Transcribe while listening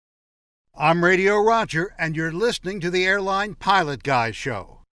I'm Radio Roger, and you're listening to the Airline Pilot Guy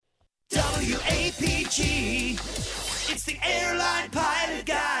Show. WAPG, it's the Airline Pilot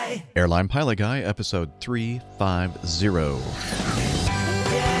Guy. Airline Pilot Guy, episode 350.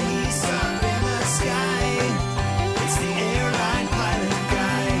 Yeah, he's up in the sky. It's the Airline Pilot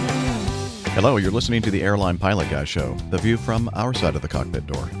Guy. Hello, you're listening to the Airline Pilot Guy Show, the view from our side of the cockpit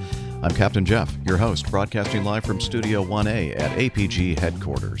door. I'm Captain Jeff, your host, broadcasting live from Studio 1A at APG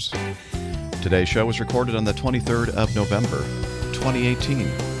headquarters. Today's show was recorded on the 23rd of November, 2018. Yeah,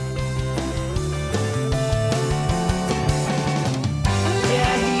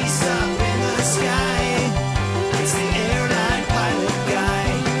 he's up in the sky. It's the Airline Pilot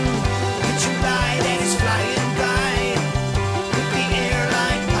Guy. Put your light and he's flying by. With the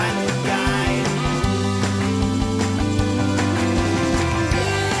Airline Pilot Guy.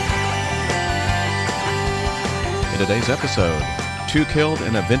 In today's episode, 2 killed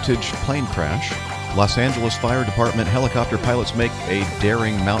in a vintage plane crash, Los Angeles Fire Department helicopter pilots make a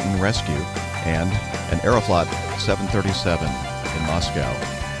daring mountain rescue, and an Aeroflot 737 in Moscow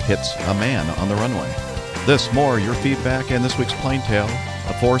hits a man on the runway. This, more, your feedback, and this week's Plane Tale,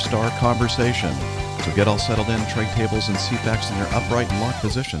 a 4-star conversation. So get all settled in, tray tables and seat backs in their upright and locked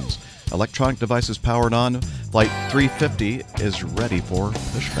positions. Electronic devices powered on. Flight 350 is ready for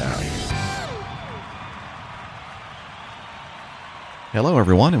pushback. Hello,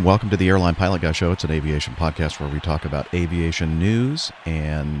 everyone, and welcome to the Airline Pilot Guy Show. It's an aviation podcast where we talk about aviation news,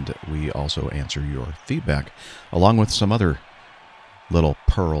 and we also answer your feedback, along with some other little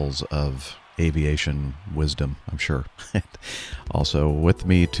pearls of aviation wisdom, I'm sure. Also, with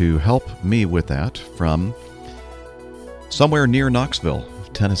me to help me with that, from somewhere near Knoxville,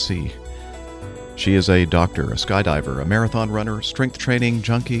 Tennessee. She is a doctor, a skydiver, a marathon runner, strength training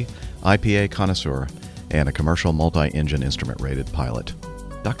junkie, IPA connoisseur, and a commercial multi-engine instrument-rated pilot.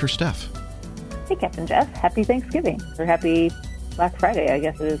 Dr. Steph. Hey, Captain Jeff. Happy Thanksgiving. Or happy Black Friday, I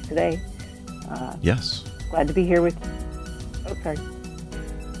guess it is today. Yes. Glad to be here with... Oh, sorry.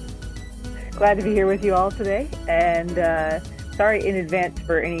 Glad to be here with you all today. And sorry in advance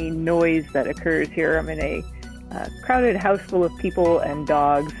for any noise that occurs here. I'm in a crowded house full of people and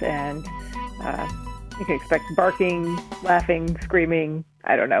dogs, and you can expect barking, laughing, screaming,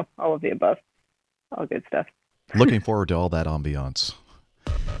 I don't know, all of the above. All good stuff. Looking forward to all that ambiance.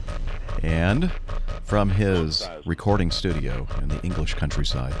 And from his recording studio in the English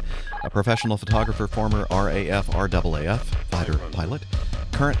countryside, a professional photographer, former RAF, RAAF fighter pilot,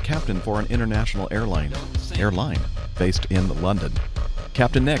 current captain for an international airline based in London,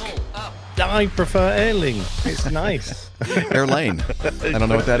 Captain Nick. I prefer Airling. It's nice. Airlane. I don't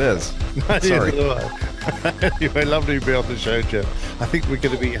know what that is. Sorry. Anyway, lovely to be on the show, Jeff. I think we're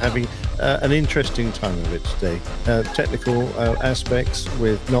going to be having an interesting time of it today. Technical aspects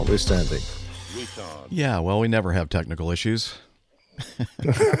notwithstanding. Yeah, well, we never have technical issues.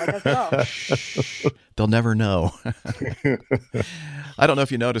 They'll never know. I don't know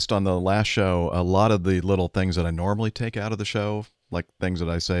if you noticed on the last show, a lot of the little things that I normally take out of the show, like things that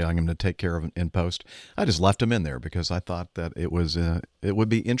I say I'm going to take care of in post, I just left them in there because I thought that it would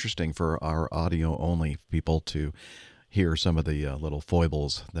be interesting for our audio only people to hear some of the little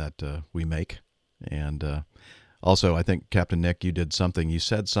foibles that we make. And also, I think, Captain Nick, you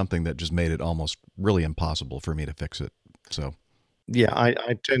said something that just made it almost really impossible for me to fix it. So yeah,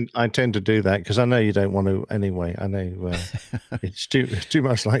 I tend to do that because I know you don't want to anyway. I know it's too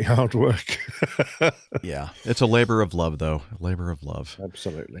much like hard work. Yeah, it's a labor of love, though. A labor of love.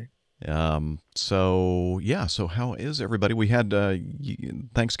 Absolutely. So how is everybody? We had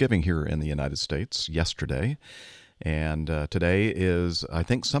Thanksgiving here in the United States yesterday, and today is, I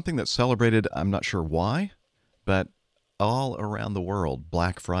think, something that's celebrated, I'm not sure why, but all around the world,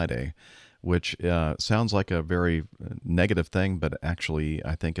 Black Friday, which sounds like a very negative thing, but actually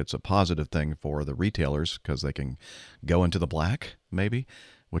I think it's a positive thing for the retailers because they can go into the black, maybe,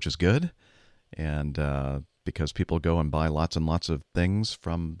 which is good, and because people go and buy lots and lots of things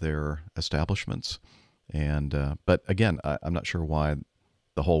from their establishments. And but again, I'm not sure why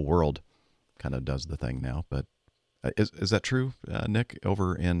the whole world kind of does the thing now, but is that true, Nick,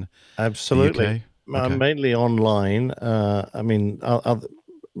 over in Absolutely. the UK? Okay. Mainly online. I mean,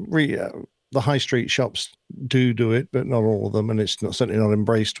 the high street shops do it, but not all of them, and it's certainly not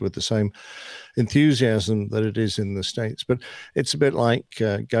embraced with the same enthusiasm that it is in the States. But it's a bit like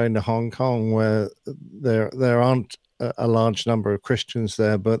going to Hong Kong, where there aren't a large number of Christians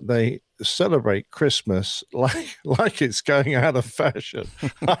there, but they celebrate Christmas like it's going out of fashion.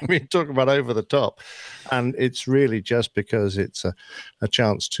 I mean, talk about over the top. And it's really just because it's a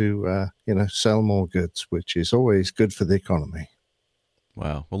chance to sell more goods, which is always good for the economy.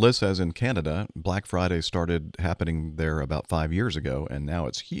 Wow. Well, Liz says in Canada, Black Friday started happening there about 5 years ago, and now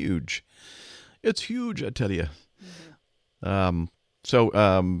it's huge. It's huge, I tell you.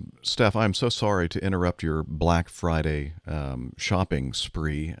 Steph, I'm so sorry to interrupt your Black Friday shopping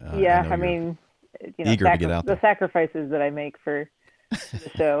spree. Yeah, know I mean, eager to get out the there. sacrifices that I make for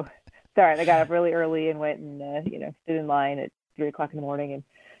the show. Sorry, I got up really early and went and stood in line at 3:00 in the morning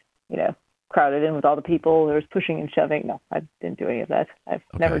and crowded in with all the people. There was pushing and shoving. No, I didn't do any of that. I've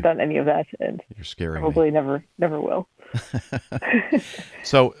never Okay. done any of that, and You're scaring probably never will. me.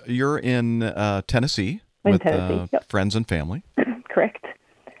 So you're in Tennessee In with Tennessee, yep. friends and family. Correct.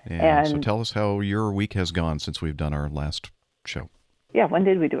 And so And- tell us how your week has gone since we've done our last show. Yeah, when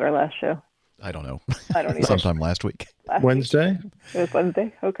did we do our last show? I don't know. I don't either. Sometime last week. Last Wednesday? week? It was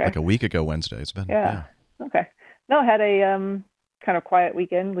Wednesday. Okay. Like a week ago Wednesday. It's been. Yeah. Okay. No, I had a kind of quiet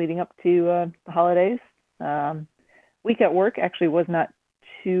weekend leading up to the holidays. Week at work actually was not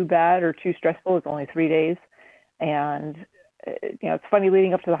too bad or too stressful. It's only 3 days, and it's funny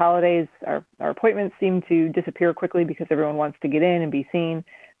leading up to the holidays. Our appointments seem to disappear quickly because everyone wants to get in and be seen.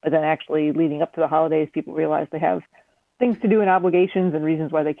 But then actually leading up to the holidays, people realize they have things to do and obligations and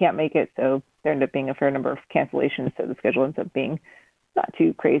reasons why they can't make it. So there end up being a fair number of cancellations. So the schedule ends up being not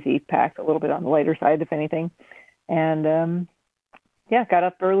too crazy packed, a little bit on the lighter side, if anything. And got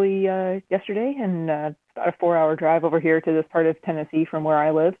up early yesterday and about a 4-hour drive over here to this part of Tennessee from where I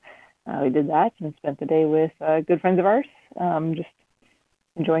live. We did that and spent the day with good friends of ours, just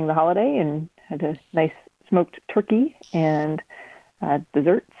enjoying the holiday, and had a nice smoked turkey and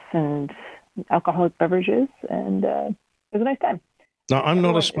desserts and alcoholic beverages, and it was a nice time. No, I'm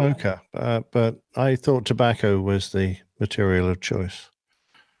not a Everyone- smoker, but I thought tobacco was the material of choice.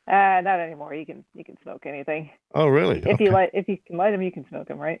 Not anymore. You can smoke anything. Oh, really? If you can light them, you can smoke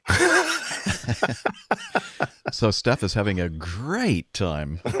them, right? So Steph is having a great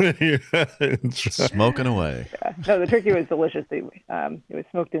time Yeah, it's right. smoking away. No, the turkey was delicious. It was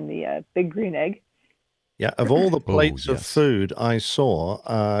smoked in the big green egg. Yeah, of all the plates of yes. food I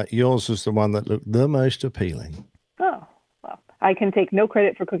saw, yours was the one that looked the most appealing. Oh, well, I can take no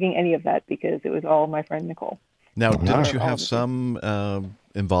credit for cooking any of that because it was all my friend Nicole. Now, didn't no. you have some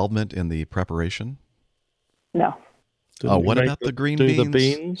involvement in the preparation? No. Didn't you what make about the green do the beans?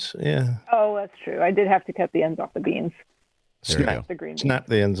 beans? Yeah. Oh, that's true. I did have to cut the ends off the beans. There you Snap, go. The green beans. snap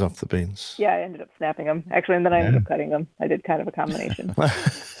the ends off the beans. Yeah, I ended up snapping them. Actually, and then I ended up cutting them. I did kind of a combination.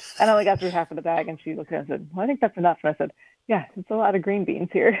 I only got through half of the bag, and she looked at it and said, well, I think that's enough. And I said, yeah, it's a lot of green beans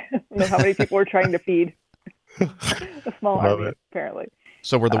here. I don't know how many people we're trying to feed. A small Love army, it. apparently.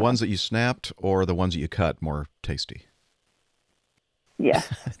 So were the ones that you snapped or the ones that you cut more tasty? Yeah.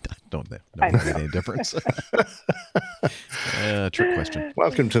 Don't they? I Don't don't make any difference. Trick question.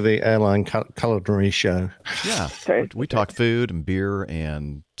 Welcome to the airline culinary show. Yeah, Sorry. we talk food and beer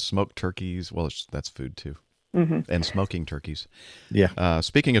and smoked turkeys. Well, that's food too, and smoking turkeys. Yeah.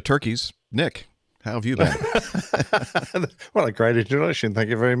 Speaking of turkeys, Nick, how have you been? What a great introduction.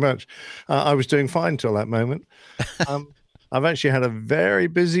 Thank you very much. I was doing fine till that moment. I've actually had a very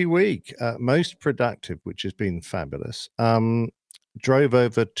busy week, most productive, which has been fabulous. Drove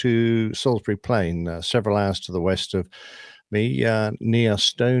over to Salisbury Plain, several hours to the west of me, near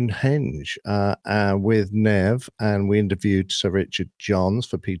Stonehenge, with Nev, and we interviewed Sir Richard Johns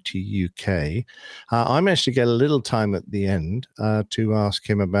for PT UK. I managed to get a little time at the end to ask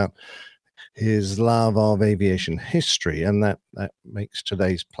him about his love of aviation history, and that makes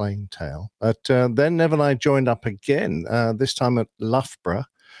today's plain tale. But then Nev and I joined up again, this time at Loughborough,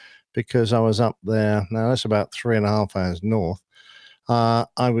 because I was up there. Now, that's about 3.5 hours north.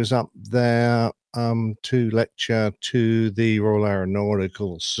 I was up there to lecture to the Royal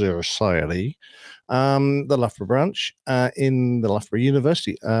Aeronautical Society, the Loughborough branch, in the Loughborough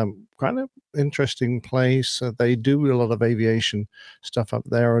University. Quite an interesting place. They do a lot of aviation stuff up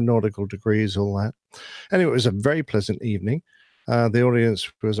there, nautical degrees, all that. Anyway, it was a very pleasant evening. The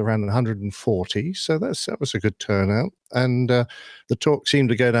audience was around 140, so that was a good turnout. And the talk seemed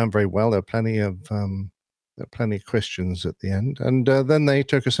to go down very well. There were plenty of questions at the end, and then they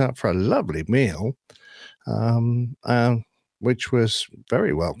took us out for a lovely meal, which was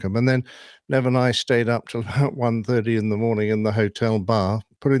very welcome. And then Nev and I stayed up till about 1:30 in the morning in the hotel bar,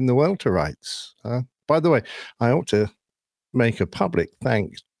 putting the welterweights. By the way, I ought to make a public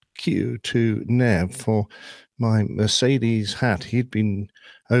thank you to Nev for my Mercedes hat. He'd been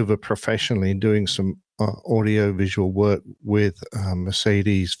over professionally doing some audio visual work with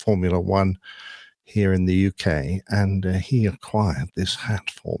Mercedes Formula One here in the UK, and he acquired this hat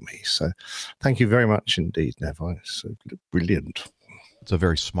for me. So thank you very much indeed, Nev. It's brilliant. It's a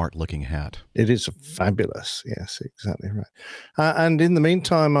very smart-looking hat. It is fabulous. Yes, exactly right. And in the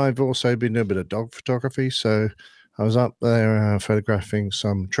meantime, I've also been doing a bit of dog photography. So I was up there photographing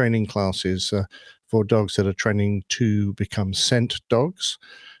some training classes for dogs that are training to become scent dogs,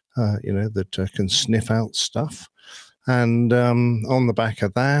 that can sniff out stuff. And on the back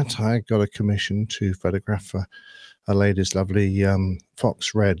of that, I got a commission to photograph a lady's lovely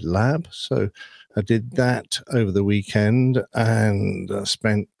fox red lab. So I did that over the weekend and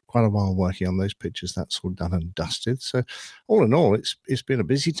spent quite a while working on those pictures. That's all done and dusted. So all in all, it's been a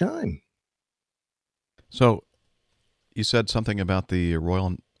busy time. So you said something about the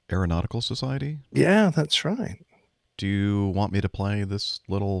Royal Aeronautical Society? Yeah, that's right. Do you want me to play this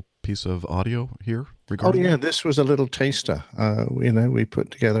little piece of audio here? Oh, yeah, this was a little taster. We put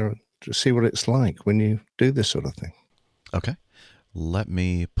together to see what it's like when you do this sort of thing. Okay. Let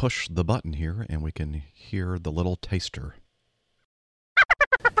me push the button here and we can hear the little taster.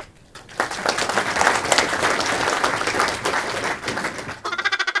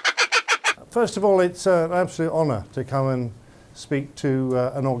 First of all, it's an absolute honour to come and speak to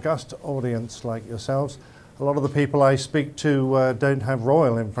an august audience like yourselves. A lot of the people I speak to don't have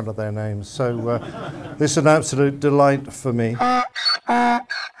royal in front of their names, so this is an absolute delight for me.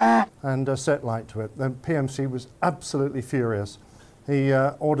 And set light to it. The PMC was absolutely furious. He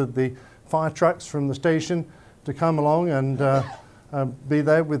ordered the fire trucks from the station to come along and be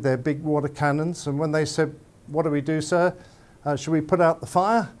there with their big water cannons. And when they said, "What do we do, sir? Should we put out the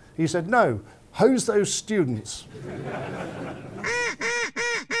fire?" He said, "No, hose those students."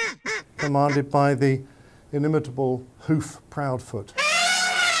 Commanded by the inimitable Hoof Proudfoot.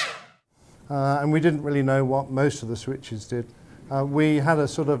 And we didn't really know what most of the switches did. We had a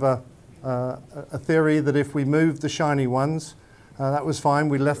sort of a theory that if we moved the shiny ones, that was fine.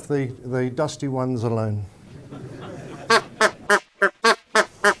 We left the dusty ones alone.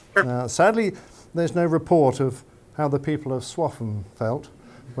 Sadly, there's no report of how the people of Swaffham felt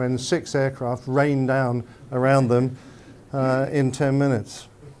when 6 aircraft rained down around them in 10 minutes.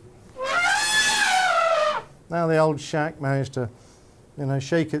 Now the old shack managed to,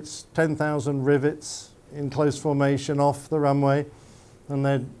 shake its 10,000 rivets in close formation off the runway, and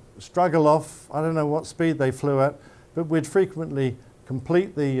they'd struggle off. I don't know what speed they flew at, but we'd frequently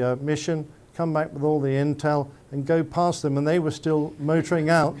complete the mission, come back with all the intel, and go past them, and they were still motoring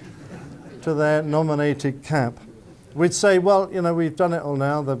out to their nominated cap. We'd say, well, we've done it all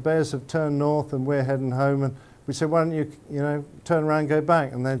now. The bears have turned north, and we're heading home. And we'd say, why don't you, turn around and go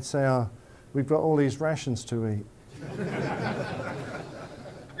back? And they'd say, we've got all these rations to eat.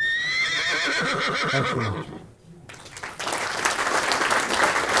 Thank you.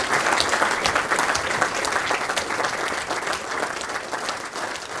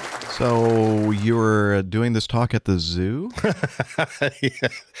 So you were doing this talk at the zoo?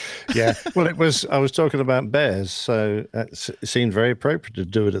 Yeah. Well, I was talking about bears, so it seemed very appropriate to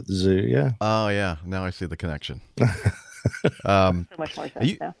do it at the zoo, yeah. Oh, yeah. Now I see the connection. So much more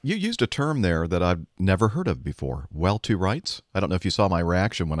sense now. You used a term there that I've never heard of before, well to rights. I don't know if you saw my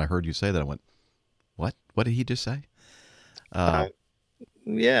reaction when I heard you say that. I went, what? What did he just say?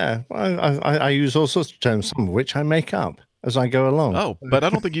 Yeah, I use all sorts of terms, some of which I make up as I go along. Oh, but I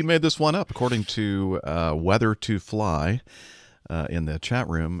don't think you made this one up. According to Whether to Fly in the chat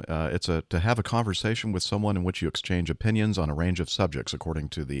room, it's to have a conversation with someone in which you exchange opinions on a range of subjects, according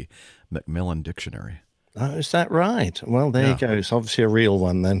to the Macmillan Dictionary. Oh, is that right? Well, there you go. It's obviously a real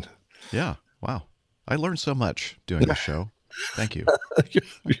one then. Yeah. Wow. I learned so much doing this show. Thank you.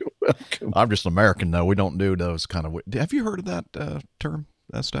 You're welcome. I'm just an American, though. We don't do those kind of... Have you heard of that term,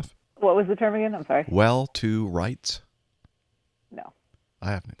 that stuff? What was the term again? I'm sorry. Well to rights? No.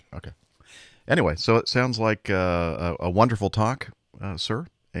 I haven't. Okay. Anyway, so it sounds like a wonderful talk, sir.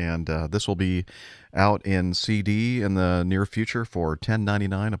 And this will be out in CD in the near future for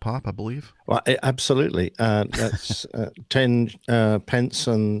 $10.99 a pop, I believe. Well, absolutely. That's 10 pence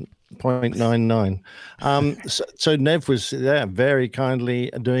and 0.99. So Nev was there very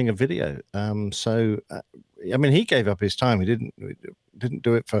kindly doing a video. He gave up his time. He didn't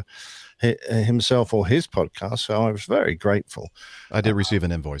do it for himself or his podcast. So I was very grateful. I did receive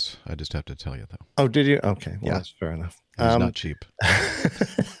an invoice. I just have to tell you, though. Oh, did you? Okay. Well, that's fair enough. It's not cheap.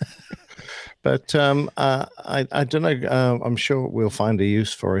 But I don't know. I'm sure we'll find a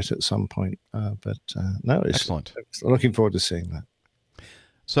use for it at some point. No, it's excellent. Looking forward to seeing that.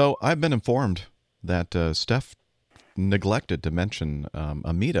 So I've been informed that Steph neglected to mention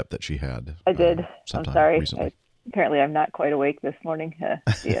a meetup that she had. I did. I'm sorry. Apparently, I'm not quite awake this morning. Yeah,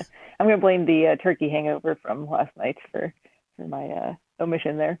 I'm going to blame the turkey hangover from last night for my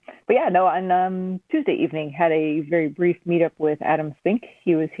omission there. But yeah, no, on Tuesday evening, had a very brief meetup with Adam Spink.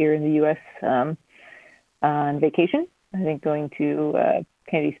 He was here in the U.S. On vacation, I think going to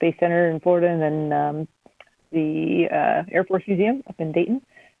Kennedy Space Center in Florida, and then the Air Force Museum up in Dayton.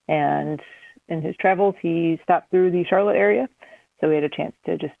 And in his travels, he stopped through the Charlotte area. So we had a chance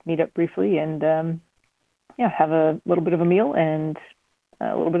to just meet up briefly and have a little bit of a meal and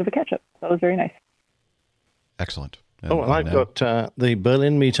a little bit of a catch-up. So it was very nice. Excellent. And I've got the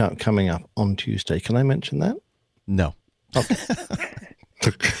Berlin meetup coming up on Tuesday. Can I mention that? No. Okay.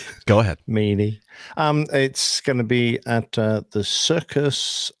 Go ahead. Meanie. It's going to be at the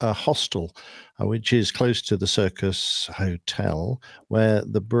Circus Hostel, which is close to the Circus Hotel, where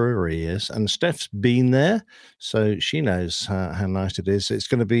the brewery is. And Steph's been there, so she knows how nice it is. It's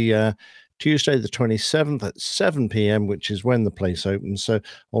going to be Tuesday the 27th at 7 p.m., which is when the place opens. So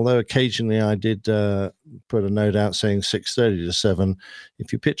although occasionally I did put a note out saying 6:30 to 7,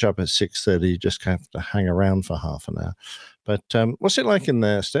 if you pitch up at 6:30, you just have to hang around for half an hour. But what's it like in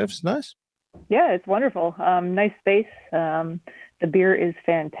there, Steph? It's nice? Yeah, it's wonderful. Nice space. The beer is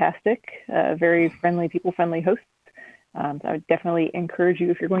fantastic. Very friendly, people-friendly hosts. So I would definitely encourage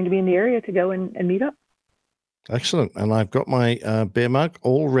you, if you're going to be in the area, to go and meet up. Excellent. And I've got my beer mug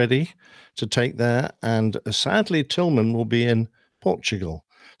all ready to take there. And sadly, Tillman will be in Portugal.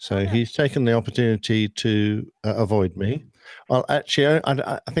 So he's taken the opportunity to avoid me. Well, actually,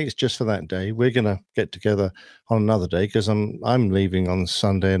 I think it's just for that day. We're going to get together on another day because I'm leaving on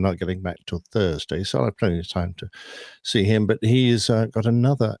Sunday and not getting back till Thursday. So I'll have plenty of time to see him. But he's got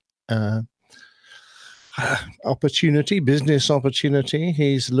another business opportunity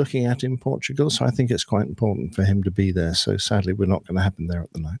he's looking at in Portugal. So I think it's quite important for him to be there. So sadly, we're not going to happen there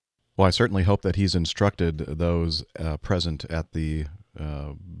at the night. Well, I certainly hope that he's instructed those present at the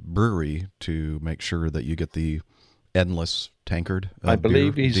brewery to make sure that you get the endless tankard. I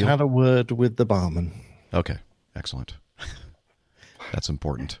believe he's had a word with the barman. Okay, excellent. That's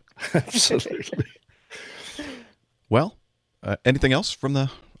important. Absolutely. Well, anything else from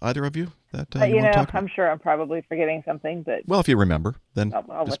either of you that you want to talk about? I'm sure I'm probably forgetting something, but well, if you remember, then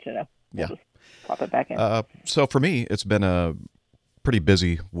I'll let you know. We'll just pop it back in. So for me, it's been a pretty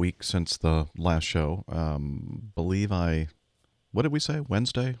busy week since the last show. What did we say?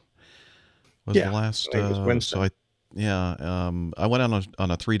 Wednesday was the last. It was Wednesday. So I went on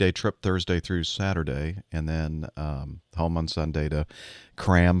a 3-day trip Thursday through Saturday, and then home on Sunday to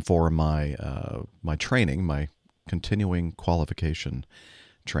cram for my my training, my continuing qualification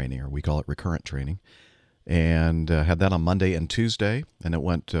training, or we call it recurrent training, and had that on Monday and Tuesday, and it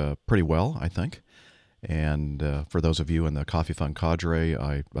went pretty well, I think. And for those of you in the Coffee Fund cadre,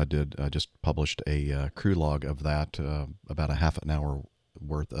 I just published a crew log of that, about half an hour's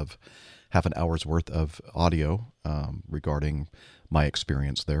worth of audio regarding my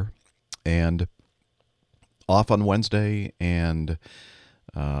experience there. And off on Wednesday and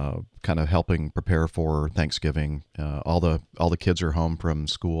kind of helping prepare for Thanksgiving. All the kids are home from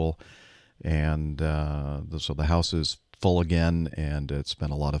school, and so the house is full again, and it's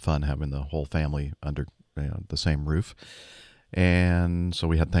been a lot of fun having the whole family under the same roof. And so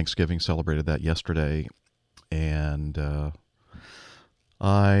we had Thanksgiving, celebrated that yesterday, and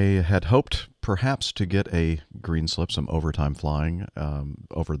I had hoped perhaps to get a green slip, some overtime flying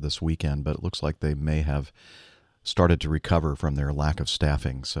over this weekend, but it looks like they may have started to recover from their lack of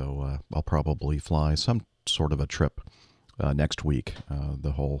staffing. So I'll probably fly some sort of a trip next week.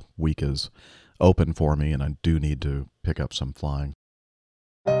 The whole week is open for me, and I do need to pick up some flying.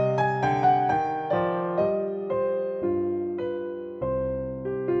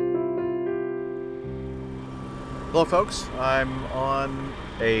 Hello, folks. I'm on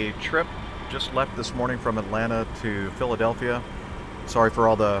a trip. Just left this morning from Atlanta to Philadelphia. Sorry for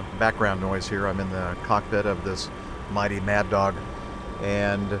all the background noise here. I'm in the cockpit of this mighty Mad Dog.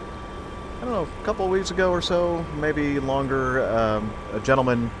 And I don't know, a couple of weeks ago or so, maybe longer, a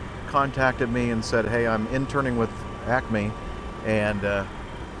gentleman contacted me and said, hey, I'm interning with Acme, and I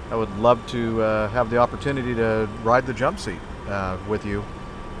would love to have the opportunity to ride the jump seat with you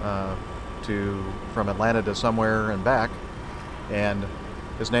from Atlanta to somewhere and back. And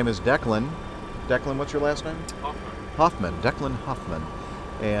his name is Declan. Declan, what's your last name? Hoffman. Declan Hoffman.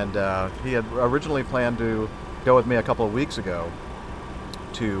 And he had originally planned to go with me a couple of weeks ago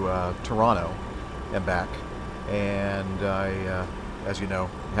to Toronto and back. And I, as you know,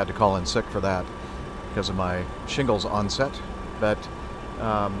 had to call in sick for that because of my shingles onset. But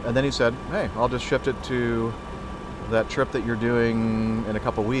and then he said, hey, I'll just shift it to that trip that you're doing in a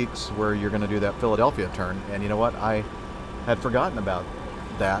couple weeks where you're going to do that Philadelphia turn. And you know what? I had forgotten about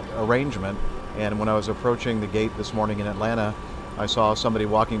that arrangement. And when I was approaching the gate this morning in Atlanta, I saw somebody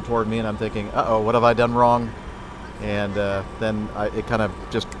walking toward me, and I'm thinking, uh-oh, what have I done wrong? And then it kind of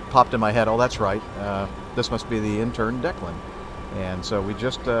just popped in my head, oh, that's right. This must be the intern, Declan. And so we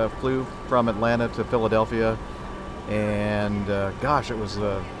just flew from Atlanta to Philadelphia, and gosh, it was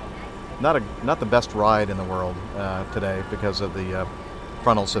not the best ride in the world today because of the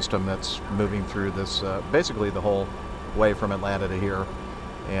frontal system that's moving through this, basically the whole way from Atlanta to here.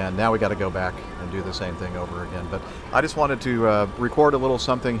 And now we got to go back and do the same thing over again. But I just wanted to record a little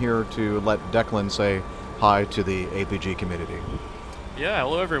something here to let Declan say hi to the APG community. Yeah,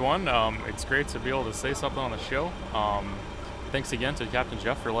 hello everyone. It's great to be able to say something on the show. Thanks again to Captain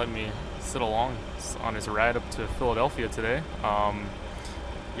Jeff for letting me sit along on his ride up to Philadelphia today.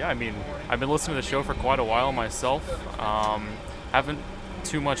 Yeah, I mean, I've been listening to the show for quite a while myself. Haven't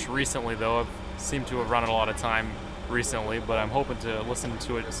too much recently though. I've seemed to have run out a lot of time recently, but I'm hoping to listen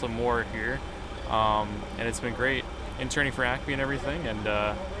to it some more here. And it's been great interning for Acme and everything, and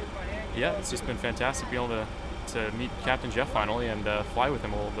yeah, it's just been fantastic being able to meet Captain Jeff finally and fly with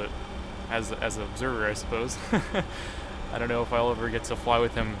him a little bit as an observer, I suppose. I don't know if I'll ever get to fly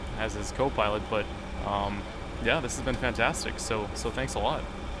with him as his co-pilot, but yeah, this has been fantastic, so thanks a lot.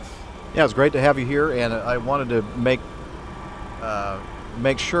 Yeah, it's great to have you here, and I wanted to make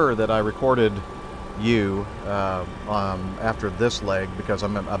sure that I recorded you after this leg, because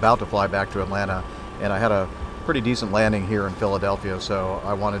I'm about to fly back to Atlanta, and I had a pretty decent landing here in Philadelphia, so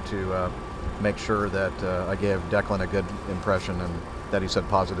I wanted to make sure that I gave Declan a good impression and that he said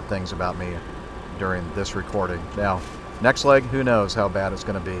positive things about me during this recording. Now, next leg, who knows how bad it's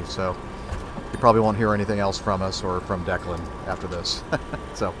going to be, so you probably won't hear anything else from us or from Declan after this.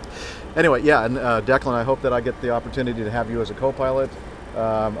 So anyway, yeah, and Declan, I hope that I get the opportunity to have you as a co-pilot.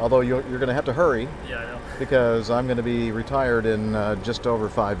 Although you're going to have to hurry, Yeah, I know. because I'm going to be retired in just over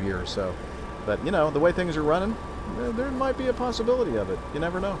 5 years. So, but you know, the way things are running, there might be a possibility of it. You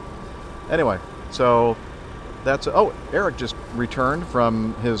never know. Anyway, so that's Eric just returned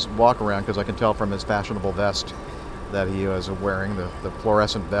from his walk around, because I can tell from his fashionable vest that he was wearing, the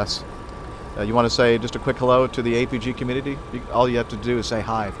fluorescent vest. You want to say just a quick hello to the APG community? All you have to do is say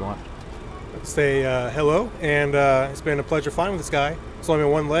hi if you want. Say hello, and it's been a pleasure flying with this guy. It's only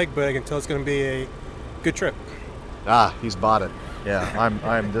been one leg, but I can tell it's going to be a good trip. Ah, he's bought it. Yeah,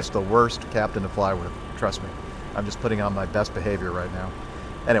 I'm just the worst captain to fly with. Trust me. I'm just putting on my best behavior right now.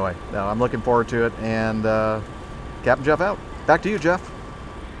 Anyway, no, I'm looking forward to it. And Captain Jeff out. Back to you, Jeff.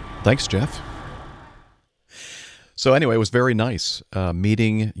 Thanks, Jeff. So anyway, it was very nice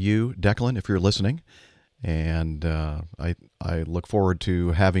meeting you, Declan, if you're listening. And I look forward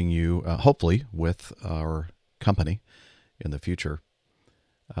to having you, hopefully, with our company in the future.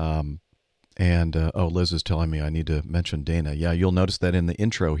 Liz is telling me I need to mention Dana. Yeah, you'll notice that in the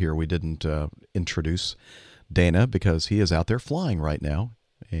intro here we didn't introduce Dana, because he is out there flying right now.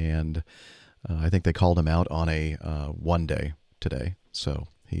 And I think they called him out on a one day today. So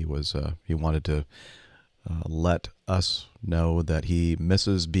he wanted to let us know that he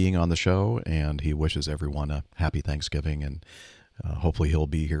misses being on the show, and he wishes everyone a happy Thanksgiving, and hopefully he'll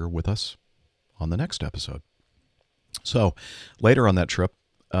be here with us on the next episode. So later on that trip,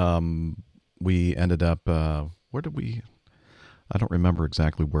 we ended up, where did we, I don't remember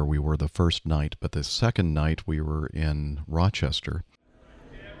exactly where we were the first night, but the second night we were in Rochester.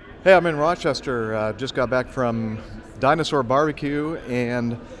 Hey, I'm in Rochester. Just got back from Dinosaur Barbecue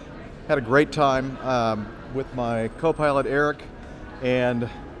and had a great time with my co-pilot Eric and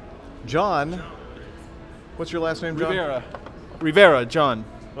John. What's your last name, John? Rivera, John.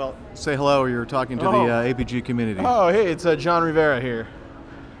 Well, say hello. You're talking to the APG community. Oh, hey, it's John Rivera here.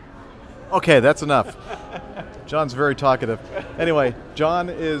 Okay, that's enough. John's very talkative. Anyway, John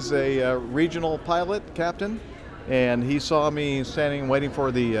is a regional pilot captain, and he saw me standing waiting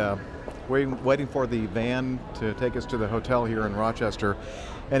for the van to take us to the hotel here in Rochester.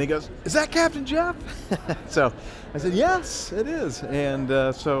 And he goes, "Is that Captain Jeff?" So I said, "Yes, it is."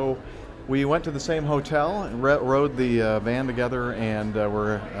 And so we went to the same hotel and rode the van together, and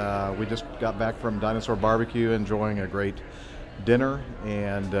we just got back from Dinosaur Barbecue, enjoying a great dinner.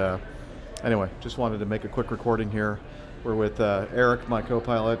 And anyway, just wanted to make a quick recording here. We're with Eric, my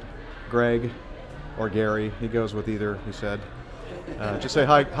co-pilot, Greg, or Gary. He goes with either, he said. Just say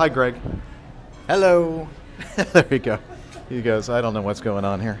hi. Hi, Greg. Hello. There you go. He goes, "I don't know what's going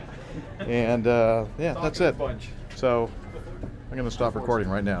on here." And yeah, that's it. So I'm going to stop recording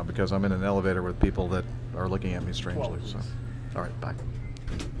right now because I'm in an elevator with people that are looking at me strangely. So, all right, bye.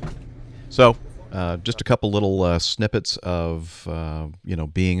 So just a couple little snippets of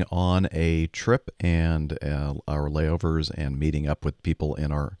being on a trip and our layovers and meeting up with people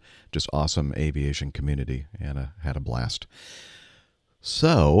in our just awesome aviation community, and had a blast.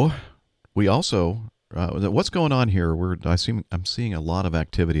 So we also, what's going on here? I'm seeing a lot of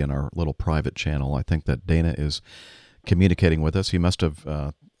activity in our little private channel. I think that Dana is communicating with us. He must have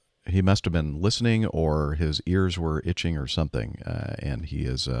been listening, or his ears were itching or something, and he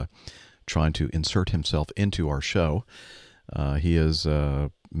is trying to insert himself into our show. He is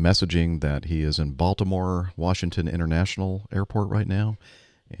messaging that he is in Baltimore Washington International Airport right now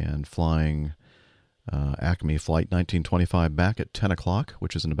and flying Acme Flight 1925 back at 10 o'clock,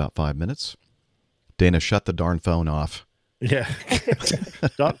 which is in about 5 minutes. Dana, shut the darn phone off. Yeah.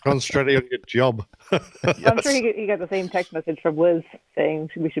 Start concentrating on your job. Yes. I'm sure he got the same text message from Liz saying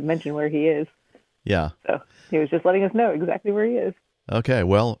we should mention where he is. Yeah. So he was just letting us know exactly where he is. Okay,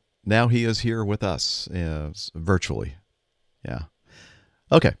 well, now he is here with us virtually. Yeah.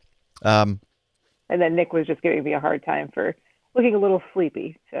 Okay. And then Nick was just giving me a hard time for looking a little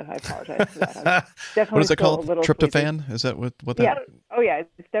sleepy, so I apologize for that. I'm definitely what is it still called? a little Tryptophan? sleepy. Is that what that? Yeah. Oh yeah,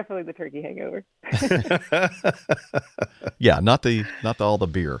 it's definitely the turkey hangover. Yeah, not all the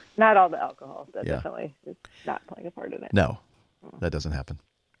beer. Not all the alcohol. That Yeah. definitely is not playing a part in it. No, that doesn't happen.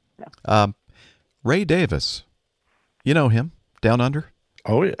 No. Ray Davis, you know him, Down Under,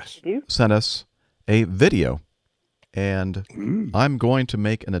 Oh, yes. You? sent us a video, and I'm going to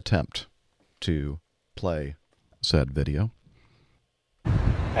make an attempt to play said video.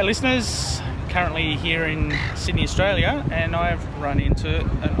 Hey listeners, currently here in Sydney, Australia, and I've run into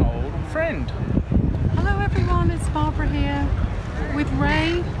an old friend. Hello everyone, it's Barbara here with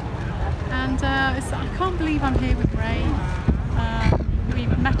Ray, and I can't believe I'm here with Ray. We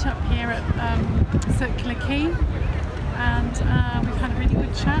met up here at Circular Quay, and we've had a really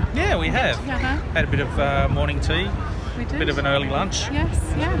good chat. Yeah, we have. Together. Had a bit of morning tea, We did. bit of an early lunch. Yes.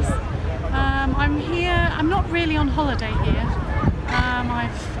 I'm here, I'm not really on holiday here.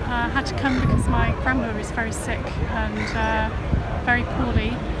 I've had to come because my grandmother is very sick and very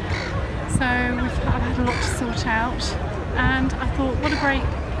poorly. So I've had a lot to sort out, and I thought what a great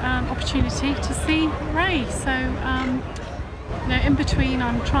opportunity to see Ray. So in between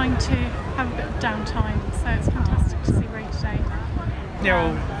I'm trying to have a bit of downtime, so it's fantastic to see Ray today.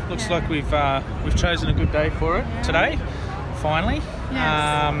 Yeah, well, looks like we've chosen a good day for it today, finally.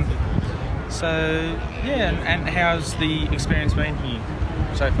 Yes. So yeah, and how's the experience been here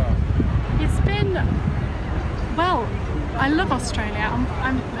so far? It's been, well, I love Australia.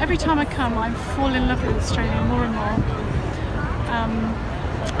 Every time I come, I fall in love with Australia more and more.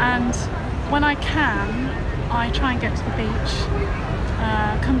 And when I can, I try and get to the beach,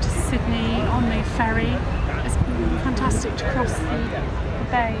 come to Sydney on the ferry. It's fantastic to cross the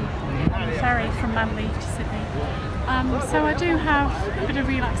bay on the ferry from Manly to Sydney. So I do have a bit of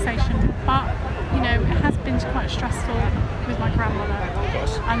relaxation, but it has been quite stressful with my grandmother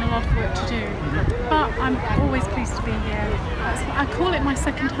and a lot of work to do. But I'm always pleased to be here. I call it my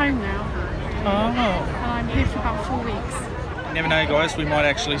second home now. Oh. And I'm here for about 4 weeks. You never know, guys. We might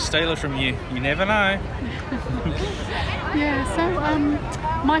actually steal it from you. You never know. Yeah. So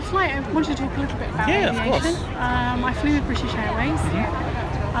my flight. I wanted to talk a little bit about Yeah, aviation. of course. I flew with British Airways.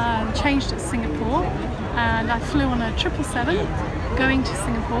 Changed at Singapore, and I flew on a 777 going to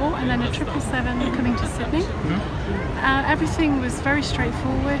Singapore, and then a 777 coming to Sydney. Everything was very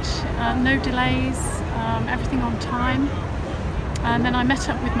straightforward, no delays, everything on time. And then I met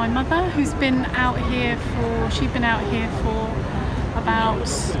up with my mother, who's been out here she'd been out here for about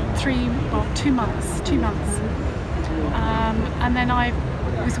 2 months. And then I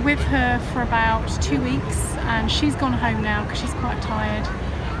was with her for about 2 weeks, and she's gone home now because she's quite tired,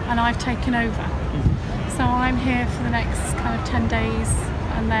 and I've taken over. So I'm here for the next kind of 10 days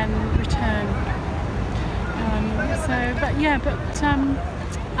and then return.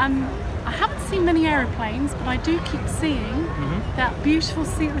 I haven't seen many aeroplanes, but I do keep seeing that beautiful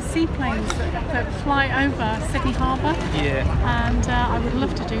seaplanes that fly over Sydney Harbour. Yeah. And I would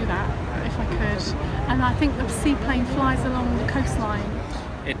love to do that if I could. And I think the seaplane flies along the coastline.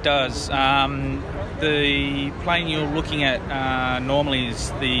 It does. The plane you're looking at normally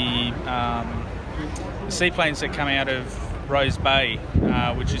is the seaplanes that come out of Rose Bay,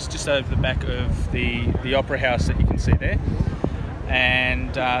 which is just over the back of the Opera House that you can see there.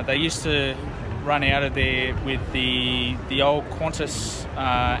 And they used to run out of there with the old Qantas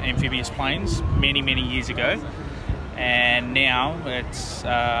amphibious planes many years ago. And now it's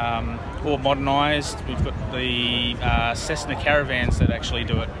all modernised. We've got the Cessna Caravans that actually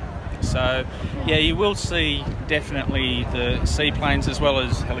do it. So yeah, you will see definitely the seaplanes as well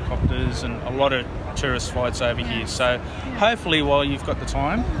as helicopters and a lot of tourist flights over here. So hopefully while you've got the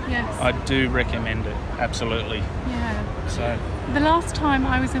time, I do recommend it, absolutely. Yeah. So the last time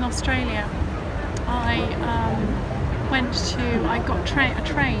I was in Australia, I I got a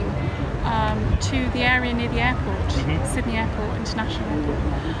train to the area near the airport, Sydney Airport, International Airport,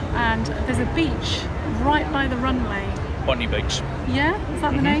 and there's a beach right by the runway. Botany Beach. Yeah, is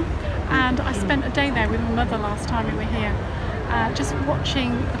that the name? And I spent a day there with my mother last time we were here, just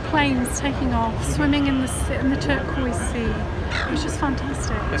watching the planes taking off, swimming in the turquoise sea. It was just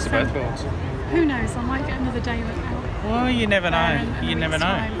fantastic. That's the both worlds. Who knows? I might get another day out. Well, you never know. You never know.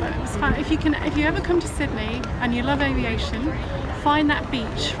 Time, but it was fun. If you ever come to Sydney and you love aviation, find that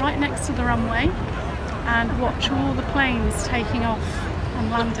beach right next to the runway and watch all the planes taking off and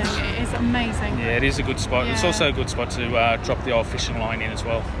landing. It is amazing. Yeah, it is a good spot. Yeah. It's also a good spot to drop the old fishing line in as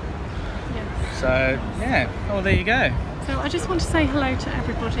well. Yes. So, yeah. Well, there you go. So I just want to say hello to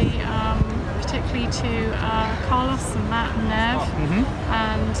everybody, particularly to Carlos and Matt and Nev,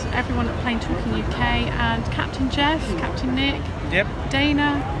 and everyone at Plain Talking UK, and Captain Jeff, Captain Nick,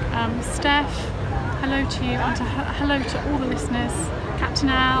 Dana, Steph, hello to you, and hello to all the listeners, Captain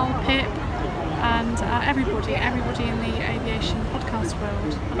Al, Pip, and everybody in the aviation podcast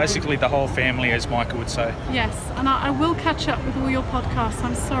world. Basically the whole family, as Micah would say. Yes, and I will catch up with all your podcasts.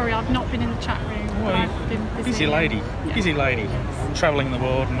 I'm sorry, I've not been in the chat room. Well, I've been busy. Busy lady. Yeah. Busy lady. Travelling the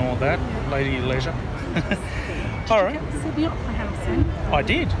world and all that. Lady of leisure. All right. Did you get the Sydney Opera House in? I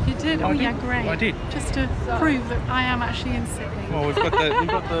did. You did? Oh, yeah, great. I did. Just to prove that I am actually in Sydney. Well, we've got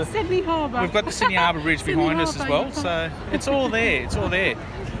the Sydney Harbour. We've got the Sydney Harbour Bridge Sydney behind us as Harbour, well, yeah. so it's all there. It's all there.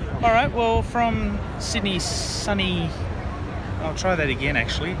 All right. Well, from Sydney, sunny. I'll try that again.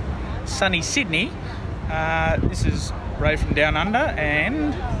 Actually, sunny Sydney. This is Ray from Down Under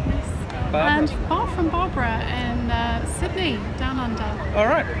and Barbara. And Bob from Barbara in Sydney, Down Under. All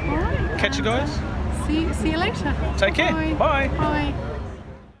right. All right. Catch you guys. See you later. Take care. Bye. Bye. Bye.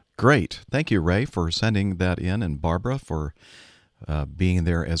 Great. Thank you, Ray, for sending that in, and Barbara for being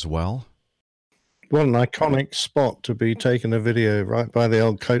there as well. What an iconic spot to be taking a video right by the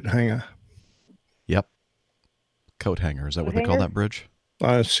old coat hanger. Yep. Coat hanger. Is that what they call that bridge?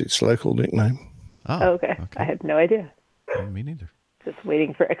 It's its local nickname. Oh, okay. I had no idea. Me neither. Just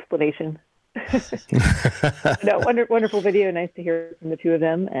waiting for explanation. No, wonderful video. Nice to hear from the two of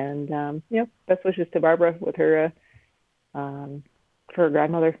them. And, best wishes to Barbara with her, for her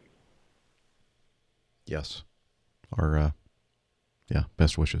grandmother. Yes. Our,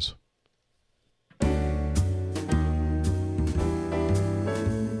 best wishes.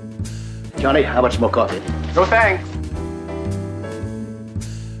 Johnny, how much more coffee? No thanks.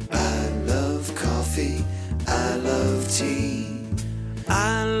 I love coffee. I love tea.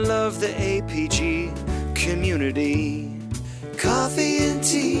 I love the APG community. Coffee and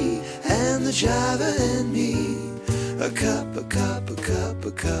tea and the Java and me. A cup, a cup, a cup,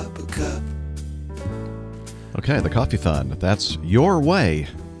 a cup, a cup. Okay, the Coffee Fund. That's your way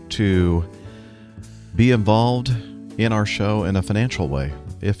to be involved in our show in a financial way,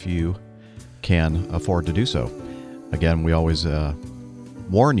 if you can afford to do so. Again, we always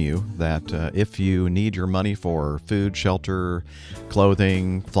warn you that if you need your money for food, shelter,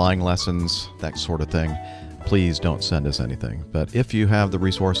 clothing, flying lessons, that sort of thing, please don't send us anything. But if you have the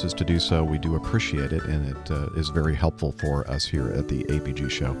resources to do so, we do appreciate it, and it is very helpful for us here at the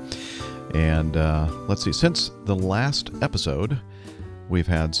APG Show. And let's see, since the last episode, we've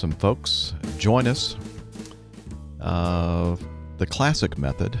had some folks join us. The classic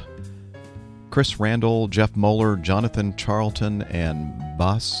method. Chris Randall, Jeff Moeller, Jonathan Charlton, and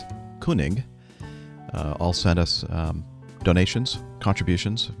Bas Koenig all sent us donations,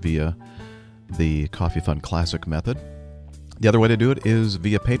 contributions via the Coffee Fund Classic method. The other way to do it is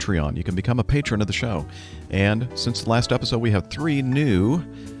via Patreon. You can become a patron of the show. And since the last episode, we have 3 new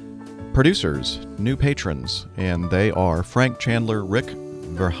producers, new patrons, and they are Frank Chandler, Rick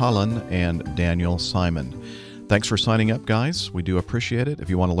Verhallen, and Daniel Simon. Thanks for signing up, guys. We do appreciate it. If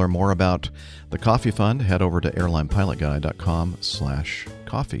you want to learn more about the Coffee Fund, head over to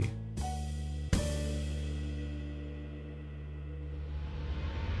airlinepilotguy.com/coffee.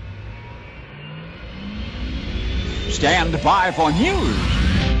 Stand by for news.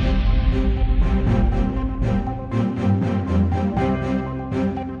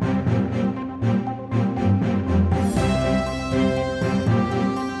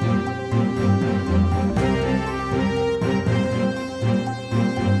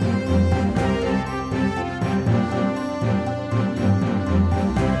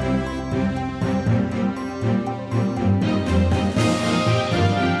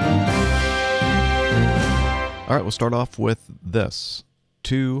 All right, we'll start off with this.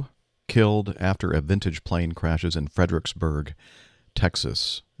 2 killed after a vintage plane crashes in Fredericksburg,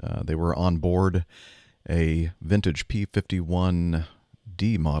 Texas. They were on board a vintage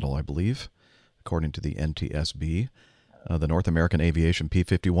P-51D model, I believe, according to the NTSB. The North American Aviation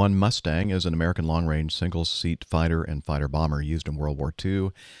P-51 Mustang is an American long-range single-seat fighter and fighter bomber used in World War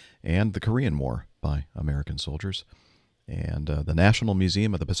II and the Korean War by American soldiers. And the National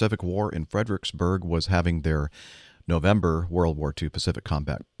Museum of the Pacific War in Fredericksburg was having their November World War II Pacific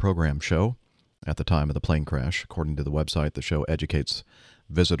Combat Program show at the time of the plane crash. According to the website, the show educates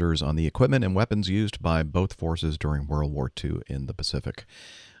visitors on the equipment and weapons used by both forces during World War II in the Pacific.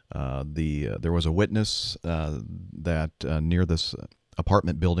 There was a witness that near this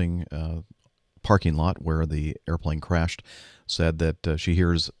apartment building parking lot where the airplane crashed said that she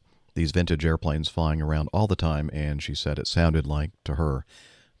hears these vintage airplanes flying around all the time, and she said it sounded like to her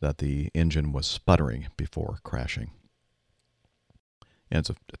that the engine was sputtering before crashing. And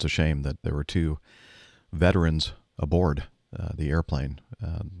it's a shame that there were two veterans aboard the airplane,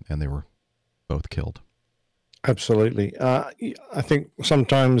 and they were both killed. Absolutely. I think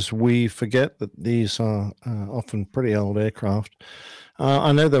sometimes we forget that these are often pretty old aircraft.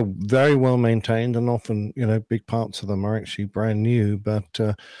 I know they're very well maintained, and often, big parts of them are actually brand new, but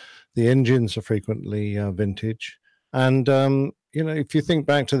the engines are frequently vintage. And, if you think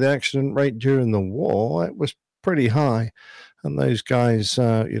back to the accident rate during the war, it was pretty high. And those guys,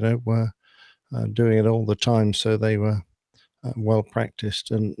 were doing it all the time, so they were well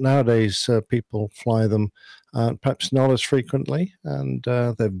practiced. And nowadays, people fly them perhaps not as frequently, and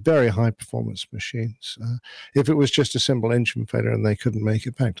they're very high performance machines. If it was just a simple engine failure and they couldn't make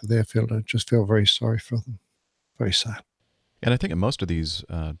it back to the airfield, I just feel very sorry for them. Very sad. And I think in most of these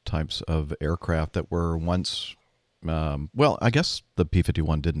types of aircraft that were once, well, I guess the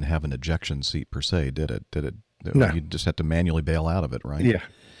P-51 didn't have an ejection seat per se, did it? No. You just had to manually bail out of it, right? Yeah.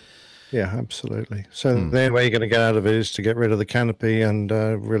 Yeah, absolutely. So the only way you're going to get out of it is to get rid of the canopy and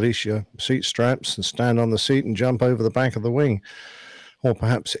release your seat straps and stand on the seat and jump over the back of the wing, or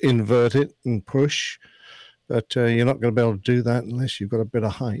perhaps invert it and push. But you're not going to be able to do that unless you've got a bit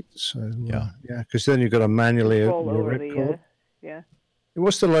of height. So because then you've got to manually roll over the, yeah.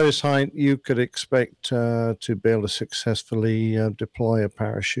 What's the lowest height you could expect to be able to successfully deploy a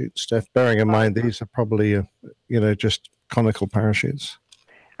parachute, Steph? Bearing in mind these are probably, just conical parachutes.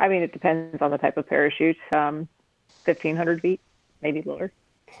 I mean, it depends on the type of parachute. 1,500 feet, maybe lower.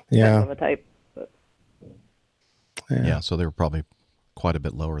 Yeah. Depends on the type. But. Yeah, so they were probably quite a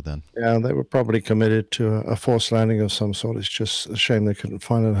bit lower then. Yeah, they were probably committed to a forced landing of some sort. It's just a shame they couldn't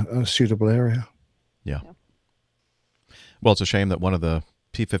find a suitable area. Yeah. Well, it's a shame that one of the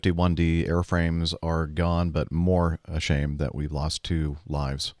P-51D airframes are gone, but more a shame that we've lost 2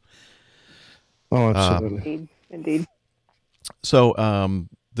 lives. Oh, absolutely. Indeed. So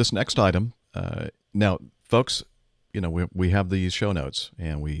this next item, now, folks, we have these show notes,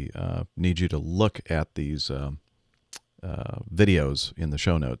 and we need you to look at these videos in the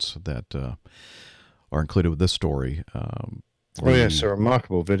show notes that are included with this story. Yes, a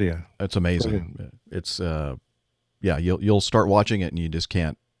remarkable video. It's amazing. Brilliant. It's you'll start watching it, and you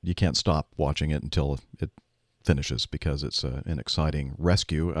can't stop watching it until it finishes, because it's an exciting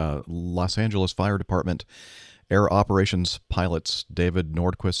rescue. Los Angeles Fire Department Air Operations pilots David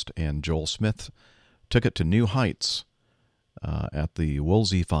Nordquist and Joel Smith took it to new heights at the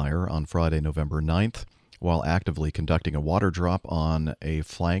Woolsey Fire on Friday, November 9th, while actively conducting a water drop on a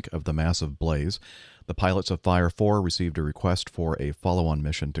flank of the massive blaze. The pilots of Fire 4 received a request for a follow-on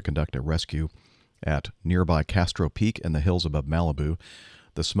mission to conduct a rescue at nearby Castro Peak in the hills above Malibu.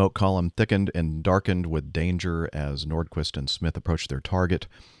 The smoke column thickened and darkened with danger as Nordquist and Smith approached their target.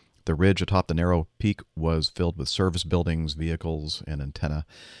 The ridge atop the narrow peak was filled with service buildings, vehicles, and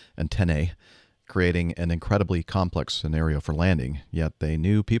antennae, creating an incredibly complex scenario for landing, yet they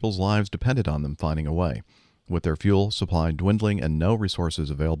knew people's lives depended on them finding a way. With their fuel supply dwindling and no resources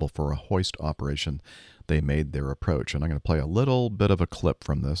available for a hoist operation, they made their approach. And I'm going to play a little bit of a clip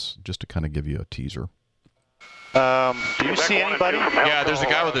from this, just to kind of give you a teaser. Do you see anybody? Yeah, there's a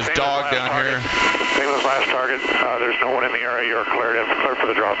guy with his dog down here. Famous last target. There's no one in the area. You're cleared. Clear for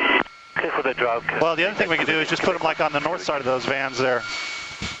the drop. Clear for the drop. Well, the other thing we can do is just put them like on the north side of those vans there.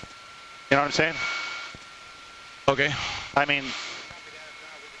 You know what I'm saying? Okay. I mean,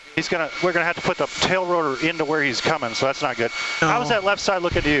 we're gonna have to put the tail rotor into where he's coming, so that's not good. No. How's that left side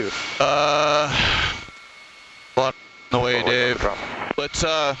looking to you? No way, Dave. Let's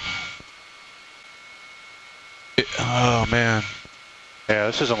oh man. Yeah,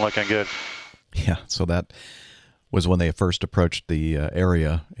 this isn't looking good. Yeah, so that was when they first approached the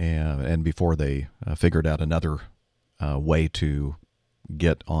area, and before they figured out another way to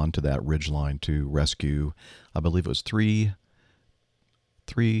get onto that ridgeline to rescue, I believe it was three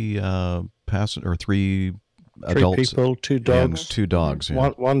adults, people, 2 dogs. And 2 dogs.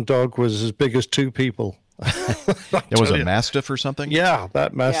 Yeah. One dog was as big as 2 people. It was a Mastiff or something? Yeah,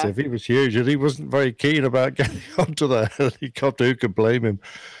 that Mastiff. Yeah. He was huge, and he wasn't very keen about getting onto the helicopter. Who could blame him?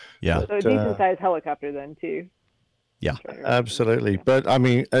 Yeah. So a decent sized helicopter then too. Yeah, absolutely. But I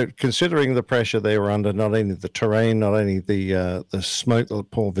mean, considering the pressure they were under, not only the terrain, not only the smoke, the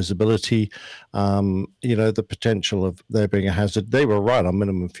poor visibility, the potential of there being a hazard, they were right on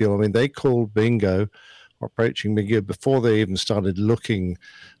minimum fuel. I mean, they called bingo, approaching bingo, before they even started looking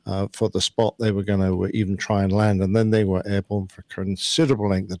for the spot they were going to even try and land, and then they were airborne for considerable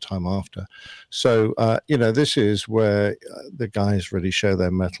length of time after. So this is where the guys really show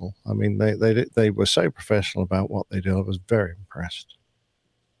their mettle. I mean, they were so professional about what they did. I was very impressed.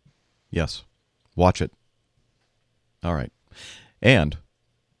 Yes, watch it. All right, and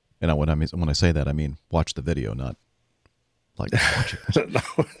when I say that, I mean watch the video, not like watch it. No.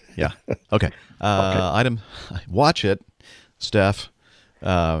 Yeah. Okay. Item. Watch it, Steph.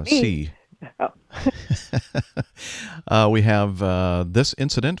 C. We have this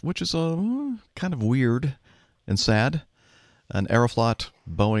incident, which is kind of weird and sad. An Aeroflot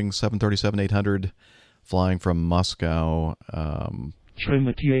Boeing 737-800 flying from Moscow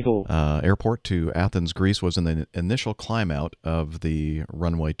airport to Athens, Greece, was in the initial climb out of the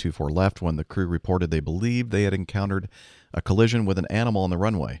runway 24 left when the crew reported they believed they had encountered a collision with an animal on the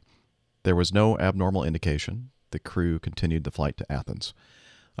runway. There was no abnormal indication. The crew continued the flight to Athens.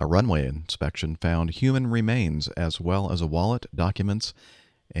 A runway inspection found human remains as well as a wallet, documents,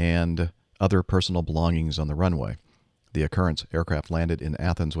 and other personal belongings on the runway. The occurrence, aircraft landed in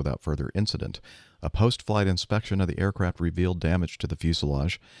Athens without further incident. A post-flight inspection of the aircraft revealed damage to the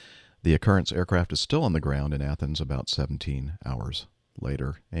fuselage. The occurrence, aircraft is still on the ground in Athens about 17 hours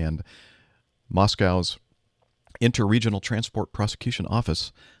later. And Moscow's Interregional Transport Prosecution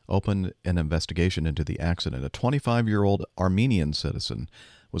Office opened an investigation into the accident. A 25-year-old Armenian citizen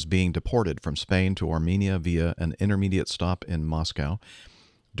was being deported from Spain to Armenia via an intermediate stop in Moscow.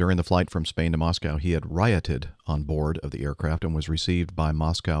 During the flight from Spain to Moscow, he had rioted on board of the aircraft and was received by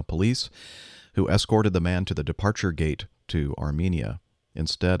Moscow police, who escorted the man to the departure gate to Armenia.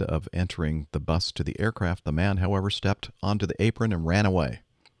 Instead of entering the bus to the aircraft, the man, however, stepped onto the apron and ran away.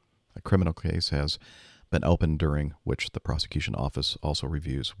 A criminal case has been opened, during which the prosecution office also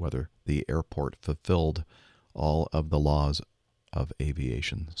reviews whether the airport fulfilled all of the laws of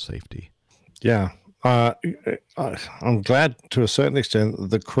aviation safety. Yeah. I'm glad to a certain extent that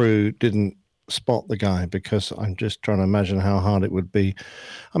the crew didn't spot the guy, because I'm just trying to imagine how hard it would be.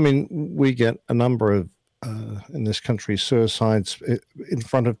 I mean, we get a number of in this country suicides in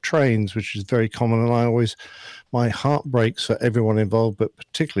front of trains, which is very common, and my heart breaks for everyone involved, but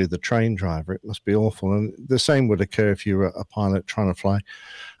particularly the train driver. It must be awful. And the same would occur if you were a pilot trying to fly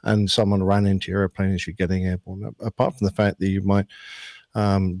and someone ran into your airplane as you're getting airborne. Apart from the fact that you might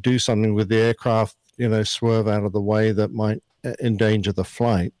do something with the aircraft, swerve out of the way that might endanger the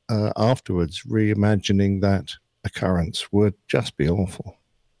flight, afterwards, reimagining that occurrence would just be awful.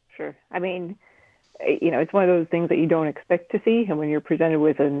 Sure. I mean, it's one of those things that you don't expect to see. And when you're presented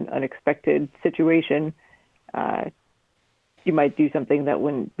with an unexpected situation, you might do something that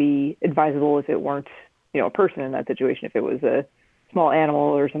wouldn't be advisable if it weren't, a person in that situation. If it was a small animal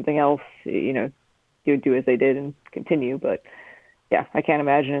or something else, you would do as they did and continue. But yeah, I can't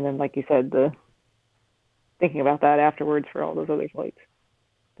imagine. And then, like you said, thinking about that afterwards for all those other flights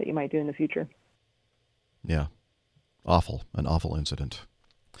that you might do in the future. Yeah. An awful incident.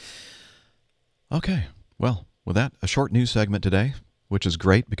 Okay. Well, with that, a short news segment today, which is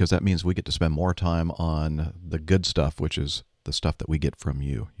great because that means we get to spend more time on the good stuff, which is the stuff that we get from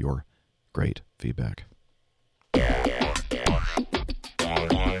you, your great feedback.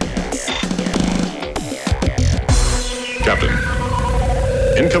 Captain,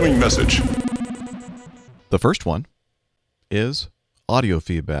 incoming message. The first one is audio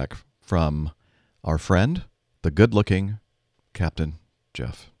feedback from our friend, the good-looking Captain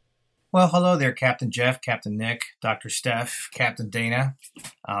Jeff. Well, hello there, Captain Jeff, Captain Nick, Dr. Steph, Captain Dana,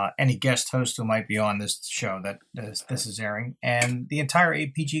 any guest host who might be on this show that this is airing, and the entire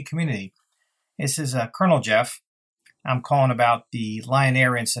APG community. This is Colonel Jeff. I'm calling about the Lion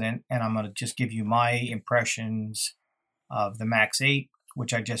Air incident, and I'm going to just give you my impressions of the MAX 8,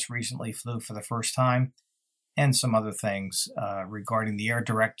 which I just recently flew for the first time, and some other things regarding the air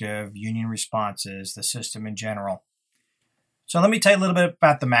directive, union responses, the system in general. So let me tell you a little bit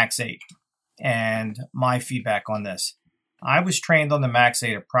about the MAX 8 and my feedback on this. I was trained on the MAX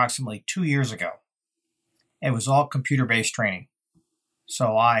 8 approximately 2 years ago. It was all computer-based training.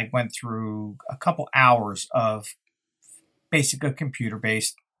 So I went through a couple hours of basic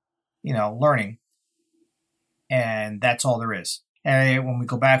computer-based, learning. And that's all there is. And when we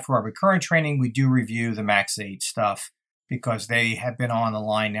go back for our recurrent training, we do review the Max 8 stuff because they have been on the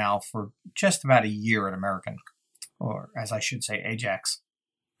line now for just about a year at American, or as I should say, Ajax.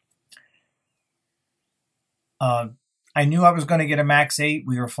 I knew I was going to get a Max 8.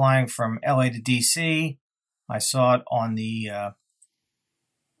 We were flying from LA to DC. I saw it on the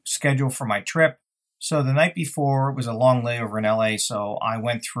schedule for my trip. So the night before, it was a long layover in LA, so I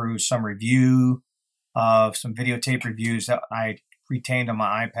went through some review of some videotape reviews that I retained on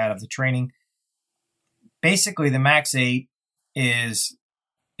my iPad of the training. Basically, the Max 8 it's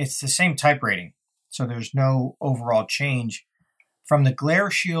the same type rating, so there's no overall change. From the glare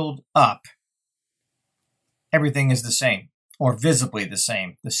shield up, everything is the same, or visibly the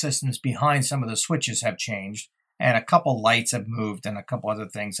same. The systems behind some of the switches have changed, and a couple lights have moved, and a couple other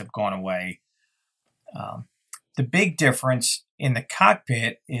things have gone away. The big difference in the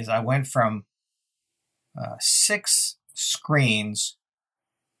cockpit is I went from 6 screens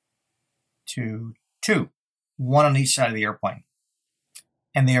to 2, one on each side of the airplane.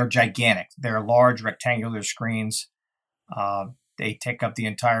 And they are gigantic. They're large rectangular screens. They take up the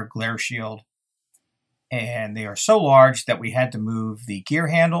entire glare shield. And they are so large that we had to move the gear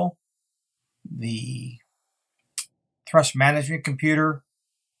handle, the thrust management computer,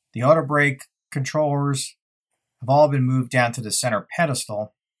 the auto brake controllers have all been moved down to the center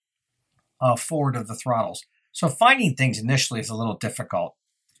pedestal forward of the throttles. So finding things initially is a little difficult.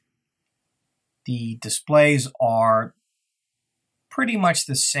 The displays are pretty much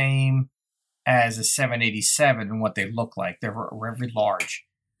the same as a 787 and what they look like. They're very large.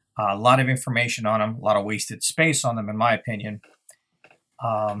 A lot of information on them, a lot of wasted space on them, in my opinion.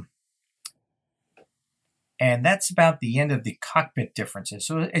 And that's about the end of the cockpit differences.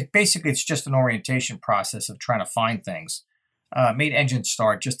 So it's just an orientation process of trying to find things. Made engine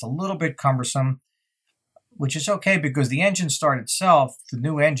start just a little bit cumbersome, which is okay because the engine start itself, the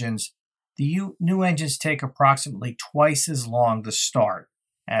new engines take approximately twice as long to start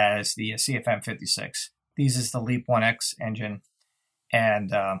as the CFM56. These is the LEAP 1X engine,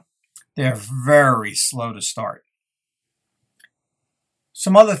 and they're very slow to start.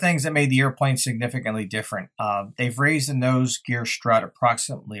 Some other things that made the airplane significantly different. They've raised the nose gear strut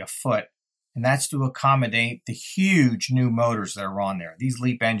approximately a foot, and that's to accommodate the huge new motors that are on there. These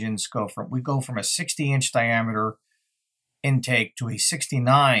LEAP engines go from a 60-inch diameter intake to a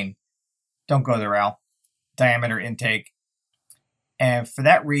 69, don't go there, Al, diameter intake. And for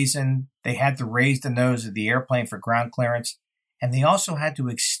that reason, they had to raise the nose of the airplane for ground clearance, and they also had to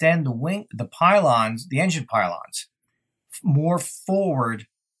extend the pylons, the engine pylons, more forward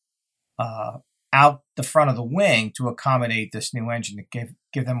out the front of the wing to accommodate this new engine to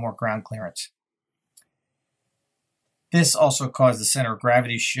give them more ground clearance. This also caused the center of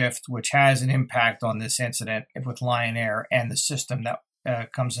gravity shift, which has an impact on this incident with Lion Air and the system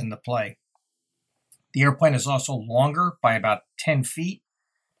that comes into play. The airplane is also longer by about 10 feet.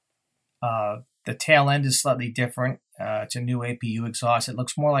 The tail end is slightly different. It's a new APU exhaust. It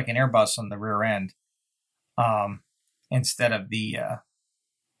looks more like an Airbus on the rear end instead of the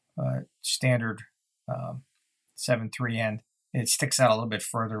standard 7.3 end. It sticks out a little bit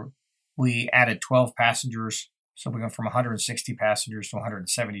further. We added 12 passengers, so we went from 160 passengers to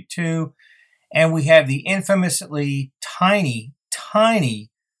 172. And we have the infamously tiny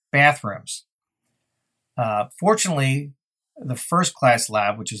bathrooms. Fortunately, the first class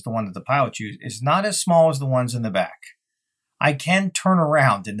lab, which is the one that the pilots use, is not as small as the ones in the back. I can turn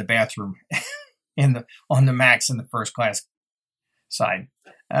around in the bathroom on the Max in the first class side.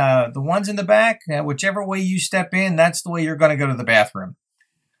 The ones in the back, whichever way you step in, that's the way you're going to go to the bathroom.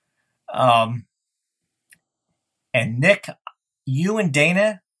 And Nick, you and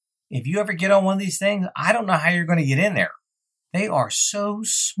Dana, if you ever get on one of these things, I don't know how you're going to get in there. They are so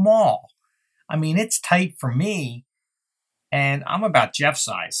small. I mean, it's tight for me, and I'm about Jeff's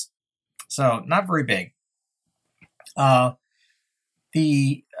size, so not very big.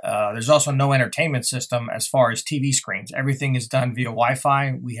 There's also no entertainment system as far as TV screens. Everything is done via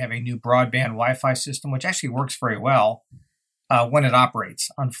Wi-Fi. We have a new broadband Wi-Fi system, which actually works very well when it operates.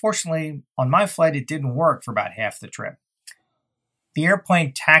 Unfortunately, on my flight, it didn't work for about half the trip. The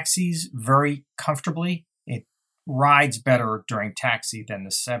airplane taxis very comfortably. It rides better during taxi than the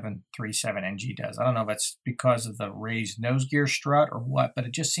 737NG does. I don't know if it's because of the raised nose gear strut or what, but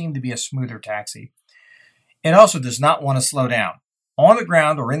it just seemed to be a smoother taxi. It also does not want to slow down. On the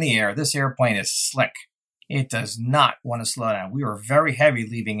ground or in the air, this airplane is slick. It does not want to slow down. We were very heavy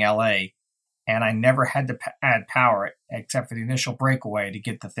leaving LA, and I never had to add power except for the initial breakaway to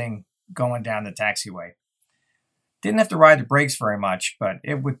get the thing going down the taxiway. Didn't have to ride the brakes very much, but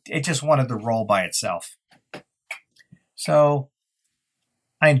it just wanted to roll by itself. So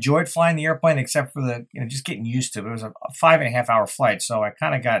I enjoyed flying the airplane, except for the just getting used to it. It was a 5.5 hour flight, so I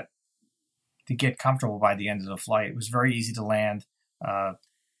kind of got to get comfortable by the end of the flight. It was very easy to land.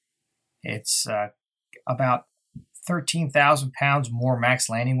 It's about 13,000 pounds more max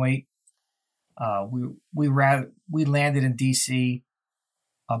landing weight. We landed in DC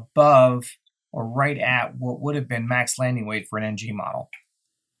above or right at what would have been max landing weight for an NG model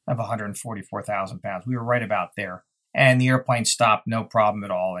of 144,000 pounds. We were right about there. And the airplane stopped, no problem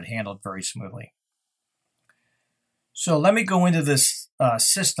at all. It handled very smoothly. So let me go into this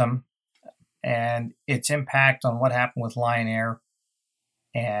system and its impact on what happened with Lion Air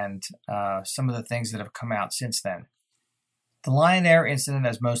and some of the things that have come out since then. The Lion Air incident,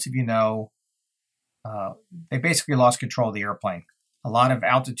 as most of you know, they basically lost control of the airplane. A lot of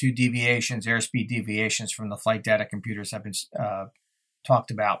altitude deviations, airspeed deviations from the flight data computers have been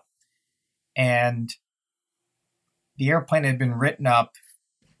talked about. And the airplane had been written up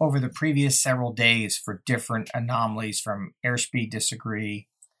over the previous several days for different anomalies, from airspeed disagree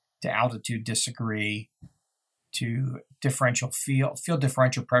to altitude disagree to differential field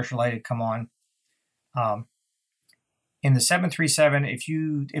differential pressure light had come on. In the 737,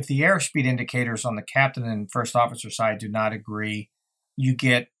 if the airspeed indicators on the captain and first officer side do not agree, you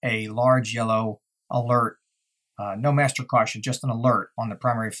get a large yellow alert, no master caution, just an alert on the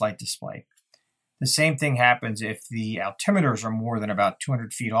primary flight display. The same thing happens if the altimeters are more than about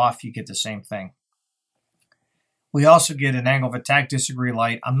 200 feet off, you get the same thing. We also get an angle of attack disagree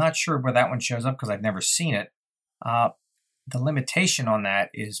light. I'm not sure where that one shows up because I've never seen it. The limitation on that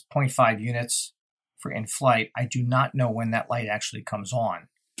is 0.5 units for in-flight. I do not know when that light actually comes on.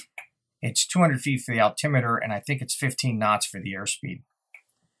 It's 200 feet for the altimeter, and I think it's 15 knots for the airspeed.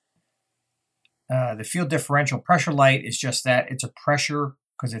 The field differential pressure light is just that. It's a pressure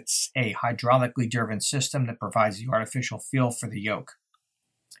because it's a hydraulically driven system that provides the artificial feel for the yoke.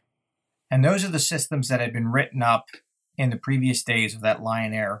 And those are the systems that had been written up in the previous days of that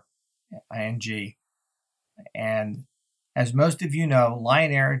Lion Air ING. And as most of you know,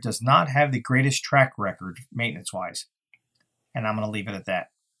 Lion Air does not have the greatest track record maintenance-wise. And I'm going to leave it at that.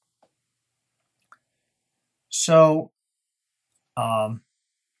 So,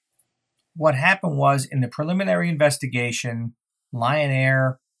 what happened was, in the preliminary investigation, Lion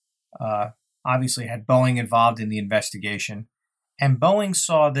Air obviously had Boeing involved in the investigation. And Boeing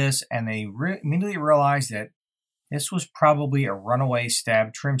saw this and they immediately realized that this was probably a runaway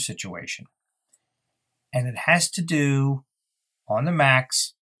stab trim situation. And it has to do on the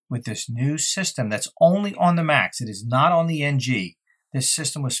MAX with this new system that's only on the MAX. It is not on the NG. This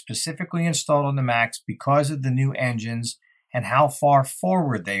system was specifically installed on the MAX because of the new engines and how far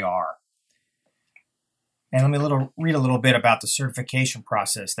forward they are. And let me read a little bit about the certification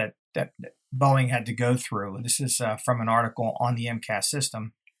process that Boeing had to go through. This is from an article on the MCAS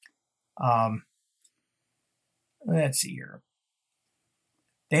system. Let's see here.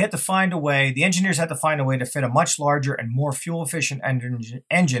 They had to find a way, the engineers had to find a way to fit a much larger and more fuel-efficient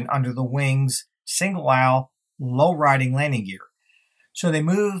engine under the wing's single-aisle, low-riding landing gear. So they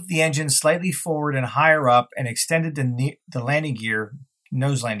moved the engine slightly forward and higher up and extended the landing gear,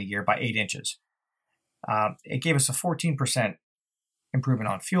 nose landing gear, by 8 inches. It gave us a 14% improvement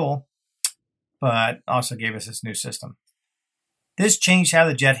on fuel, but also gave us this new system. This changed how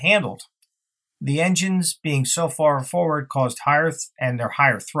the jet handled. The engines being so far forward caused higher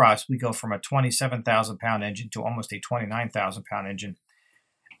thrust. We go from a 27,000 pound engine to almost a 29,000 pound engine.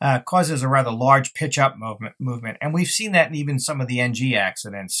 Causes a rather large pitch up movement. And we've seen that in even some of the NG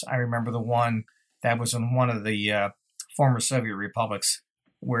accidents. I remember the one that was in one of the former Soviet republics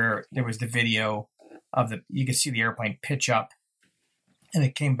where there was the video of you could see the airplane pitch up and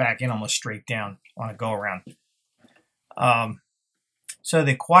it came back in almost straight down on a go around. So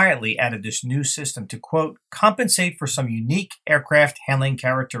they quietly added this new system to, quote, compensate for some unique aircraft handling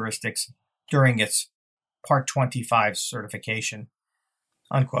characteristics during its Part 25 certification,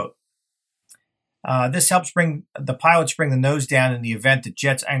 unquote. This helps the pilots bring the nose down in the event the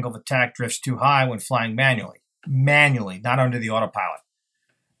jet's angle of attack drifts too high when flying manually, not under the autopilot.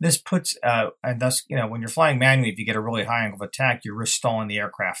 This puts, and thus, when you're flying manually, if you get a really high angle of attack, you risk stalling the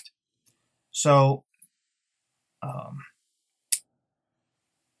aircraft. So,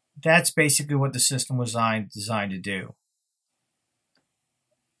 that's basically what the system was designed to do.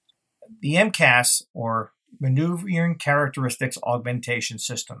 The MCAS, or Maneuvering Characteristics Augmentation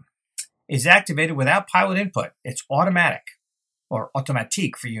System, is activated without pilot input. It's automatic, or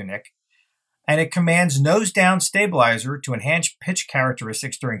automatique for you, Nick, and it commands nose-down stabilizer to enhance pitch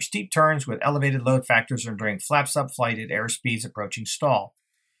characteristics during steep turns with elevated load factors or during flaps-up flight at airspeeds approaching stall.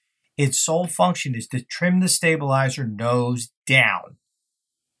 Its sole function is to trim the stabilizer nose down.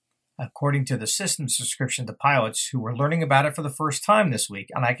 according to the systems description to pilots who were learning about it for the first time this week.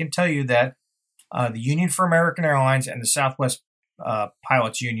 And I can tell you that the Union for American Airlines and the Southwest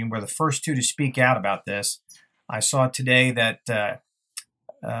Pilots Union were the first two to speak out about this. I saw today that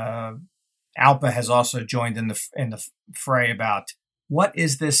ALPA has also joined in the fray about what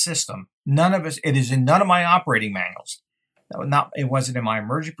is this system. It is in none of my operating manuals. It wasn't in my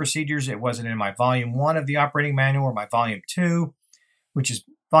emergency procedures. It wasn't in my volume 1 of the operating manual or my volume 2, which is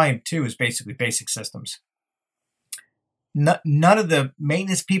volume 2 is basically basic systems. None of the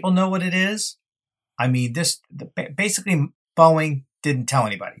maintenance people know what it is. I mean, basically Boeing didn't tell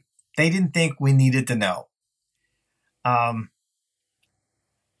anybody. They didn't think we needed to know.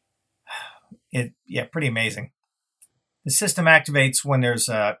 Pretty amazing. The system activates when there's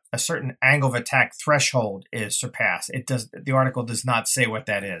a certain angle of attack threshold is surpassed. The article does not say what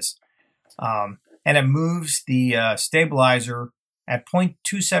that is. And it moves the stabilizer at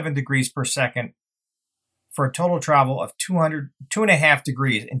 0.27 degrees per second for a total travel of 2.5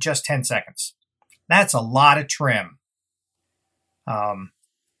 degrees in just 10 seconds. That's a lot of trim.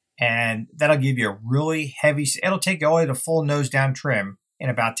 And that'll give you a really heavy, it'll take you all the way to full nose down trim in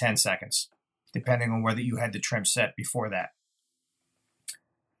about 10 seconds, depending on whether you had the trim set before that.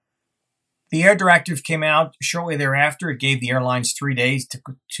 The Air Directive came out shortly thereafter. It gave the airlines 3 days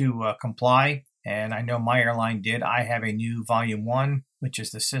to comply, and I know my airline did. I have a new Volume 1, which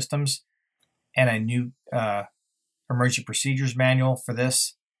is the systems, and a new emergency procedures manual for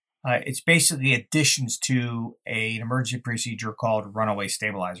this. It's basically additions to an emergency procedure called runaway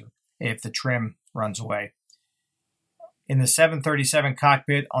stabilizer, if the trim runs away. In the 737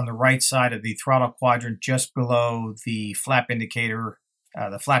 cockpit, on the right side of the throttle quadrant, just below the flap indicator,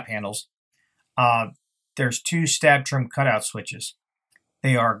 the flap handles, there's 2 stab trim cutout switches.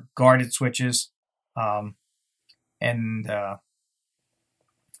 They are guarded switches, and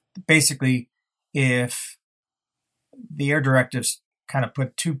basically, if the Air Directives kind of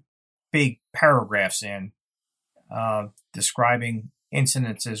put 2 big paragraphs in describing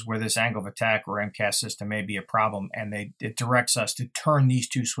incidences where this angle of attack or MCAS system may be a problem, and it directs us to turn these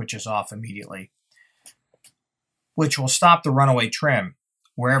 2 switches off immediately, which will stop the runaway trim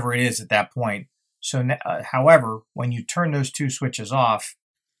wherever it is at that point. So, however, when you turn those 2 switches off,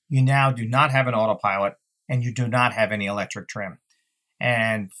 you now do not have an autopilot and you do not have any electric trim.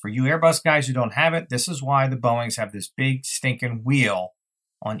 And for you Airbus guys who don't have it, this is why the Boeings have this big stinking wheel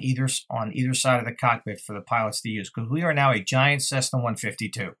on either side of the cockpit for the pilots to use, because we are now a giant Cessna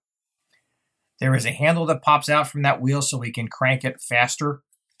 152. There is a handle that pops out from that wheel so we can crank it faster.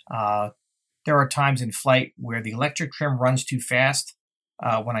 There are times in flight where the electric trim runs too fast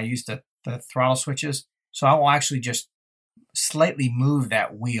when I use the throttle switches. So I will actually just slightly move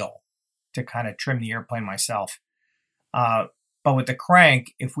that wheel to kind of trim the airplane myself. But with the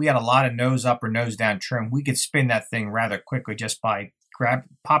crank, if we had a lot of nose up or nose down trim, we could spin that thing rather quickly just by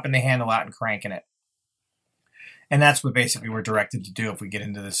popping the handle out and cranking it. And that's what basically we're directed to do if we get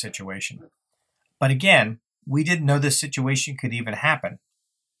into this situation. But again, we didn't know this situation could even happen.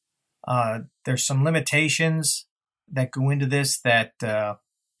 There's some limitations that go into this that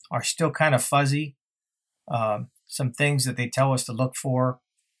are still kind of fuzzy. Some things that they tell us to look for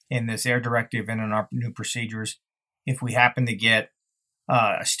in this Air Directive and in our new procedures. If we happen to get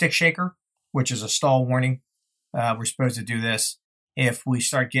a stick shaker, which is a stall warning, we're supposed to do this. If we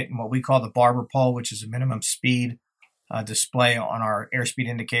start getting what we call the barber pole, which is a minimum speed display on our airspeed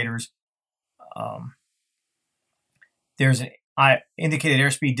indicators, there's an indicated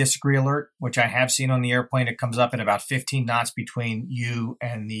airspeed disagree alert, which I have seen on the airplane. It comes up at about 15 knots between you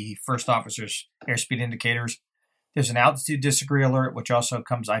and the first officer's airspeed indicators. There's an altitude disagree alert, which also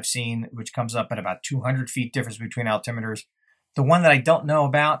comes up at about 200 feet difference between altimeters. The one that I don't know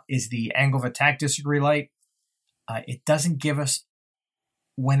about is the angle of attack disagree light. It doesn't give us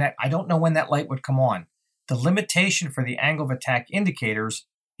I don't know when that light would come on. The limitation for the angle of attack indicators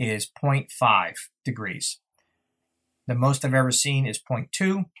is 0.5 degrees. The most I've ever seen is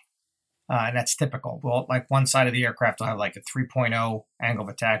 0.2, and that's typical. Well, like one side of the aircraft will have like a 3.0 angle of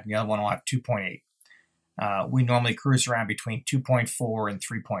attack, and the other one will have 2.8. We normally cruise around between 2.4 and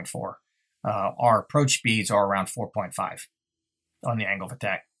 3.4. Our approach speeds are around 4.5 on the angle of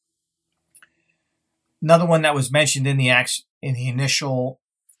attack. Another one that was mentioned in the initial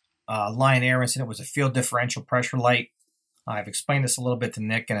Lion Air incident was a field differential pressure light. I've explained this a little bit to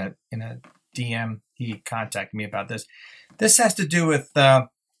Nick in a DM. He contacted me about this. This has to do with the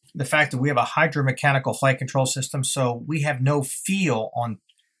fact that we have a hydromechanical flight control system, so we have no feel on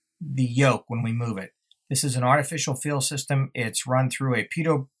the yoke when we move it. This is an artificial feel system. It's run through a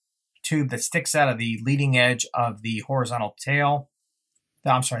pitot tube that sticks out of the leading edge of the horizontal tail.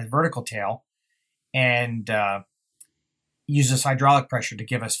 the vertical tail, and uses hydraulic pressure to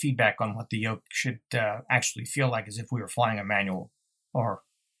give us feedback on what the yoke should actually feel like, as if we were flying a manual or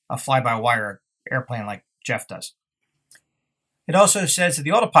a fly-by-wire airplane like Jeff does. It also says that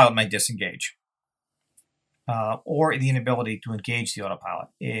the autopilot may disengage, or the inability to engage the autopilot.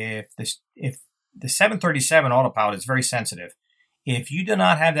 If the 737 autopilot is very sensitive, if you do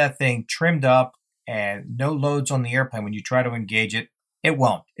not have that thing trimmed up and no loads on the airplane when you try to engage it, it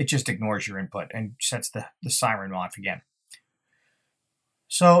won't. It just ignores your input and sets the siren off again.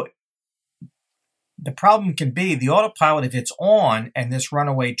 So the problem can be the autopilot, if it's on and this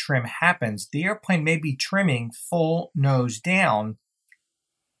runaway trim happens, the airplane may be trimming full nose down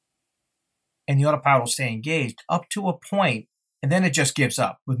and the autopilot will stay engaged up to a point, and then it just gives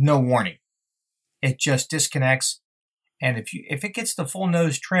up with no warning. It just disconnects. And if it gets the full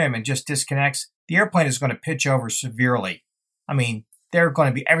nose trim and just disconnects, the airplane is going to pitch over severely. I mean,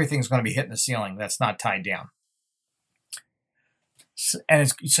 everything's going to be hitting the ceiling that's not tied down. So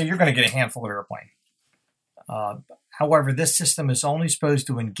you're going to get a handful of airplane. However, this system is only supposed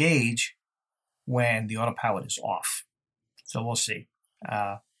to engage when the autopilot is off. So we'll see.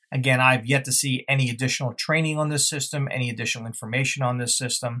 Again, I've yet to see any additional training on this system, any additional information on this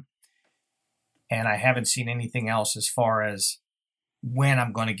system. And I haven't seen anything else as far as when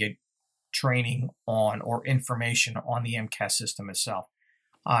I'm going to get training on or information on the MCAS system itself.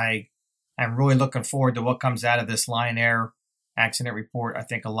 I am really looking forward to what comes out of this Lion Air accident report. I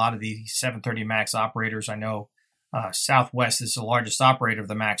think a lot of the 730 MAX operators, I know Southwest is the largest operator of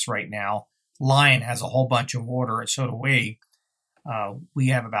the MAX right now. Lion has a whole bunch of order, and so do we. We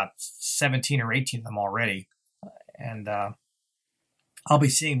have about 17 or 18 of them already. And I'll be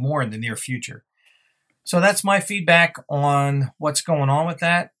seeing more in the near future. So that's my feedback on what's going on with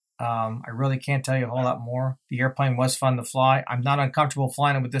that. I really can't tell you a whole lot more. The airplane was fun to fly. I'm not uncomfortable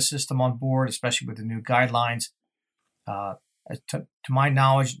flying it with this system on board, especially with the new guidelines. To my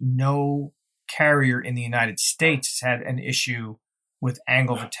knowledge, no carrier in the United States has had an issue with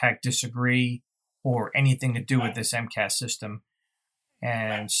angle of attack disagree or anything to do with this MCAS system.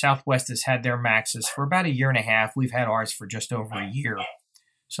 And Southwest has had their MAXes for about 1.5 years. We've had ours for just over a year.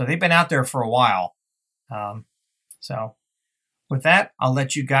 So they've been out there for a while. So with that, I'll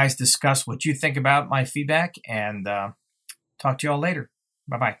let you guys discuss what you think about my feedback and talk to you all later.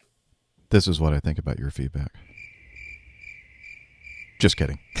 Bye-bye. This is what I think about your feedback. Just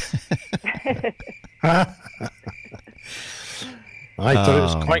kidding. I thought it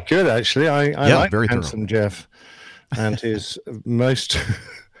was quite good, actually. I like Handsome Jeff and his most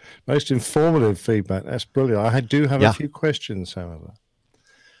informative feedback. That's brilliant. I do have a few questions, however.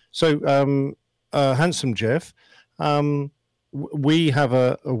 So, Handsome Jeff, we have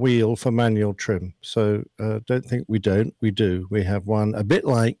a wheel for manual trim. So don't think we don't. We do. We have one a bit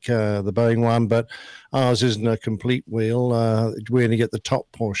like the Boeing one, but ours isn't a complete wheel. We only get the top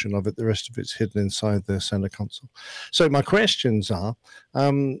portion of it. The rest of it's hidden inside the center console. So my questions are,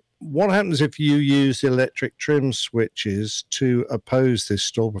 what happens if you use the electric trim switches to oppose this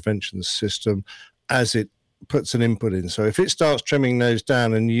stall prevention system as it puts an input in? So if it starts trimming nose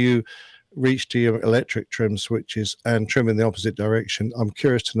down and you reach to your electric trim switches and trim in the opposite direction, I'm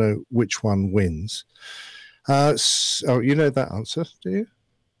curious to know which one wins. So you know that answer, do you?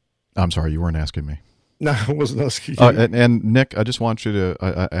 I'm sorry, you weren't asking me. No, I wasn't asking you. And Nick, I just want you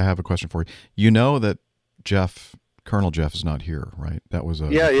to, I have a question for you. You know that Colonel Jeff is not here, right? That was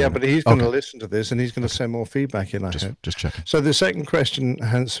yeah, but he's going to listen to this and he's going to send more feedback in, I hope. Just checking. So the second question,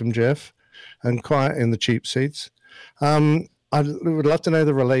 Handsome Jeff, and quiet in the cheap seats. I would love to know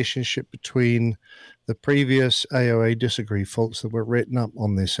the relationship between the previous AOA disagree faults that were written up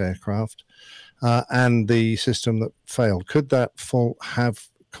on this aircraft and the system that failed. Could that fault have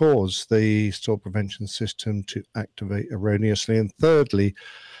caused the stall prevention system to activate erroneously? And thirdly,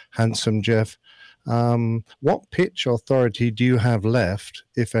 Handsome Jeff, what pitch authority do you have left,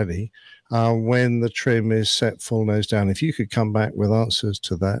 if any, when the trim is set full nose down? If you could come back with answers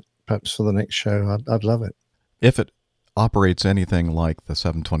to that, perhaps for the next show, I'd love it. If it operates anything like the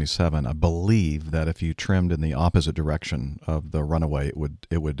 727, I believe that if you trimmed in the opposite direction of the runaway, it would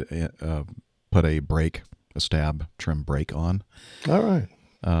put a stab trim brake on. All right.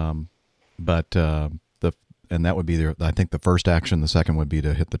 And that would be I think the first action. The second would be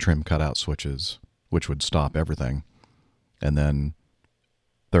to hit the trim cutout switches, which would stop everything, and then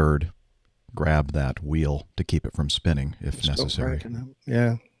third, grab that wheel to keep it from spinning if necessary.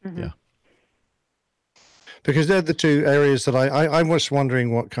 Yeah. Mm-hmm. Yeah. Because they're the two areas that I was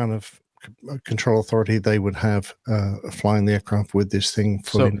wondering what kind of control authority they would have flying the aircraft with this thing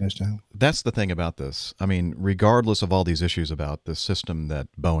fully nose down. That's the thing about this. I mean, regardless of all these issues about the system that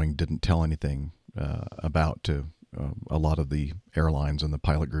Boeing didn't tell anything about to a lot of the airlines and the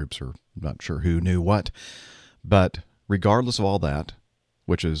pilot groups, or not sure who knew what, but regardless of all that,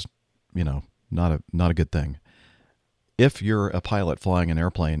 which is, not a good thing. If you're a pilot flying an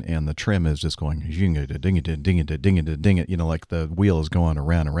airplane and the trim is just going ding it, ding it, ding it, ding it, ding it, like the wheel is going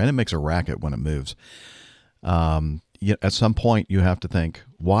around and around, it makes a racket when it moves. At some point, you have to think,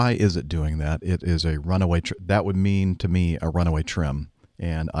 why is it doing that? It is a runaway. That would mean to me a runaway trim,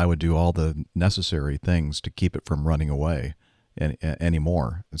 and I would do all the necessary things to keep it from running away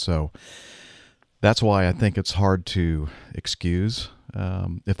anymore. And so that's why I think it's hard to excuse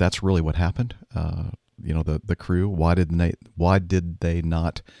if that's really what happened. The crew, why did they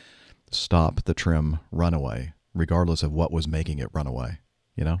not stop the trim runaway, regardless of what was making it run away?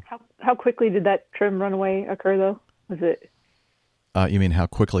 How quickly did that trim runaway occur, though? Was it? You mean how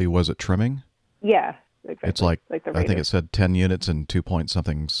quickly was it trimming? Yeah, exactly. It's like the I think it said 10 units in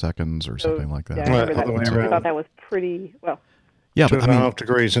 2-point-something seconds or something like that. Yeah, I remember that. I thought that was pretty well. Yeah, but 2.5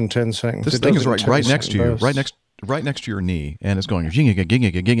 degrees in 10 seconds. This thing is right next to you, right next to your knee, and it's going ging it.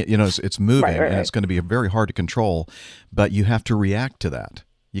 It's moving, and it's going to be very hard to control. But you have to react to that.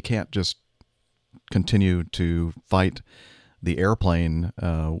 You can't just continue to fight the airplane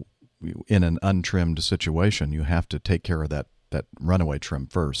in an untrimmed situation. You have to take care of that runaway trim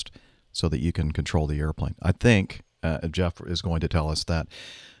first, so that you can control the airplane. I think Jeff is going to tell us that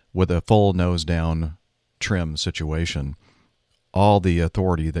with a full nose down trim situation, all the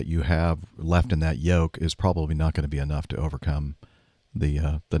authority that you have left in that yoke is probably not going to be enough to overcome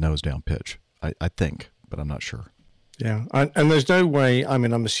the nose down pitch. I think, but I'm not sure. Yeah, and there's no way. I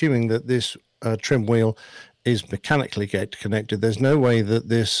mean, I'm assuming that this trim wheel is mechanically connected. There's no way that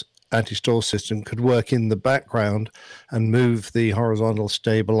this anti-stall system could work in the background and move the horizontal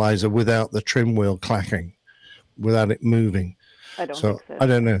stabilizer without the trim wheel clacking, without it moving. I don't think so. I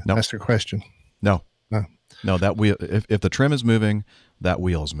don't know. No. That's the question. No, that wheel. If the trim is moving, that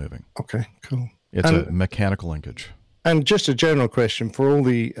wheel is moving. Okay, cool. It's a mechanical linkage. And just a general question for all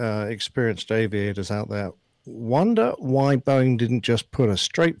the experienced aviators out there: wonder why Boeing didn't just put a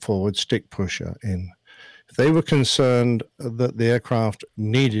straightforward stick pusher in. If they were concerned that the aircraft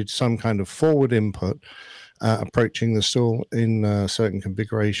needed some kind of forward input approaching the stall in certain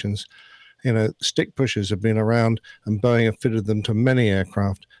configurations, stick pushers have been around, and Boeing have fitted them to many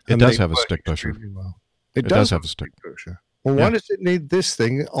aircraft. It does have a stick pusher. Well. It does have a stick pusher. Well, why does it need this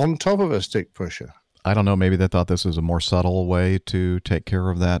thing on top of a stick pusher? I don't know. Maybe they thought this was a more subtle way to take care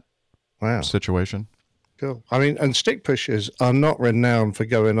of that situation. Cool. I mean, and stick pushers are not renowned for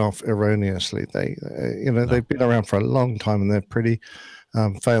going off erroneously. They've been around for a long time, and they're pretty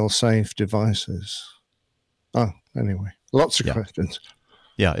fail-safe devices. Oh, anyway, lots of questions.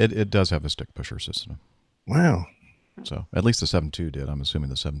 Yeah, it does have a stick pusher system. Wow. So at least the 7.2 did. I'm assuming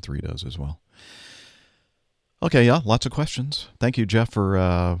the 7.3 does as well. Okay, yeah, lots of questions. Thank you, Jeff, for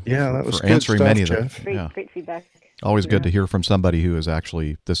answering many of them. Great feedback. Always good to hear from somebody who is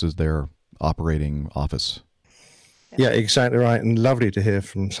actually, this is their operating office. Yeah, exactly right, and lovely to hear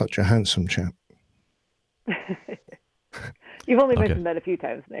from such a handsome chap. You've only mentioned that a few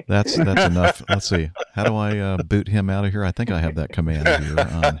times, Nick. That's enough. Let's see. How do I boot him out of here? I think I have that command here.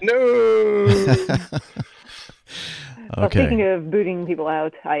 No! Well, speaking of booting people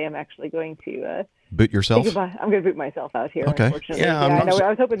out, I am actually going to boot yourself. I'm going to boot myself out here. Okay. Unfortunately, I know. I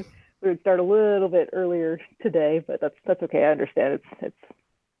was hoping we would start a little bit earlier today, but that's okay. I understand. It's.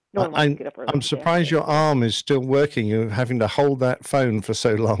 No one wants to get up early. I'm surprised your arm is still working. You're having to hold that phone for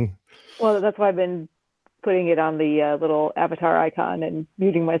so long. Well, that's why I've been putting it on the little avatar icon and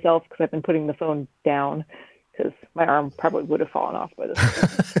muting myself, because I've been putting the phone down, because my arm probably would have fallen off by this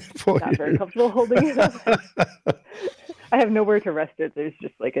time. Not very comfortable holding it up. I have nowhere to rest it. There's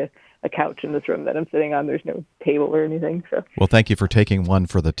just like a couch in this room that I'm sitting on. There's no table or anything. So. Well, thank you for taking one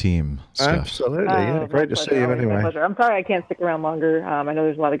for the team, Steph. Absolutely. Yeah, great to see you anyway. I'm sorry I can't stick around longer. I know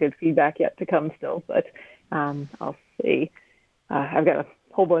there's a lot of good feedback yet to come still, but I'll see. I've got a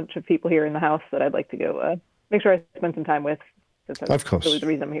whole bunch of people here in the house that I'd like to go make sure I spend some time with. Since that's really the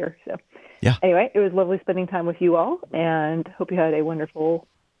reason I'm here. So. Yeah. Anyway, it was lovely spending time with you all, and hope you had a wonderful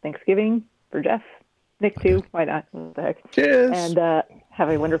Thanksgiving for Jeff. Nick, too. Why not? What the heck? Cheers. And have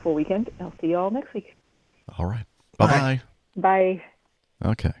a wonderful weekend. I'll see you all next week. All right. Bye-bye. Bye.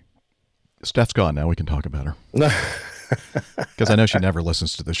 Okay. Steph's gone now. We can talk about her. Because I know she never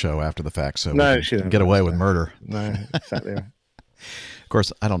listens to the show after the fact, so we can get away with murder. No, exactly. Of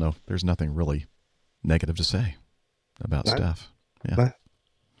course, I don't know. There's nothing really negative to say about Steph. Yeah.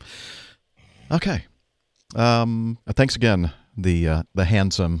 Okay. Thanks again, the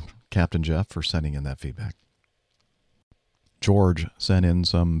handsome Captain Jeff, for sending in that feedback. George sent in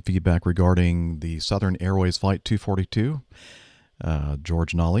some feedback regarding the Southern Airways Flight 242.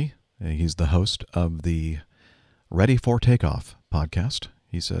 George Nolly, he's the host of the Ready for Takeoff podcast.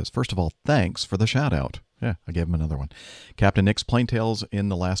 He says, first of all, thanks for the shout out. Yeah, I gave him another one. Captain Nick's Plane Tales in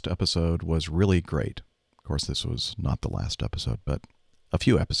the last episode was really great. Of course, this was not the last episode, but a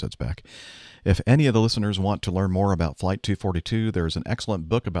few episodes back. If any of the listeners want to learn more about Flight 242, there's an excellent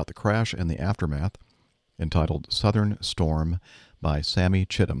book about the crash and the aftermath entitled Southern Storm by Sammy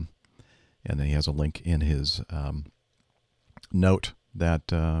Chittum. And then he has a link in his note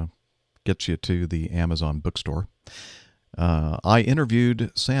that gets you to the Amazon bookstore. I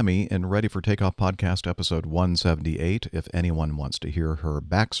interviewed Sammy in Ready for Takeoff podcast episode 178, if anyone wants to hear her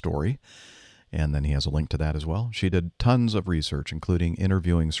backstory. And then he has a link to that as well. She did tons of research, including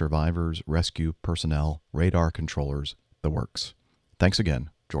interviewing survivors, rescue personnel, radar controllers, the works. Thanks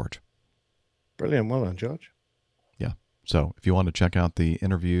again, George. Brilliant. Well done, George. Yeah. So if you want to check out the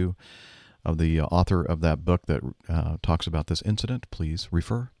interview of the author of that book that talks about this incident, please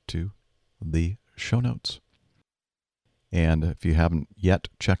refer to the show notes. And if you haven't yet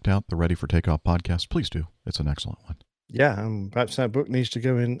checked out the Ready for Takeoff podcast, please do. It's an excellent one. Yeah, perhaps that book needs to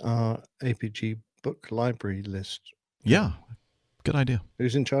go in our APG book library list. Yeah, good idea.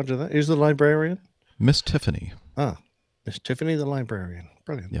 Who's in charge of that? Who's the librarian? Miss Tiffany. Ah, Miss Tiffany, the librarian.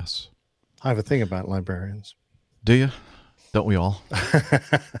 Brilliant. Yes. I have a thing about librarians. Do you? Don't we all?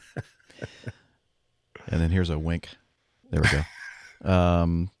 And then here's a wink. There we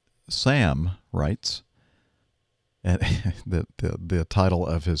go. Sam writes, and the title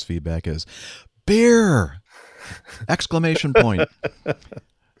of his feedback is Beer! Exclamation point.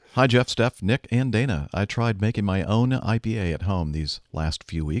 Hi, Jeff, Steph, Nick, and Dana. I tried making my own IPA at home these last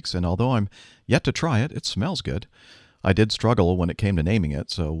few weeks, and although I'm yet to try it, it smells good. I did struggle when it came to naming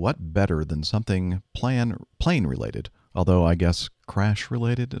it, so what better than something plane related, although I guess crash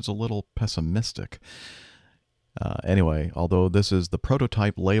related is a little pessimistic. Anyway, although this is the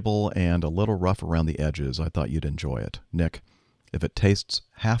prototype label and a little rough around the edges, I thought you'd enjoy it. Nick, if it tastes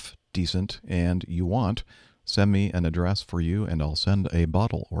half decent and you want, send me an address for you and I'll send a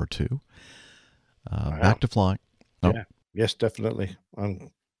bottle or two. Back to flying. Oh. Yeah. Yes, definitely.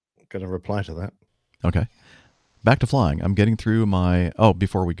 I'm going to reply to that. Okay. Back to flying. I'm getting through my... Oh,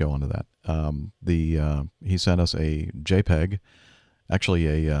 before we go on to that, he sent us a JPEG,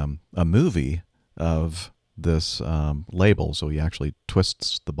 actually a movie of this label. So he actually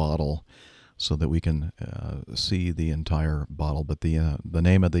twists the bottle so that we can see the entire bottle. But the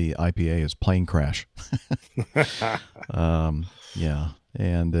name of the IPA is Plane Crash. Yeah,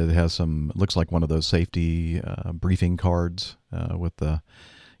 and it has some, looks like one of those safety briefing cards with the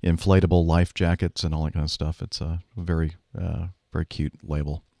inflatable life jackets and all that kind of stuff. It's a very, very cute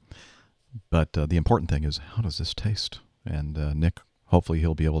label. But the important thing is, how does this taste? And Nick, hopefully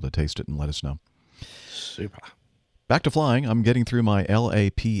he'll be able to taste it and let us know. Super. Back to flying. I'm getting through my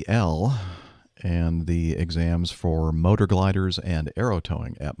LAPL and the exams for motor gliders and aero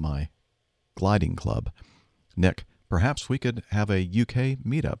towing at my gliding club. Nick, perhaps we could have a UK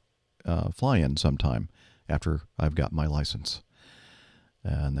meetup fly-in sometime after I've got my license.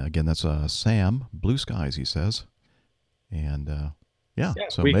 And again, that's Sam, Blue Skies, he says. And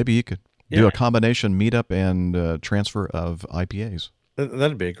so maybe you could do a combination meetup and transfer of IPAs.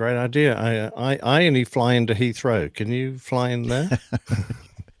 That'd be a great idea. I only fly into Heathrow. Can you fly in there?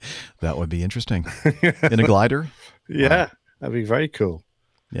 That would be interesting. In a glider? Yeah, that'd be very cool.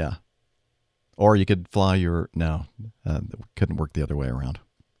 Yeah. Or you could fly your... No, couldn't work the other way around.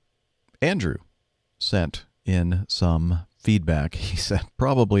 Andrew sent in some feedback. He said,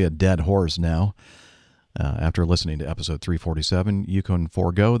 probably a dead horse now. After listening to episode 347, you can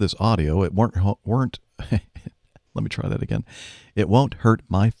forego this audio. It weren't let me try that again. It won't hurt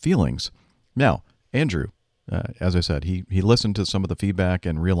my feelings. Now, Andrew, as I said, he listened to some of the feedback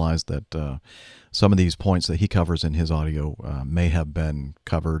and realized that some of these points that he covers in his audio may have been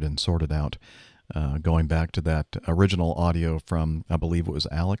covered and sorted out, going back to that original audio from, I believe it was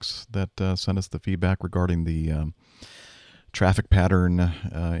Alex that sent us the feedback regarding the traffic pattern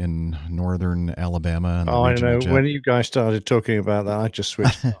in northern Alabama. And I know. When you guys started talking about that, I just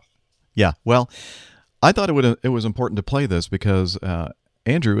switched off. Yeah, well, I thought it was important to play this because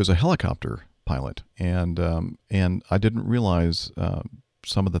Andrew is a helicopter pilot, and I didn't realize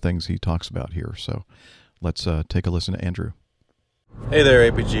some of the things he talks about here. So let's take a listen to Andrew. Hey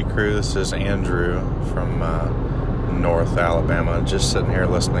there, APG crew. This is Andrew from North Alabama. Just sitting here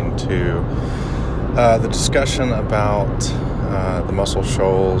listening to the discussion about the Muscle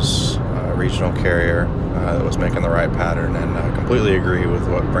Shoals regional carrier that was making the right pattern, and completely agree with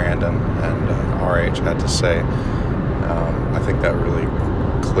what Brandon and RH had to say. I think that really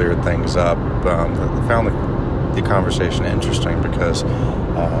cleared things up. I found the conversation interesting because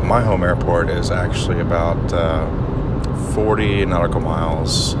my home airport is actually about 40 nautical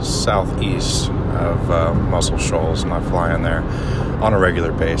miles southeast of Muscle Shoals, and I fly in there on a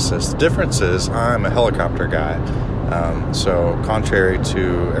regular basis. The difference is I'm a helicopter guy, so contrary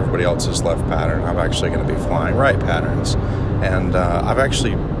to everybody else's left pattern, I'm actually going to be flying right patterns. And I've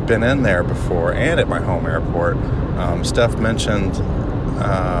actually been in there before and at my home airport. Steph mentioned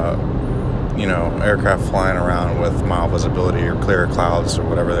aircraft flying around with mild visibility or clear clouds or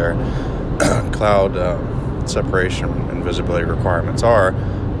whatever their cloud separation and visibility requirements are.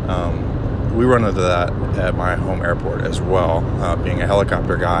 We run into that at my home airport as well. Being a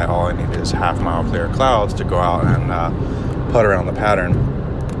helicopter guy, all I need is half-mile clear clouds to go out and putt around the pattern.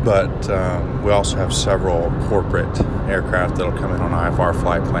 But we also have several corporate aircraft that'll come in on IFR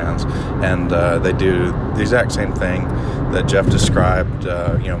flight plans, and they do the exact same thing that Jeff described.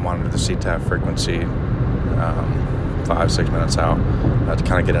 Monitor the CTAF frequency 5-6 minutes out to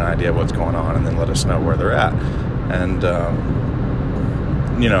kind of get an idea of what's going on, and then let us know where they're at. And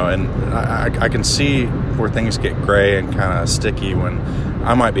I can see where things get gray and kind of sticky when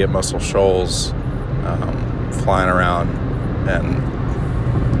I might be at Muscle Shoals flying around and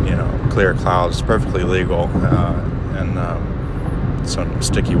clear clouds, perfectly legal, and some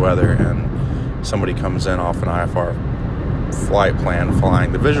sticky weather, and somebody comes in off an IFR flight plan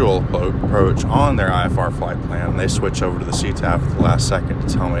flying the visual approach on their IFR flight plan, and they switch over to the CTAF at the last second to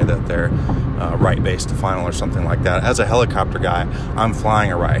tell me that they're right base to final or something like that. As a helicopter guy, I'm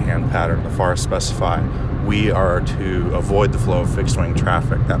flying a right-hand pattern. The FAR specify we are to avoid the flow of fixed-wing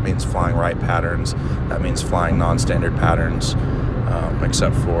traffic. That means flying right patterns. That means flying non-standard patterns,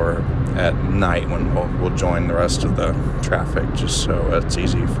 except for at night when we'll join the rest of the traffic, just so it's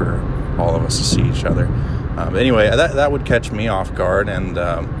easy for all of us to see each other. Anyway, that would catch me off guard, and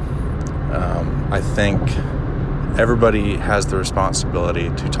I think everybody has the responsibility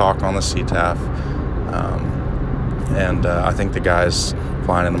to talk on the CTAF, and I think the guys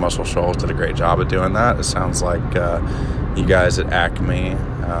flying in the Muscle Shoals did a great job of doing that. It sounds like you guys at Acme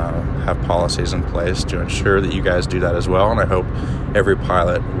have policies in place to ensure that you guys do that as well, and I hope every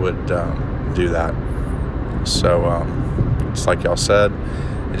pilot would do that. So, just like y'all said,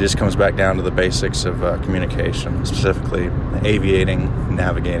 it just comes back down to the basics of communication, specifically aviating,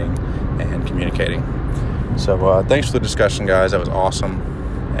 navigating, and communicating. So thanks for the discussion, guys. That was awesome,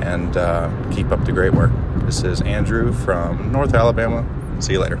 and keep up the great work. This is Andrew from North Alabama.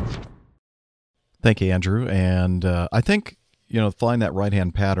 See you later. Thank you, Andrew. And I think, flying that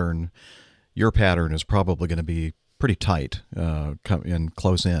right-hand pattern, your pattern is probably going to be pretty tight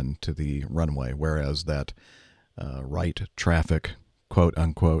close in to the runway, whereas that right traffic, quote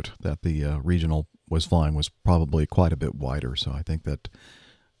unquote, that the regional was flying was probably quite a bit wider. So I think that,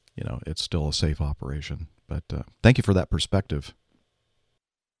 it's still a safe operation. But thank you for that perspective.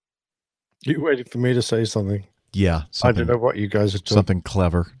 You waited for me to say something. Yeah. I don't know what you guys are talking. Something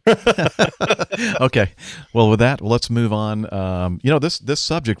clever. Okay. Well, with that, let's move on. This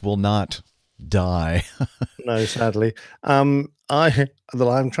subject will not die. No, sadly. I'm trying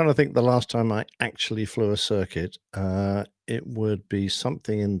to think the last time I actually flew a circuit. It would be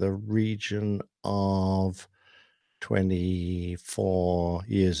something in the region of 24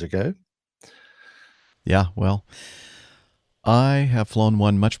 years ago. Yeah, well, I have flown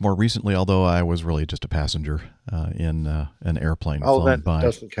one much more recently, although I was really just a passenger in an airplane. Oh, that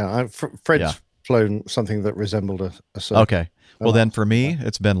doesn't count. Fred's flown something that resembled a circuit. Okay. Well, then for me,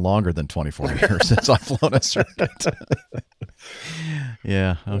 it's been longer than 24 years since I've flown a circuit.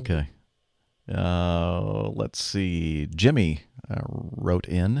 Yeah, okay. Let's see. Jimmy wrote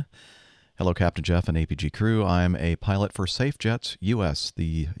in, "Hello, Captain Jeff and APG crew. I'm a pilot for SafeJets US,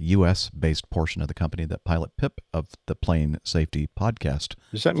 the US-based portion of the company that Pilot Pip of the Plane Safety Podcast.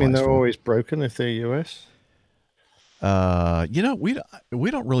 Does that mean they're always broken if they're US? We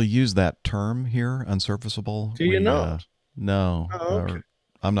don't really use that term here, unserviceable. Do you not? No. Oh, okay.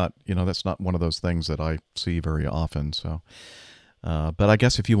 I'm not, that's not one of those things that I see very often. So, but I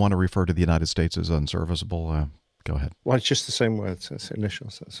guess if you want to refer to the United States as unserviceable, go ahead. Well, it's just the same words. It's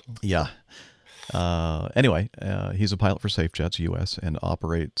initials. That's all. Yeah. Anyway, he's a pilot for SafeJets US and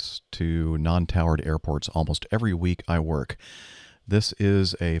operates to non-towered airports almost every week I work. This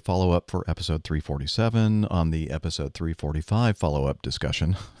is a follow-up for episode 347 on the episode 345 follow-up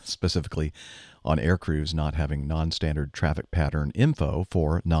discussion, specifically on aircrews not having non-standard traffic pattern info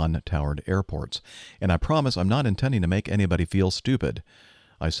for non-towered airports. And I promise I'm not intending to make anybody feel stupid.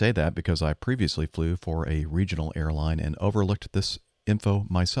 I say that because I previously flew for a regional airline and overlooked this info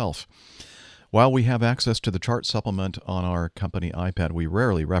myself. While we have access to the chart supplement on our company iPad, we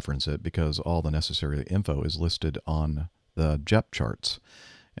rarely reference it because all the necessary info is listed on the JEP charts.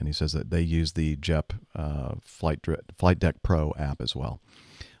 And he says that they use the JEP Flight Deck Pro app as well.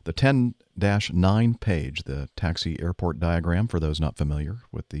 The 10-9 page, the taxi airport diagram, for those not familiar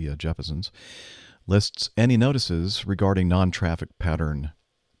with the Jeffersons, lists any notices regarding non-traffic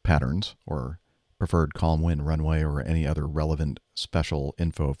patterns or preferred calm wind runway or any other relevant special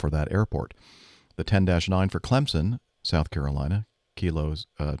info for that airport. The 10-9 for Clemson, South Carolina, Kilo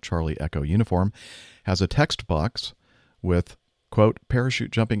Charlie Echo uniform, has a text box with, quote,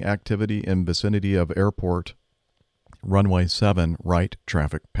 parachute jumping activity in vicinity of airport runway 7 right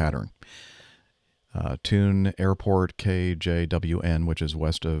traffic pattern. Tune Airport KJWN, which is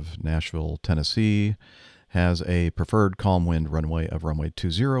west of Nashville, Tennessee, has a preferred calm wind runway of runway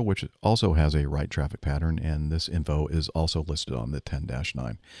 20, which also has a right traffic pattern, and this info is also listed on the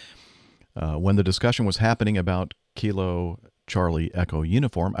 10-9. When the discussion was happening about Kilo Charlie Echo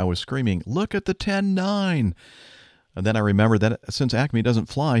uniform, I was screaming, look at the 10-9! And then I remembered that since Acme doesn't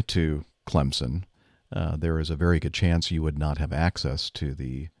fly to Clemson, there is a very good chance you would not have access to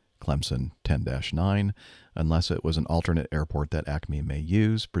the Clemson 10-9 unless it was an alternate airport that Acme may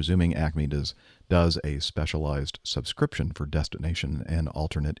use, presuming Acme does a specialized subscription for destination and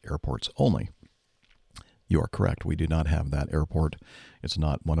alternate airports only. You are correct. We do not have that airport. It's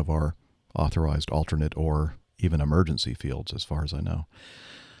not one of our authorized alternate or even emergency fields as far as I know.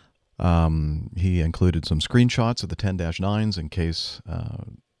 He included some screenshots of the 10-9s in case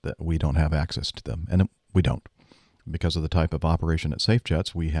that we don't have access to them. And we don't. Because of the type of operation at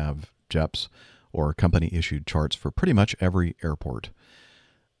SafeJets, we have JEPs or company-issued charts for pretty much every airport.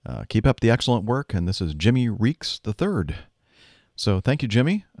 Keep up the excellent work, and this is Jimmy Reeks III. So thank you,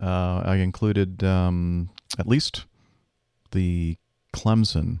 Jimmy. I included at least the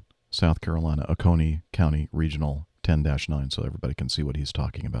Clemson, South Carolina, Oconee County Regional 10-9 so everybody can see what he's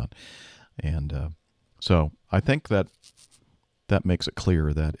talking about. And so I think that makes it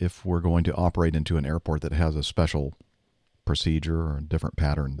clear that if we're going to operate into an airport that has a special procedure or a different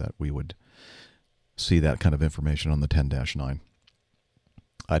pattern, that we would see that kind of information on the 10-9.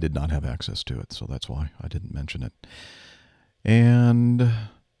 I did not have access to it, so that's why I didn't mention it. And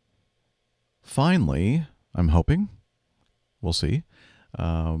finally, I'm hoping, we'll see,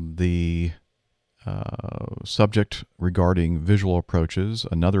 the subject regarding visual approaches,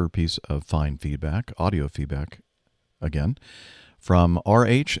 another piece of fine feedback, audio feedback, again, from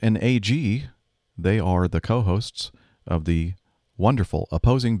RH and AG. They are the co-hosts of the wonderful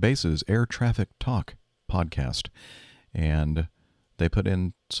Opposing Bases Air Traffic Talk podcast. And they put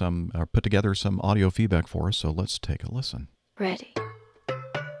together some audio feedback for us, so let's take a listen. Ready.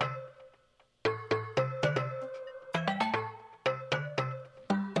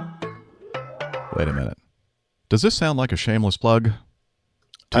 Wait a minute. Does this sound like a shameless plug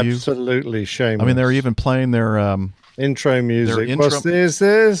to you? Absolutely shameless. I mean, they're even playing their intro music. Their intro... What is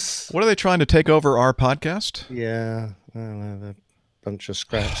this? What are they trying to take over our podcast? Yeah, they're a bunch of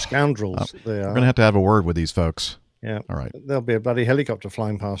scoundrels. They are. We're going to have a word with these folks. Yeah. All right. There'll be a bloody helicopter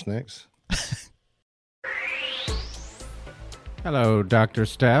flying past next. Hello, Dr.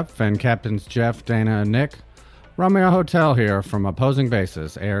 Steph and Captains Jeff, Dana, and Nick. Romeo Hotel here from Opposing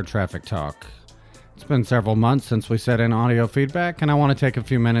Bases Air Traffic Talk. It's been several months since we set in audio feedback, and I want to take a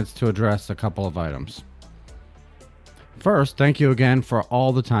few minutes to address a couple of items. First, thank you again for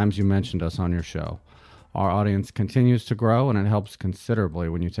all the times you mentioned us on your show. Our audience continues to grow, and it helps considerably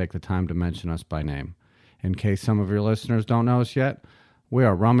when you take the time to mention us by name. In case some of your listeners don't know us yet, we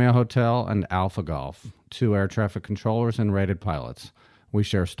are Romeo Hotel and Alpha Golf, 2 air traffic controllers and rated pilots. We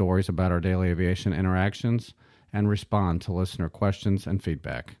share stories about our daily aviation interactions and respond to listener questions and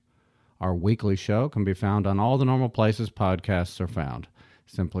feedback. Our weekly show can be found on all the normal places podcasts are found.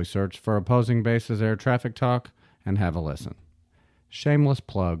 Simply search for Opposing Bases Air Traffic Talk and have a listen. Shameless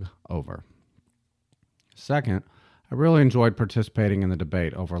plug over. Second, I really enjoyed participating in the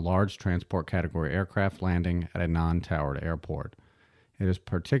debate over large transport category aircraft landing at a non-towered airport. It is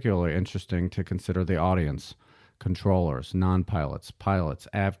particularly interesting to consider the audience, controllers, non-pilots, pilots,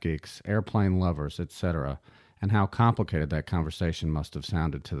 avgeeks, airplane lovers, etc., and how complicated that conversation must have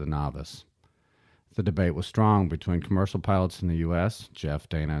sounded to the novice. The debate was strong between commercial pilots in the U.S., Jeff,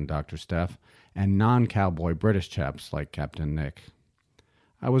 Dana, and Dr. Steph, and non-cowboy British chaps like Captain Nick.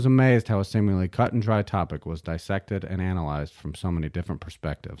 I was amazed how a seemingly cut-and-dry topic was dissected and analyzed from so many different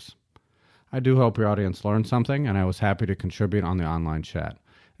perspectives. I do hope your audience learned something, and I was happy to contribute on the online chat.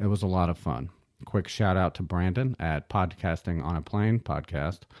 It was a lot of fun. Quick shout out to Brandon at Podcasting on a Plane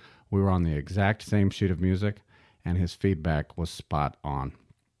podcast. We were on the exact same sheet of music, and his feedback was spot on.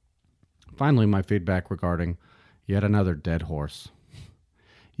 Finally, my feedback regarding yet another dead horse.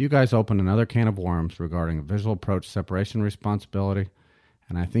 You guys opened another can of worms regarding a visual approach separation responsibility,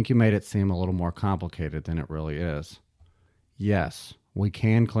 and I think you made it seem a little more complicated than it really is. Yes, we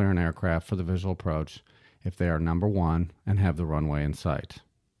can clear an aircraft for the visual approach if they are number 1 and have the runway in sight.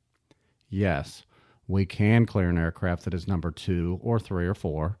 Yes, we can clear an aircraft that is number 2 or 3 or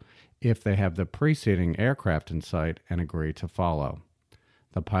 4 if they have the preceding aircraft in sight and agree to follow.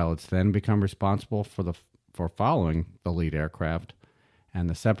 The pilots then become responsible for following the lead aircraft, and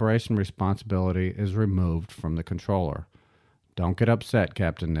the separation responsibility is removed from the controller. Don't get upset,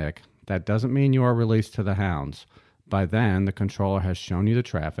 Captain Nick. That doesn't mean you are released to the hounds. By then, the controller has shown you the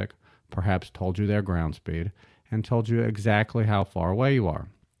traffic, perhaps told you their ground speed, and told you exactly how far away you are.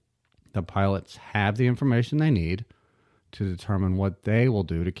 The pilots have the information they need to determine what they will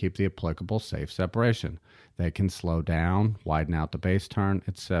do to keep the applicable safe separation. They can slow down, widen out the base turn,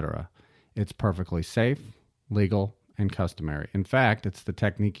 etc. It's perfectly safe, legal, and customary. In fact, it's the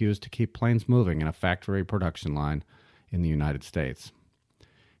technique used to keep planes moving in a factory production line in the United States.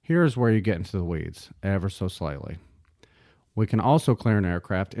 Here's where you get into the weeds, ever so slightly. We can also clear an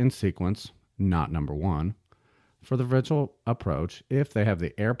aircraft in sequence, not number 1, for the visual approach if they have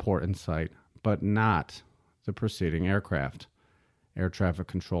the airport in sight, but not the preceding aircraft. Air traffic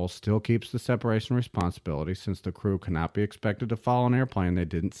control still keeps the separation responsibility since the crew cannot be expected to follow an airplane they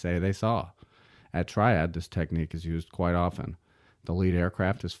didn't say they saw. At Triad, this technique is used quite often. The lead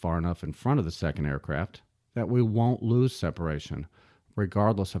aircraft is far enough in front of the second aircraft that we won't lose separation,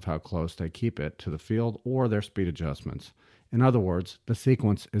 regardless of how close they keep it to the field or their speed adjustments. In other words, the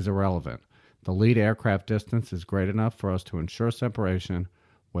sequence is irrelevant. The lead aircraft distance is great enough for us to ensure separation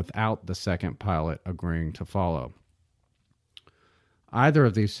without the second pilot agreeing to follow. Either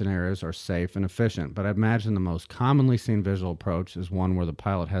of these scenarios are safe and efficient, but I imagine the most commonly seen visual approach is one where the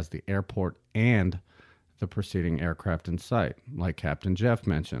pilot has the airport and the preceding aircraft in sight, like Captain Jeff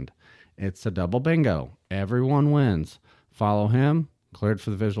mentioned. It's a double bingo. Everyone wins. Follow him, cleared for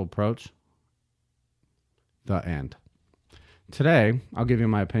the visual approach. The end. Today, I'll give you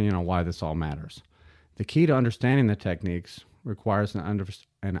my opinion on why this all matters. The key to understanding the techniques requires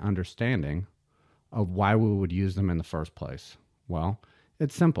an understanding of why we would use them in the first place. Well,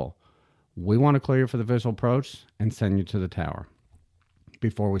 it's simple. We want to clear you for the visual approach and send you to the tower.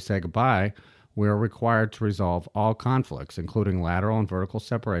 Before we say goodbye, we are required to resolve all conflicts, including lateral and vertical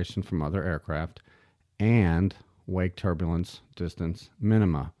separation from other aircraft and wake turbulence distance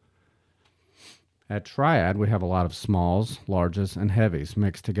minima. At Triad, we have a lot of smalls, larges, and heavies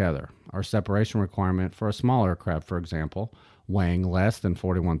mixed together. Our separation requirement for a small aircraft, for example, weighing less than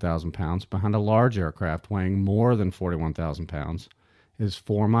 41,000 pounds behind a large aircraft weighing more than 41,000 pounds is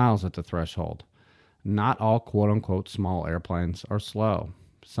 4 miles at the threshold. Not all quote-unquote small airplanes are slow.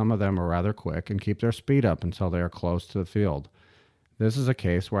 Some of them are rather quick and keep their speed up until they are close to the field. This is a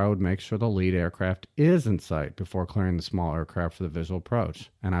case where I would make sure the lead aircraft is in sight before clearing the small aircraft for the visual approach.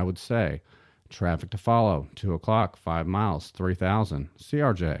 And I would say, traffic to follow, 2 o'clock, 5 miles, 3,000,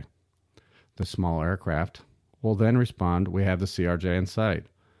 CRJ. The small aircraft will then respond, we have the CRJ in sight.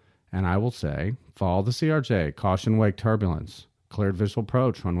 And I will say, follow the CRJ, caution wake turbulence, cleared visual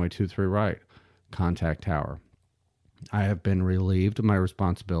approach, runway 23 right, contact tower. I have been relieved of my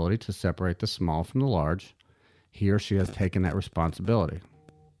responsibility to separate the small from the large. He or she has taken that responsibility.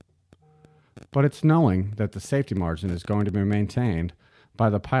 But it's knowing that the safety margin is going to be maintained by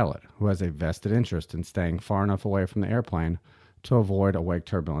the pilot, who has a vested interest in staying far enough away from the airplane to avoid a wake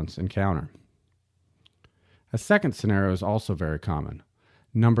turbulence encounter. A second scenario is also very common.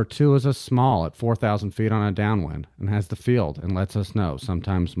 Number 2 is a small at 4,000 feet on a downwind and has the field and lets us know,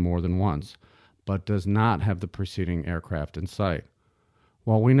 sometimes more than once, but does not have the preceding aircraft in sight.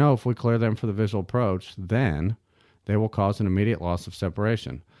 Well, we know if we clear them for the visual approach, then they will cause an immediate loss of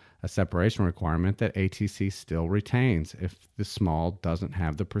separation, a separation requirement that ATC still retains if the small doesn't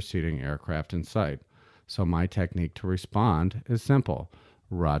have the preceding aircraft in sight. So my technique to respond is simple.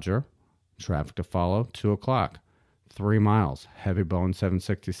 Roger, traffic to follow, 2 o'clock, 3 miles, heavy Boeing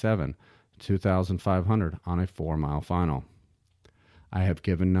 767, 2,500 on a 4-mile final. I have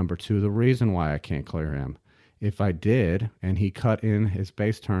given number 2 the reason why I can't clear him. If I did, and he cut in his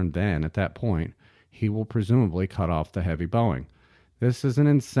base turn then, at that point, he will presumably cut off the heavy Boeing. This is an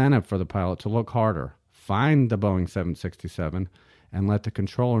incentive for the pilot to look harder, find the Boeing 767, and let the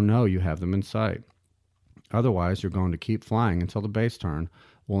controller know you have them in sight. Otherwise, you're going to keep flying until the base turn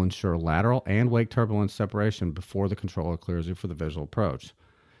will ensure lateral and wake turbulence separation before the controller clears you for the visual approach.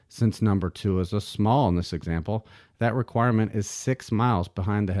 Since number 2 is a small in this example, that requirement is 6 miles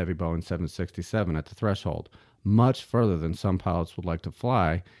behind the heavy Boeing 767 at the threshold, much further than some pilots would like to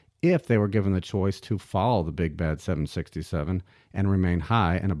fly if they were given the choice to follow the big bad 767 and remain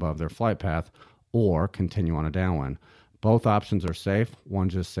high and above their flight path, or continue on a downwind. Both options are safe, one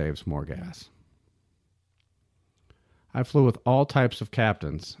just saves more gas. I flew with all types of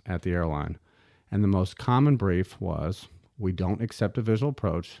captains at the airline, and the most common brief was, we don't accept a visual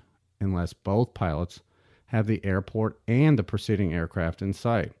approach unless both pilots have the airport and the preceding aircraft in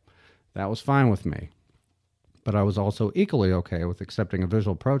sight. That was fine with me, but I was also equally okay with accepting a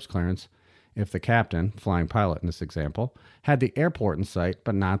visual approach clearance if the captain, flying pilot in this example, had the airport in sight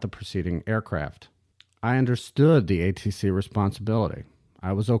but not the preceding aircraft. I understood the ATC responsibility.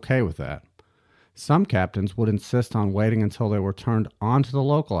 I was okay with that. Some captains would insist on waiting until they were turned onto the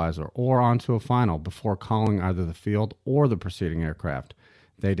localizer or onto a final before calling either the field or the preceding aircraft.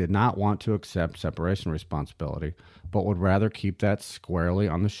 They did not want to accept separation responsibility, but would rather keep that squarely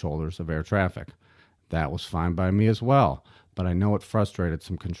on the shoulders of air traffic. That was fine by me as well, but I know it frustrated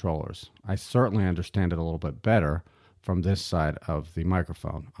some controllers. I certainly understand it a little bit better from this side of the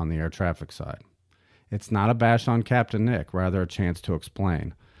microphone, on the air traffic side. It's not a bash on Captain Nick, rather a chance to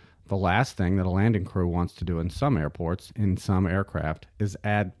explain. The last thing that a landing crew wants to do in some airports, in some aircraft, is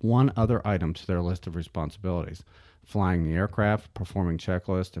add one other item to their list of responsibilities. Flying the aircraft, performing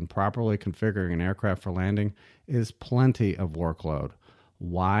checklists, and properly configuring an aircraft for landing is plenty of workload.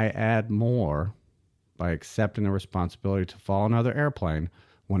 Why add more by accepting the responsibility to follow another airplane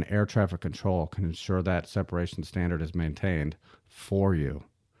when air traffic control can ensure that separation standard is maintained for you?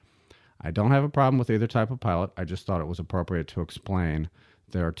 I don't have a problem with either type of pilot. I just thought it was appropriate to explain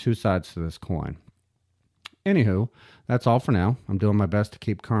there are two sides to this coin. Anywho, that's all for now. I'm doing my best to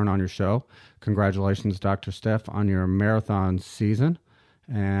keep current on your show. Congratulations, Dr. Steph, on your marathon season.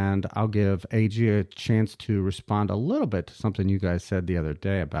 And I'll give AG a chance to respond a little bit to something you guys said the other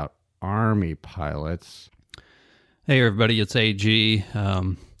day about Army pilots. Hey, everybody, it's AG.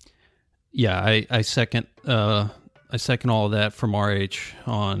 I second all of that from RH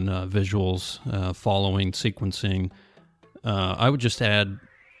on visuals, following, sequencing. I would just add,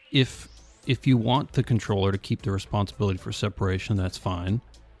 if you want the controller to keep the responsibility for separation, that's fine.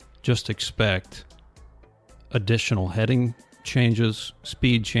 Just expect additional heading changes,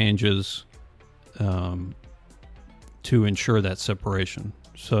 speed changes, to ensure that separation.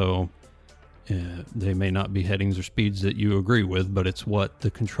 So they may not be headings or speeds that you agree with, but it's what the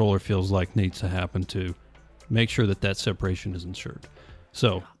controller feels like needs to happen to make sure that separation is ensured.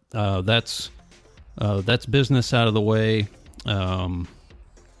 So that's business out of the way. I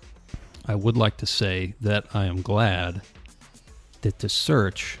would like to say that I am glad that the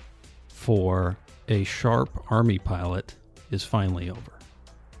search for a sharp Army pilot is finally over.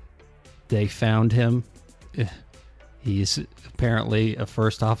 They found him. He's apparently a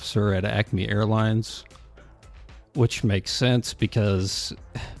first officer at Acme Airlines, which makes sense because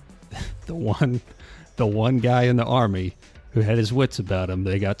the one guy in the Army who had his wits about him,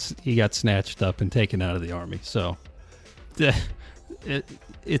 he got snatched up and taken out of the Army. So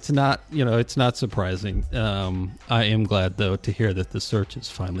it's not surprising. I am glad though to hear that the search is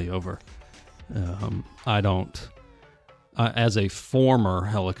finally over. As a former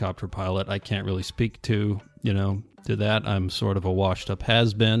helicopter pilot, I can't really speak to that. I'm sort of a washed up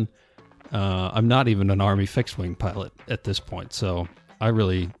has-been. I'm not even an Army fixed wing pilot at this point, so I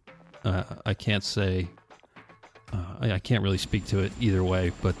can't say. I can't really speak to it either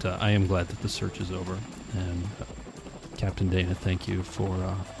way, but I am glad that the search is over. And Captain Dana, thank you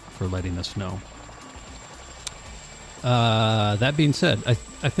for letting us know. That being said, I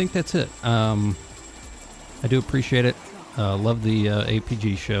think that's it. I do appreciate it. Love the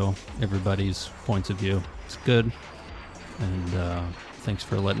APG show. Everybody's points of view. It's good. And thanks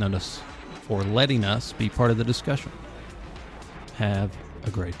for letting us be part of the discussion. Have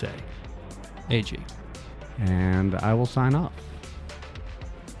a great day. AG. And I will sign off.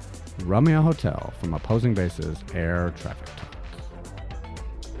 Romeo Hotel from Opposing Bases Air Traffic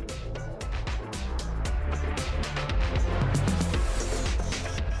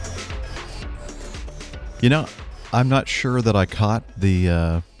Talk. I'm not sure that I caught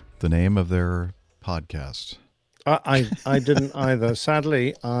the name of their podcast. I didn't either.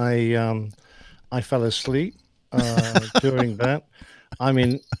 Sadly, I fell asleep during that. I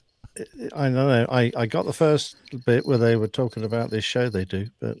mean, I don't know. I got the first bit where they were talking about this show they do,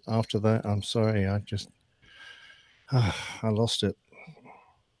 but after that, I'm sorry. I lost it.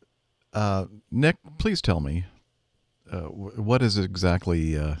 Nick, please tell me, what is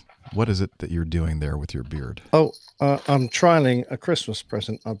exactly What is it that you're doing there with your beard? Oh, I'm trialing a Christmas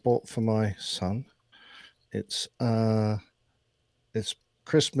present I bought for my son. It's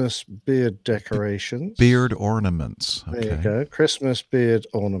Christmas beard decorations. Beard ornaments. Okay. There you go. Christmas beard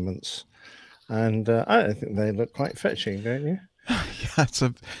ornaments. And I think they look quite fetching, don't you? Yeah,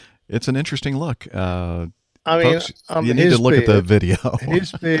 it's an interesting look. I mean, folks, you need to look at the video.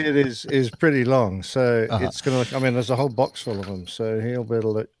 His beard is pretty long, so it's going to look. I mean, there's a whole box full of them, so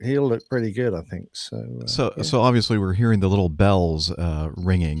he'll look pretty good, I think. So so obviously we're hearing the little bells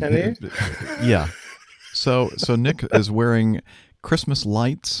ringing. Can you? Yeah. So Nick is wearing Christmas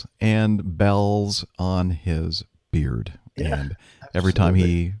lights and bells on his beard, and every time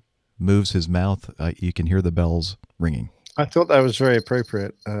he moves his mouth, you can hear the bells ringing. I thought that was very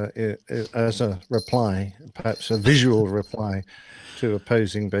appropriate as a reply, perhaps a visual reply to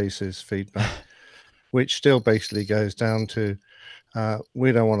opposing bases feedback, which still basically goes down to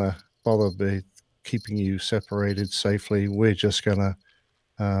we don't want to bother with keeping you separated safely. We're just going to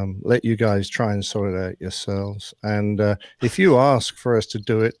let you guys try and sort it out yourselves. And if you ask for us to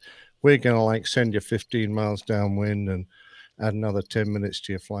do it, we're going to send you 15 miles downwind and add another 10 minutes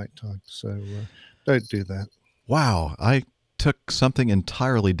to your flight time. So don't do that. Wow, I took something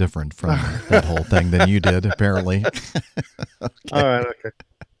entirely different from that whole thing than you did, apparently. Okay. All right, okay.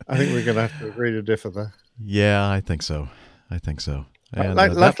 I think we're going to have to agree to differ there. Yeah, I think so. And,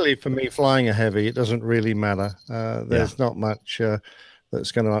 luckily for me, flying a heavy, it doesn't really matter. There's not much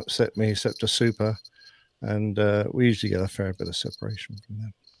that's going to upset me except a super, and we usually get a fair bit of separation from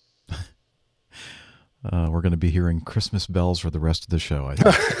them. We're going to be hearing Christmas bells for the rest of the show, I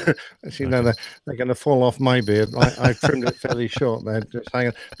think. Actually, no, they're going to fall off my beard. I trimmed it fairly short. They're just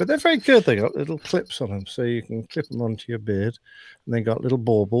hanging, but they're very good. They got little clips on them, so you can clip them onto your beard. And they got little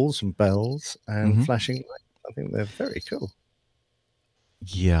baubles and bells and flashing lights. I think they're very cool.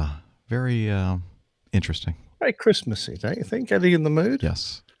 Yeah, very interesting. Very Christmassy, don't you think? Getting in the mood?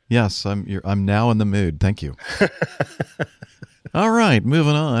 Yes, I'm now in the mood. Thank you. All right,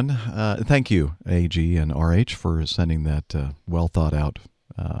 moving on. Thank you, AG and RH, for sending that well thought out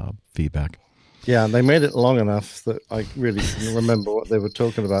feedback. Yeah, they made it long enough that I really didn't remember what they were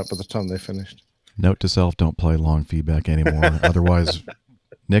talking about by the time they finished. Note to self, don't play long feedback anymore. Otherwise,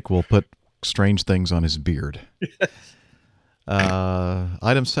 Nick will put strange things on his beard.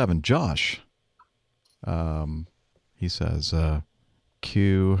 Item 7, Josh. He says,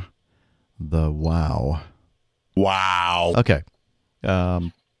 cue the wow. Wow. Okay.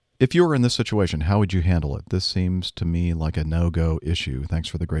 If you were in this situation, how would you handle it? This seems to me like a no-go issue. Thanks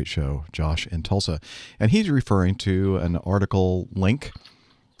for the great show, Josh in Tulsa. And he's referring to an article link.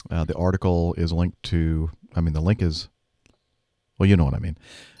 The article is linked to, the link is, well, you know what I mean.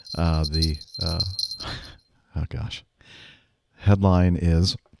 Oh gosh. Headline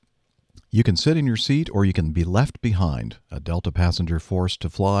is, you can sit in your seat or you can be left behind. A Delta passenger forced to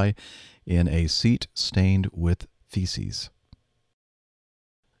fly in a seat stained with feces.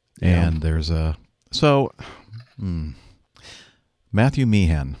 Yeah. And there's Matthew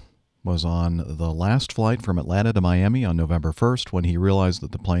Meehan was on the last flight from Atlanta to Miami on November 1st when he realized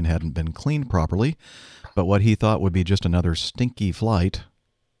that the plane hadn't been cleaned properly, but what he thought would be just another stinky flight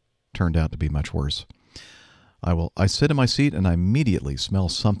turned out to be much worse. I sit in my seat and I immediately smell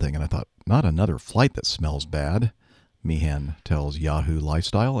something, and I thought, not another flight that smells bad, Meehan tells Yahoo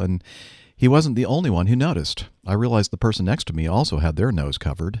Lifestyle, and he wasn't the only one who noticed. I realized the person next to me also had their nose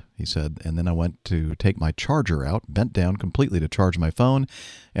covered, he said, and then I went to take my charger out, bent down completely to charge my phone,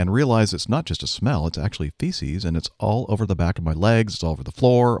 and realized it's not just a smell, it's actually feces, and it's all over the back of my legs, it's all over the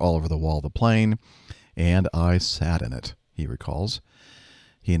floor, all over the wall of the plane, and I sat in it, he recalls.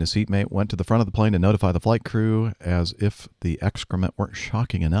 He and his seatmate went to the front of the plane to notify the flight crew, as if the excrement weren't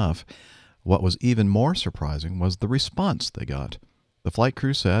shocking enough. What was even more surprising was the response they got. The flight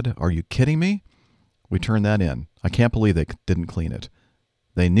crew said, "Are you kidding me? We turned that in. I can't believe they didn't clean it."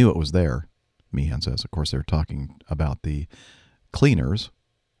 They knew it was there, Meehan says. Of course, they're talking about the cleaners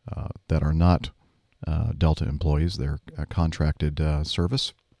that are not Delta employees. They're a contracted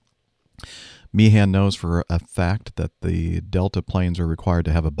service. Meehan knows for a fact that the Delta planes are required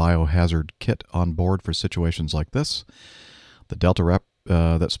to have a biohazard kit on board for situations like this. The Delta rep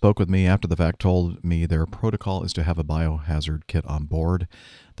that spoke with me after the fact told me their protocol is to have a biohazard kit on board.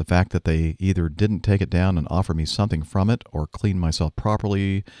 The fact that they either didn't take it down and offer me something from it, or clean myself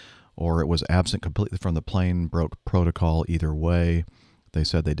properly, or it was absent completely from the plane broke protocol. Either way, they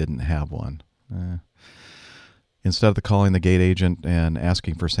said they didn't have one. Instead of calling the gate agent and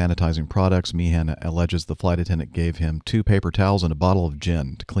asking for sanitizing products, Meehan alleges the flight attendant gave him 2 paper towels and a bottle of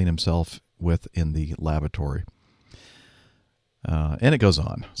gin to clean himself with in the lavatory. And it goes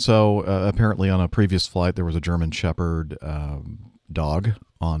on. So apparently on a previous flight, there was a German Shepherd dog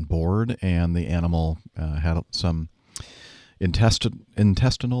on board, and the animal had some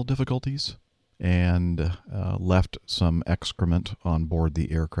intestinal difficulties and left some excrement on board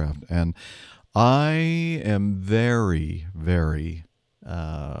the aircraft. And I am very, very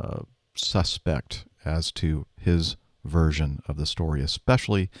suspect as to his version of the story,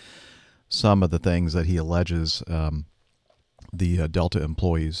 especially some of the things that he alleges the Delta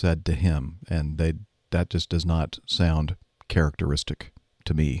employees said to him, and that just does not sound characteristic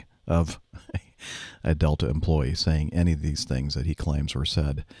to me of a Delta employee saying any of these things that he claims were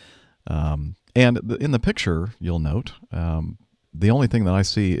said. And in the picture, you'll note, the only thing that I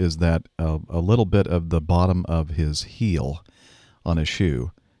see is that a little bit of the bottom of his heel on his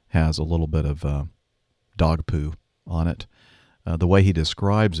shoe has a little bit of dog poo on it. The way he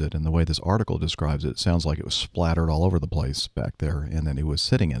describes it and the way this article describes it, it sounds like it was splattered all over the place back there and then he was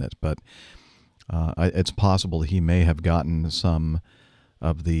sitting in it. But it's possible he may have gotten some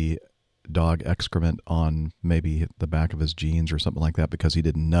of the dog excrement on maybe the back of his jeans or something like that because he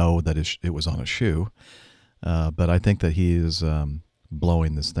didn't know that it was on a shoe. But I think that he is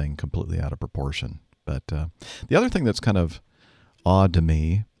blowing this thing completely out of proportion. But the other thing that's kind of odd to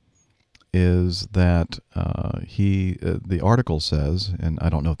me is that the article says, and I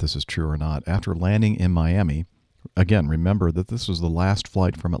don't know if this is true or not, after landing in Miami, again, remember that this was the last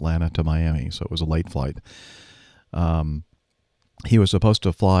flight from Atlanta to Miami, so it was a late flight. He was supposed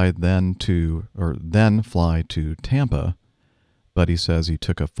to fly then fly to Tampa, but he says he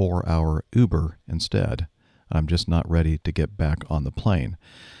took a 4-hour Uber instead. I'm just not ready to get back on the plane.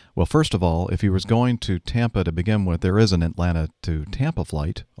 Well, first of all, if he was going to Tampa to begin with, there is an Atlanta to Tampa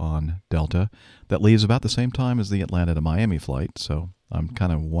flight on Delta that leaves about the same time as the Atlanta to Miami flight. So I'm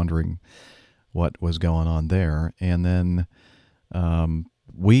kind of wondering what was going on there. And then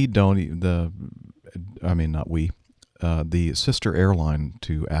the sister airline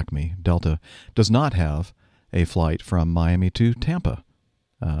to Acme, Delta, does not have a flight from Miami to Tampa.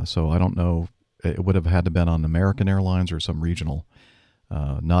 So I don't know. It would have had to have been on American Airlines or some regional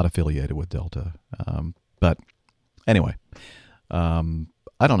not affiliated with Delta. But anyway, I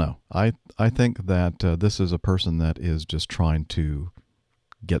don't know. I think that this is a person that is just trying to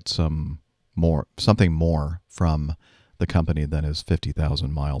get something more from the company than his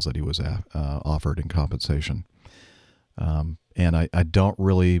 50,000 miles that he was offered in compensation. And I don't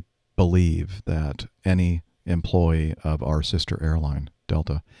really believe that any employee of our sister airline,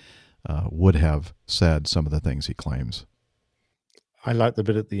 Delta, would have said some of the things he claims. I like the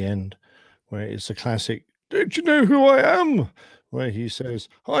bit at the end where it's a classic, "Don't you know who I am?" Where he says,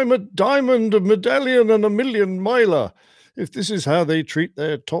 "I'm a diamond, a medallion, and a million miler. If this is how they treat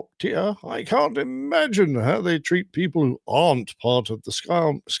their top tier, I can't imagine how they treat people who aren't part of the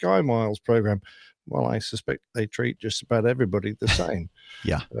Sky Miles program." Well, I suspect they treat just about everybody the same.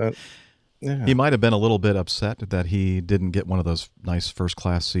 Yeah. Yeah. He might have been a little bit upset that he didn't get one of those nice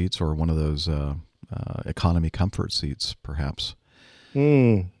first-class seats or one of those economy comfort seats, perhaps.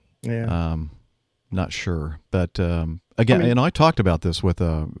 Yeah. Not sure, but again, and I talked about this with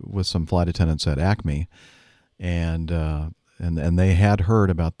some flight attendants at Acme, and they had heard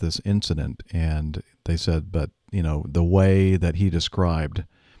about this incident, and they said, but the way that he described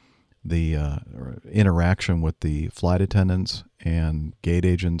the interaction with the flight attendants and gate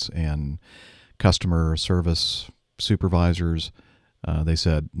agents and customer service supervisors, they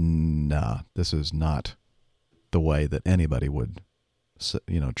said, nah, this is not the way that anybody would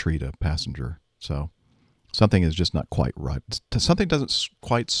treat a passenger. So something is just not quite right. Something doesn't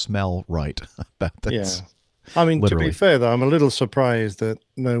quite smell right about this. Yeah. I mean, literally. To be fair, though, I'm a little surprised that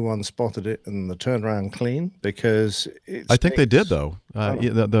no one spotted it and the turnaround clean, because I think they did, though.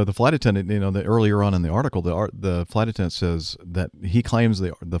 The flight attendant, earlier on in the article, the flight attendant says that he claims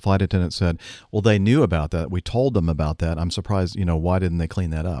the flight attendant said, well, they knew about that. We told them about that. I'm surprised, why didn't they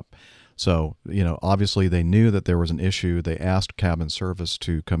clean that up? So, obviously they knew that there was an issue. They asked cabin service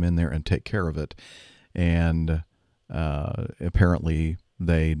to come in there and take care of it. And apparently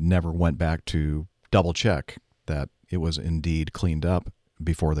they never went back to double check that it was indeed cleaned up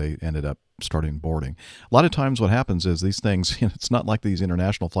before they ended up starting boarding. A lot of times what happens is these things, it's not like these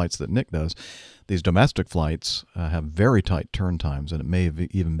international flights that Nick does. These domestic flights have very tight turn times, and it may have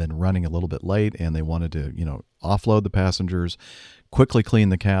even been running a little bit late, and they wanted to, offload the passengers, quickly clean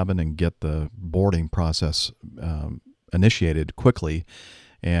the cabin, and get the boarding process initiated quickly,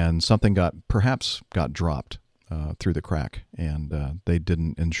 and something perhaps got dropped through the crack, and they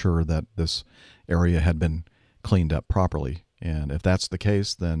didn't ensure that this area had been cleaned up properly. And if that's the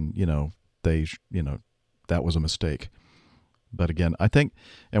case, then that was a mistake. But again, I think,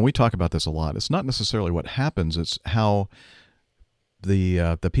 and we talk about this a lot, it's not necessarily what happens, it's how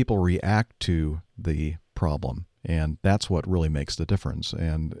the people react to the problem. And that's what really makes the difference.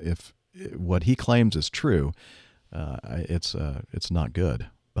 And if what he claims is true, it's not good.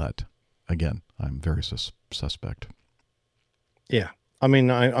 But again, I'm very suspect. Yeah. I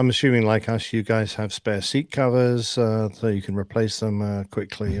mean, I'm assuming, like us, you guys have spare seat covers so you can replace them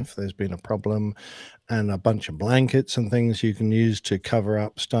quickly if there's been a problem, and a bunch of blankets and things you can use to cover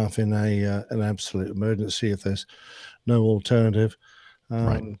up stuff in an absolute emergency if there's no alternative.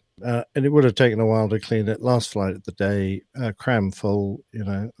 Right. And it would have taken a while to clean it. Last flight of the day, cram full,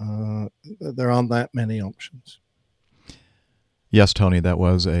 there aren't that many options. Yes, Tony, that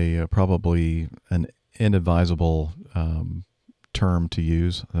was probably an inadvisable term to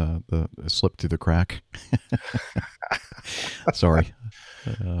use, the slip through the crack. Sorry.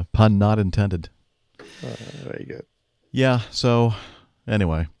 Pun not intended. Very good. Yeah, so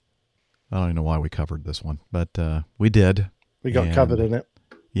anyway, I don't even know why we covered this one, but we did. We got covered in it.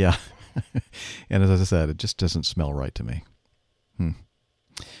 Yeah. And as I said, it just doesn't smell right to me.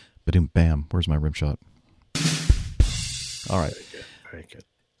 Ba-doom, bam. Where's my rim shot? All right. Very good.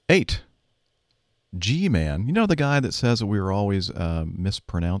 8. G-Man. You know the guy that says that we were always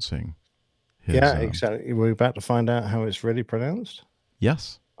mispronouncing his... Yeah, exactly. We're about to find out how it's really pronounced?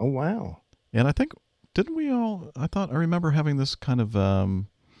 Yes. Oh, wow. And I think, didn't we all... I remember having this kind of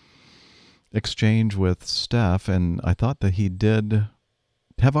exchange with Steph, and I thought that he did...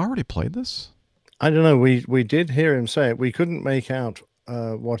 Have I already played this? I don't know. We did hear him say it. We couldn't make out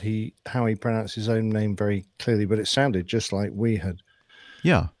how he pronounced his own name very clearly, but it sounded just like we had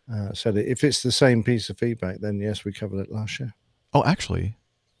said it. If it's the same piece of feedback, then yes, we covered it last year. Oh, actually,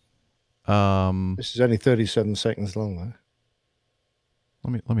 this is only 37 seconds long,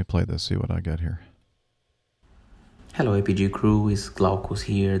 though. Let me play this. See what I got here. Hello, APG crew. It's Glaucus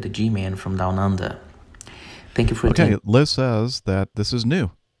here, the G-Man from Down Under. Thank you for Okay, Liz says that this is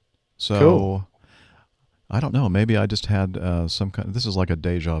new. So, cool. I don't know. Maybe I just had some kind of... This is like a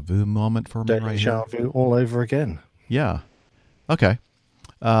deja vu moment for me right here. Deja vu all over again. Yeah. Okay.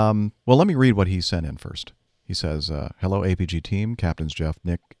 Well, let me read what he sent in first. He says, hello, APG team, Captains Jeff,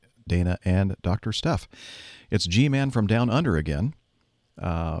 Nick, Dana, and Dr. Steph. It's G-Man from Down Under again.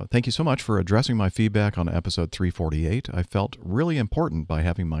 Thank you so much for addressing my feedback on episode 348. I felt really important by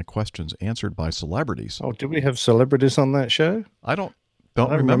having my questions answered by celebrities. Oh, did we have celebrities on that show? I don't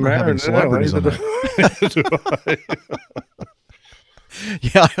remember having celebrities on that.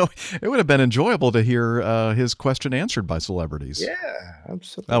 Yeah, it would have been enjoyable to hear his question answered by celebrities. Yeah,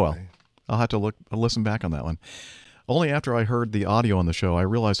 absolutely. Oh, well. I'll have to listen back on that one. Only after I heard the audio on the show, I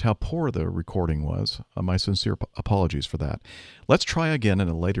realized how poor the recording was. My sincere apologies for that. Let's try again at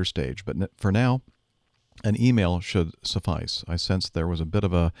a later stage, but for now, an email should suffice. I sensed there was a bit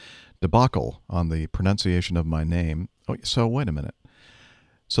of a debacle on the pronunciation of my name. Oh, so wait a minute.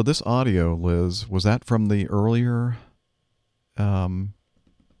 So this audio, Liz, was that from the earlier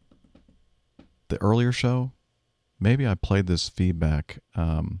show? Maybe I played this feedback,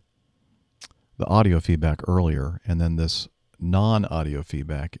 the audio feedback earlier, and then this non-audio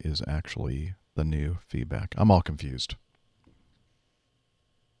feedback is actually the new feedback. I'm all confused.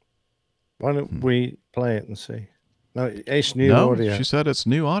 Why don't we play it and see? No, it's new audio. She said it's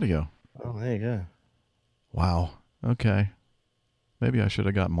new audio. Oh, there you go. Wow. Okay. Maybe I should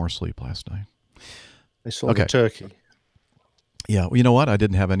have gotten more sleep last night. They saw the turkey. Yeah. Well, you know what? I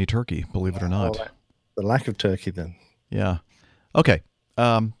didn't have any turkey, believe it or not. The lack of turkey, then. Yeah. Okay.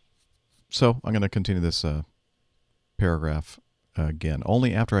 So I'm going to continue this paragraph again.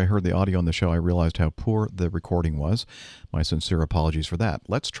 Only after I heard the audio on the show, I realized how poor the recording was. My sincere apologies for that.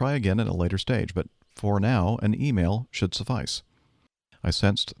 Let's try again at a later stage, but for now, an email should suffice. I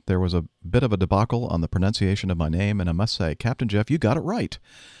sensed there was a bit of a debacle on the pronunciation of my name, and I must say, Captain Jeff, you got it right.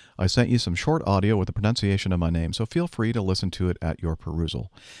 I sent you some short audio with the pronunciation of my name, so feel free to listen to it at your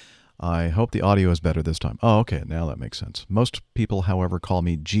perusal. I hope the audio is better this time. Oh, okay, now that makes sense. Most people, however, call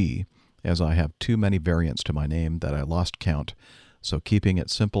me G, as I have too many variants to my name that I lost count, so keeping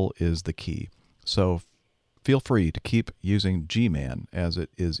it simple is the key. So feel free to keep using G-Man, as it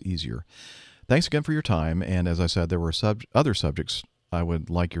is easier. Thanks again for your time, and as I said, there were other subjects I would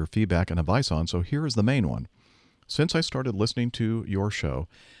like your feedback and advice on, so here is the main one. Since I started listening to your show,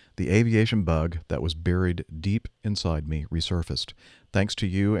 the aviation bug that was buried deep inside me resurfaced, thanks to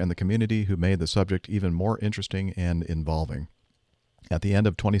you and the community who made the subject even more interesting and involving. At the end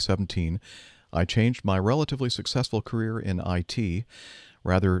of 2017, I changed my relatively successful career in IT,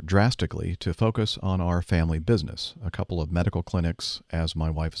 rather drastically to focus on our family business, a couple of medical clinics, as my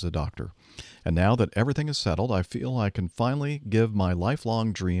wife is a doctor. And now that everything is settled, I feel I can finally give my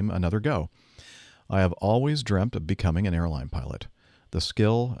lifelong dream another go. I have always dreamt of becoming an airline pilot. The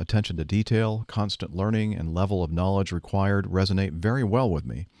skill, attention to detail, constant learning, and level of knowledge required resonate very well with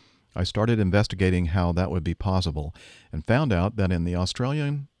me. I started investigating how that would be possible and found out that in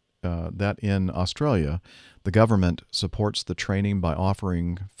Australia, the government supports the training by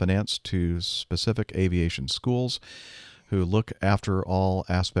offering finance to specific aviation schools who look after all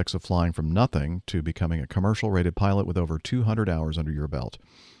aspects of flying from nothing to becoming a commercial-rated pilot with over 200 hours under your belt.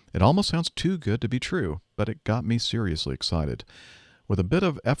 It almost sounds too good to be true, but it got me seriously excited. With a bit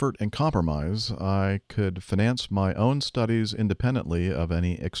of effort and compromise, I could finance my own studies independently of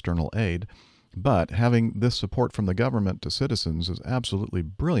any external aid, but having this support from the government to citizens is absolutely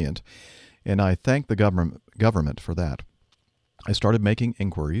brilliant, and I thank the government for that. I started making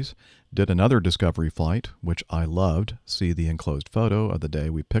inquiries, did another discovery flight, which I loved, see the enclosed photo of the day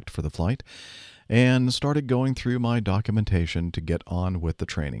we picked for the flight, and started going through my documentation to get on with the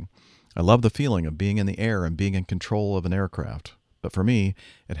training. I love the feeling of being in the air and being in control of an aircraft. But for me,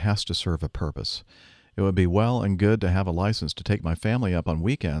 it has to serve a purpose. It would be well and good to have a license to take my family up on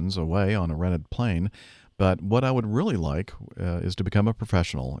weekends away on a rented plane, but what I would really like is to become a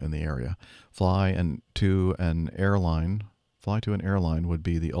professional in the area. Fly to an airline would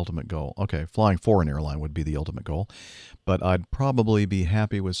be the ultimate goal. Okay, flying for an airline would be the ultimate goal, but I'd probably be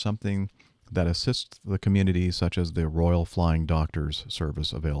happy with something that assists the community, such as the Royal Flying Doctors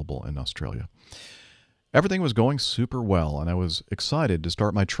service available in Australia. Everything was going super well, and I was excited to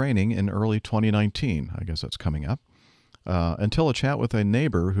start my training in early 2019. I guess that's coming up. Until a chat with a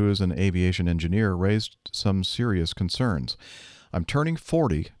neighbor who is an aviation engineer raised some serious concerns. I'm turning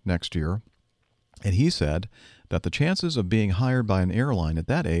 40 next year, and he said that the chances of being hired by an airline at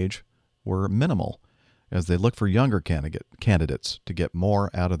that age were minimal, as they look for younger candidates to get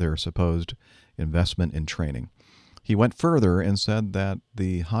more out of their supposed investment in training. He went further and said that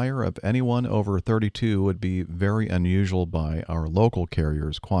the hire of anyone over 32 would be very unusual by our local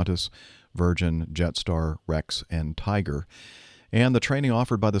carriers, Qantas, Virgin, Jetstar, Rex, and Tiger. And the training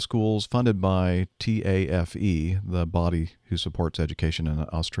offered by the schools funded by TAFE, the body who supports education in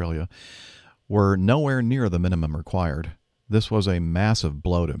Australia, were nowhere near the minimum required. This was a massive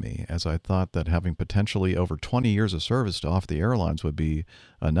blow to me, as I thought that having potentially over 20 years of service to off the airlines would be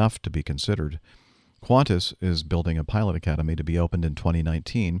enough to be considered. Qantas is building a pilot academy to be opened in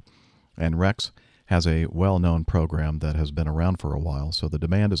 2019, and Rex has a well-known program that has been around for a while, so the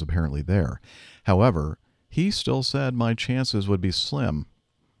demand is apparently there. However, he still said my chances would be slim.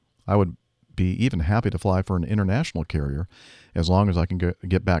 I would be even happy to fly for an international carrier as long as I can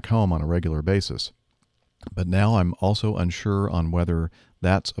get back home on a regular basis. But now I'm also unsure on whether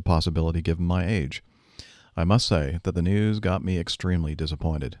that's a possibility given my age. I must say that the news got me extremely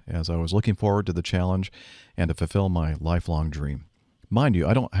disappointed, as I was looking forward to the challenge and to fulfill my lifelong dream. Mind you,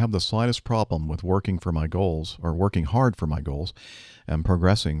 I don't have the slightest problem with working for my goals, or working hard for my goals, and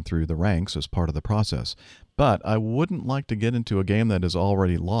progressing through the ranks as part of the process. But I wouldn't like to get into a game that is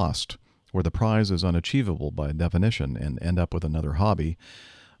already lost, where the prize is unachievable by definition, and end up with another hobby.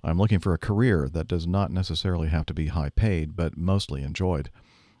 I'm looking for a career that does not necessarily have to be high paid, but mostly enjoyed.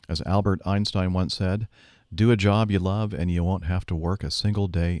 As Albert Einstein once said, do a job you love and you won't have to work a single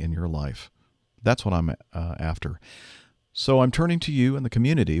day in your life. That's what I'm after. So I'm turning to you and the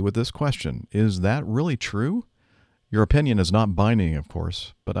community with this question. Is that really true? Your opinion is not binding, of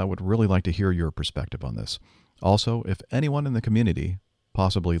course, but I would really like to hear your perspective on this. Also, if anyone in the community,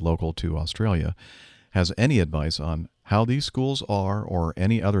 possibly local to Australia, has any advice on how these schools are or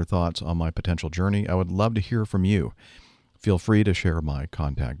any other thoughts on my potential journey, I would love to hear from you. Feel free to share my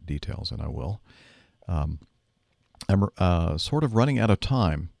contact details, and I will. I'm sort of running out of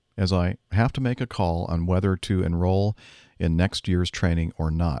time, as I have to make a call on whether to enroll in next year's training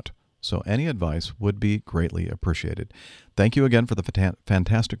or not. So any advice would be greatly appreciated. Thank you again for the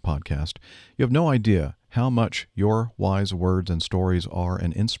fantastic podcast. You have no idea how much your wise words and stories are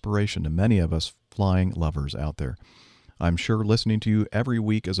an inspiration to many of us flying lovers out there. I'm sure listening to you every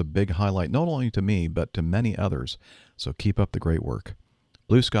week is a big highlight, not only to me, but to many others. So keep up the great work.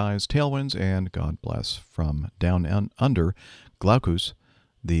 Blue skies, tailwinds, and God bless. From down under, Glaucus,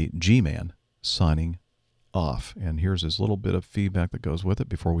 the G-Man, signing off. And here's his little bit of feedback that goes with it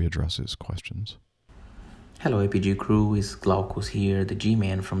before we address his questions. Hello APG crew, it's Glaucus here, the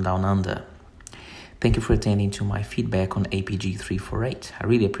G-Man from Down Under. Thank you for attending to my feedback on APG 348. I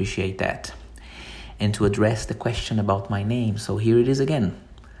really appreciate that. And to address the question about my name, so here it is again.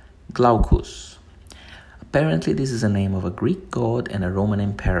 Glaucus. Apparently, this is the name of a Greek god and a Roman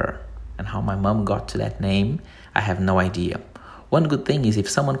emperor. And how my mom got to that name, I have no idea. One good thing is if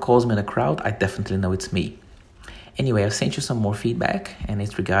someone calls me in a crowd, I definitely know it's me. Anyway, I've sent you some more feedback, and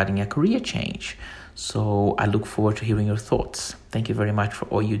it's regarding a career change. So I look forward to hearing your thoughts. Thank you very much for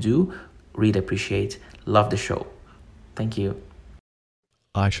all you do. Really appreciate, love the show. Thank you.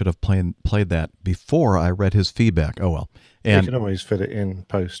 I should have played that before I read his feedback. Oh, well. And you can always fit it in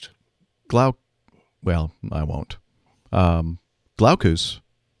post. Well, I won't. Glaucus,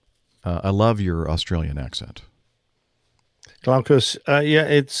 I love your Australian accent. Glaucus, yeah,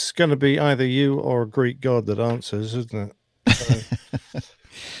 it's going to be either you or a Greek god that answers, isn't it? So,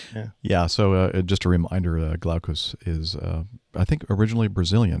 yeah. So just a reminder, Glaucus is, I think, originally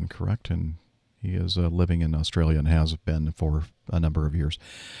Brazilian, correct? And he is living in Australia and has been for a number of years.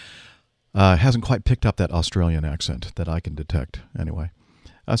 Hasn't quite picked up that Australian accent that I can detect, anyway.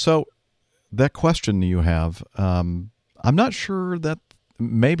 So that question you have, I'm not sure that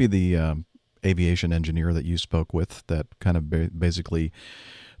maybe the aviation engineer that you spoke with that kind of basically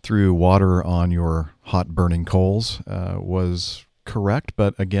threw water on your hot burning coals was correct.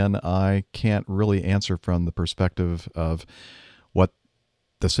 But again, I can't really answer from the perspective of what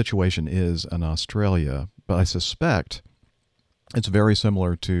the situation is in Australia. But I suspect it's very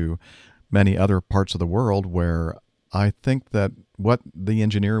similar to many other parts of the world where I think that what the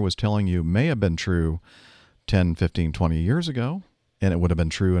engineer was telling you may have been true 10, 15, 20 years ago, and it would have been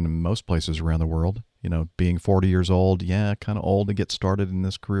true in most places around the world. You know, being 40 years old, yeah, kind of old to get started in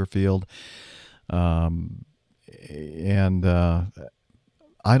this career field. I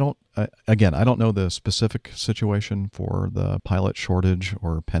don't know the specific situation for the pilot shortage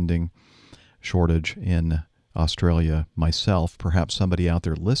or pending shortage in Australia myself. Perhaps somebody out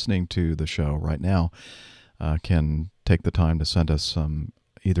there listening to the show right now can take the time to send us some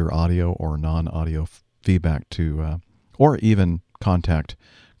either audio or non-audio feedback to, or even contact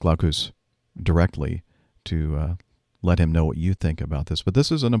Glaucus directly to let him know what you think about this. But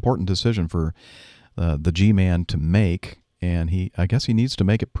this is an important decision for the G-Man to make, and I guess he needs to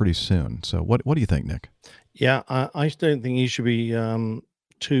make it pretty soon. So what do you think, Nick? Yeah, I don't think he should be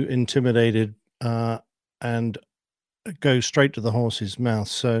too intimidated and go straight to the horse's mouth.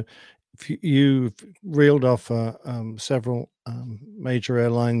 So if you've reeled off several major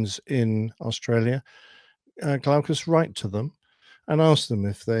airlines in Australia, Glaucus, write to them and ask them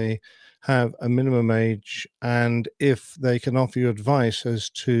if they have a minimum age and if they can offer you advice as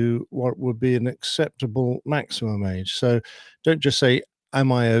to what would be an acceptable maximum age. So don't just say,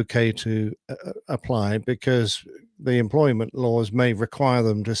 am I okay to apply? Because the employment laws may require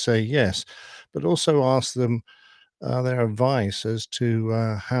them to say yes, but also ask them their advice as to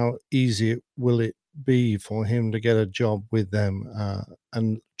how easy will it be for him to get a job with them,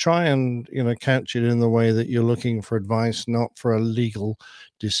 and try and couch it in the way that you're looking for advice, not for a legal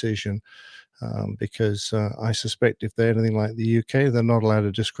decision, because I suspect if they're anything like the UK, they're not allowed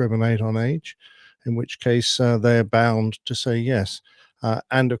to discriminate on age, in which case they're bound to say yes.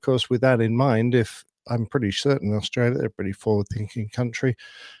 And of course, with that in mind, if I'm pretty certain Australia, they're a pretty forward-thinking country,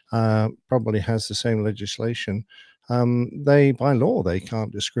 probably has the same legislation. By law, they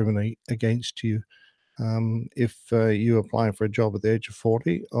can't discriminate against you if you apply for a job at the age of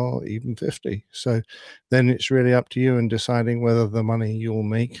 40 or even 50. So then it's really up to you in deciding whether the money you'll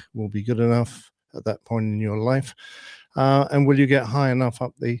make will be good enough at that point in your life. And will you get high enough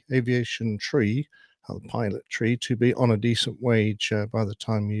up the aviation tree, the pilot tree, to be on a decent wage by the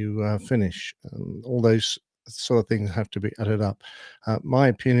time you finish? All those sort of things have to be added up. My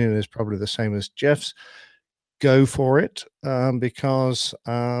opinion is probably the same as Jeff's. Go for it, because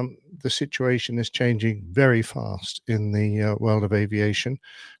the situation is changing very fast in the world of aviation,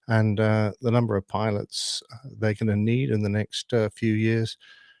 and the number of pilots they're going to need in the next few years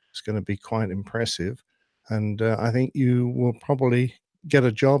is going to be quite impressive. And I think you will probably get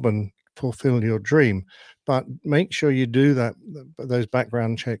a job and fulfill your dream. But make sure you do those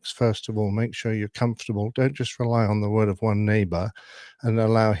background checks first of all. Make sure you're comfortable. Don't just rely on the word of one neighbor and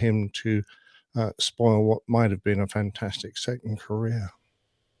allow him to spoil what might have been a fantastic second career.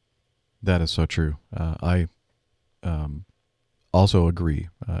 That is so true. I also agree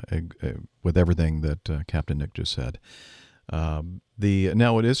with everything that Captain Nick just said.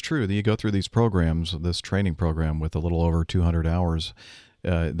 Now, it is true that you go through these programs, this training program with a little over 200 hours.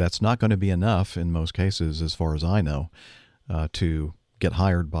 That's not going to be enough in most cases, as far as I know, to get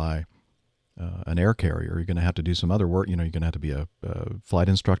hired by an air carrier. You're going to have to do some other work. You're going to have to be a flight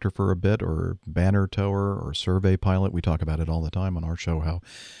instructor for a bit, or banner tower, or survey pilot. We talk about it all the time on our show, how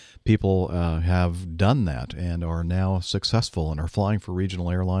people have done that and are now successful and are flying for regional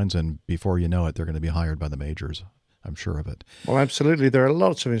airlines, and before you know it, they're going to be hired by the majors. I'm sure of it. Well, absolutely. There are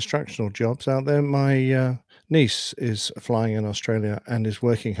lots of instructional jobs out there. My niece is flying in Australia and is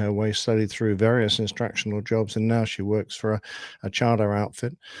working her way slowly through various instructional jobs, and now she works for a charter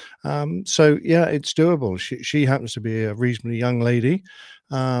outfit. So, yeah, it's doable. She happens to be a reasonably young lady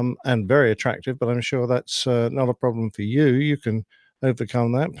and very attractive, but I'm sure that's not a problem for you. You can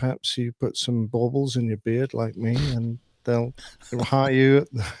overcome that. Perhaps you put some baubles in your beard like me, and they'll hire you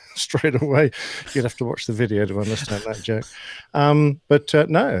straight away. You'd have to watch the video to understand that joke.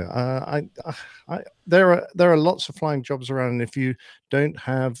 There are lots of flying jobs around, and if you don't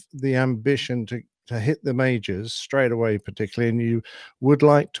have the ambition to hit the majors straight away, particularly, and you would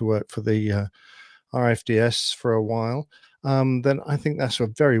like to work for the RFDS for a while, then I think that's a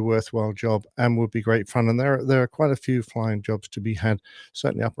very worthwhile job and would be great fun. And there are quite a few flying jobs to be had,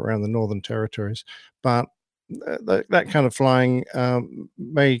 certainly up around the Northern Territories. But that kind of flying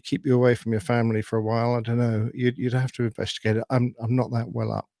may keep you away from your family for a while. I don't know. You'd have to investigate it. I'm not that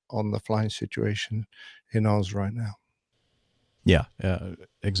well up on the flying situation in Oz right now. Yeah,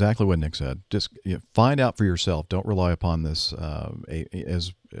 exactly what Nick said. Just find out for yourself. Don't rely upon this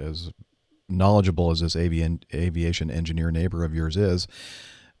as knowledgeable as this aviation engineer neighbor of yours is.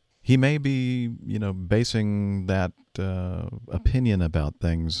 He may be, basing that opinion about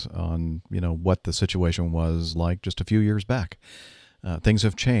things on, what the situation was like just a few years back. Things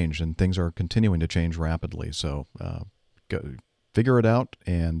have changed, and things are continuing to change rapidly. So go figure it out,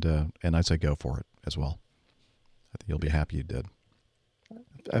 and I say go for it as well. I think you'll be happy you did.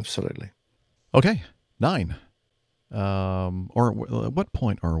 Absolutely. Okay, 9. Or what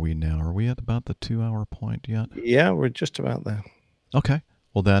point are we now? Are we at about the 2-hour point yet? Yeah, we're just about there. Okay.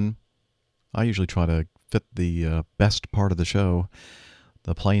 Well, then, I usually try to fit the best part of the show,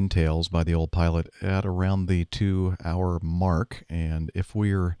 the Plane Tales by the Old Pilot, at around the 2-hour mark. And if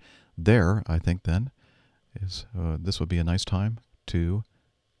we're there, I think then this would be a nice time to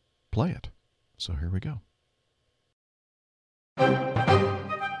play it. So here we go.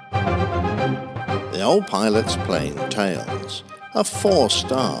 The Old Pilot's Plane Tales, a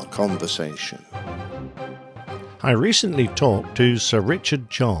 4-star conversation. I recently talked to Sir Richard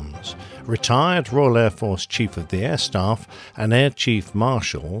Johns, retired Royal Air Force Chief of the Air Staff and Air Chief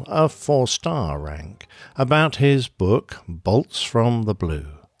Marshal of 4-star rank, about his book Bolts from the Blue.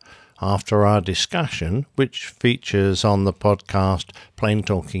 After our discussion, which features on the podcast Plane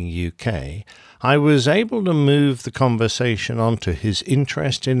Talking UK, I was able to move the conversation onto his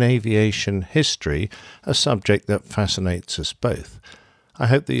interest in aviation history, a subject that fascinates us both. I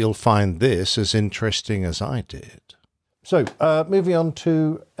hope that you'll find this as interesting as I did. So, moving on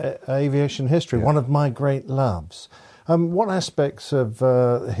to aviation history, one of my great loves. What aspects of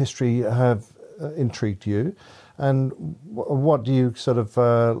history have intrigued you, and what do you sort of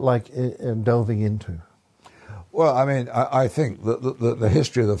like delving into? Well, I mean, I think that the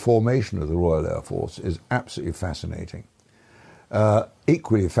history of the formation of the Royal Air Force is absolutely fascinating.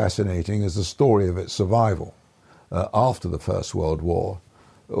 Equally fascinating is the story of its survival after the First World War,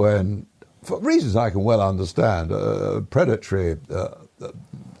 when, for reasons I can well understand, predatory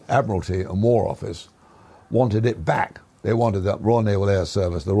Admiralty and War Office wanted it back. They wanted the Royal Naval Air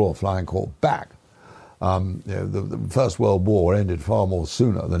Service, the Royal Flying Corps, back. The First World War ended far more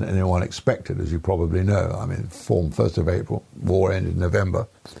sooner than anyone expected, as you probably know. I mean, it formed 1st of April, war ended in November.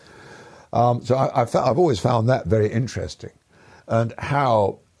 So I've always found that very interesting. And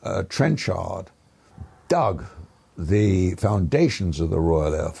how Trenchard dug the foundations of the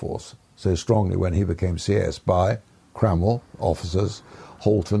Royal Air Force so strongly when he became CS by Cranwell, officers,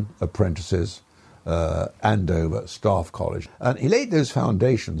 Halton, apprentices, Andover, Staff College. And he laid those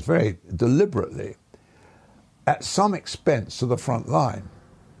foundations very deliberately at some expense to the front line,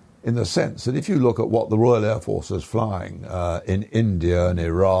 in the sense that if you look at what the Royal Air Force was flying in India and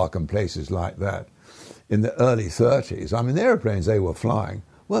Iraq and places like that in the early 30s, I mean, the airplanes they were flying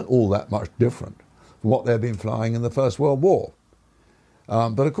weren't all that much different from what they'd been flying in the First World War.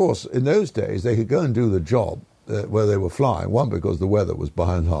 But of course, in those days, they could go and do the job where they were flying, one, because the weather was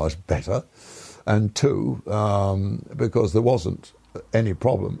by and large better, and two, because there wasn't any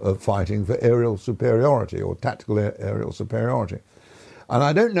problem of fighting for aerial superiority or tactical aerial superiority. And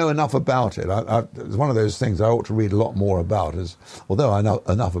I don't know enough about it. It's one of those things I ought to read a lot more about, although I know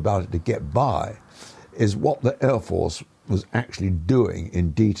enough about it to get by, is what the Air Force was actually doing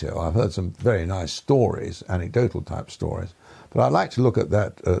in detail. I've heard some very nice stories, anecdotal type stories, but I'd like to look at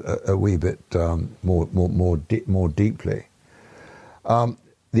that a wee bit more deeply.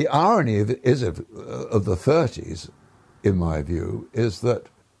 The irony of the 30s, in my view, is that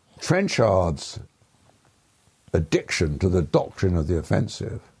Trenchard's addiction to the doctrine of the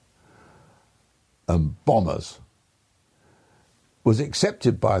offensive and bombers was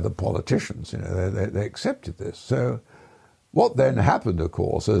accepted by the politicians. They accepted this. So what then happened, of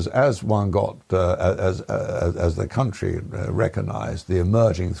course, as one got, as the country recognised the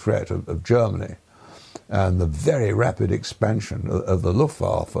emerging threat of Germany and the very rapid expansion of the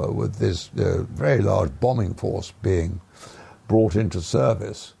Luftwaffe with this very large bombing force being brought into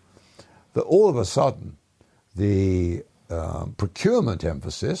service, that all of a sudden the procurement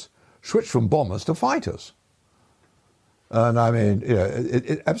emphasis switched from bombers to fighters. And I mean,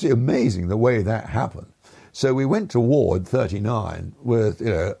 it's absolutely amazing the way that happened. So we went to war in 1939 with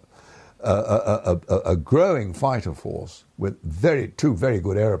a growing fighter force with two very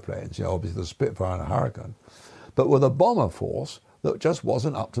good airplanes, obviously the Spitfire and the Hurricane, but with a bomber force that just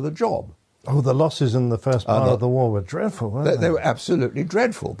wasn't up to the job. Oh, the losses in the first part of the war were dreadful, weren't they? They were absolutely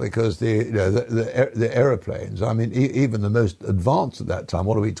dreadful because the aeroplanes, I mean, even the most advanced at that time,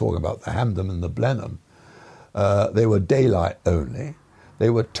 what are we talking about, the Hamdam and the Blenheim, they were daylight only.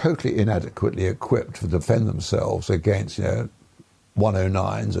 They were totally inadequately equipped to defend themselves against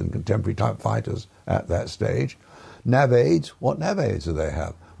 109s and contemporary type fighters at that stage. Nav aids, what nav aids do they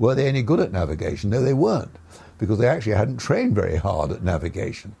have? Were they any good at navigation? No, they weren't, because they actually hadn't trained very hard at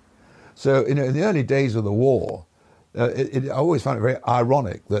navigation. So, in the early days of the war, I always found it very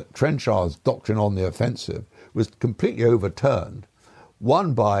ironic that Trenchard's doctrine on the offensive was completely overturned,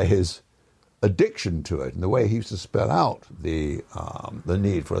 one by his addiction to it and the way he used to spell out the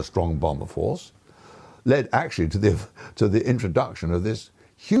need for a strong bomber force, led actually to the introduction of this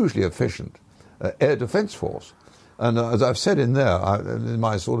hugely efficient air defence force. And as I've said in there, in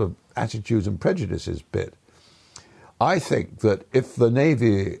my sort of attitudes and prejudices bit, I think that if the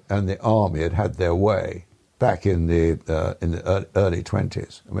Navy and the Army had their way back in the early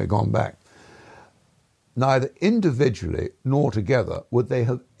 20s, and we've gone back, neither individually nor together would they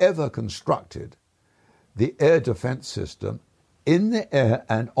have ever constructed the air defence system in the air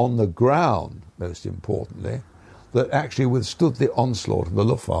and on the ground, most importantly, that actually withstood the onslaught of the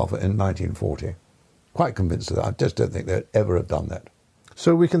Luftwaffe in 1940. Quite convinced of that. I just don't think they'd ever have done that.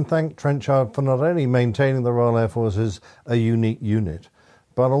 So we can thank Trenchard for not only maintaining the Royal Air Force as a unique unit,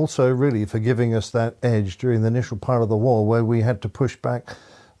 but also really for giving us that edge during the initial part of the war where we had to push back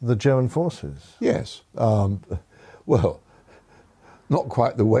the German forces. Yes. Well, not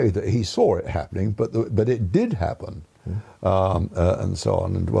quite the way that he saw it happening, but it did happen, and so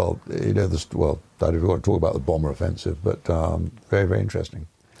on. And I don't want to talk about the bomber offensive, but very, very interesting.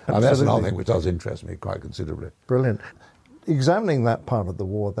 I mean, that's another thing which does interest me quite considerably. Brilliant. Examining that part of the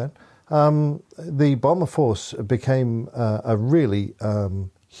war then, the bomber force became a really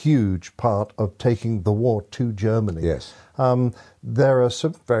huge part of taking the war to Germany. Yes. There are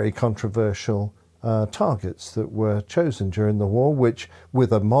some very controversial targets that were chosen during the war, which,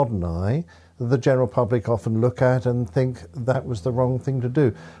 with a modern eye, the general public often look at and think that was the wrong thing to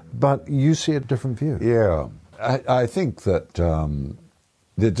do. But you see a different view. Yeah. I think that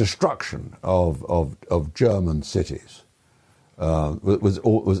the destruction of German cities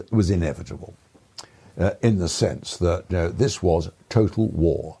was inevitable, in the sense that this was total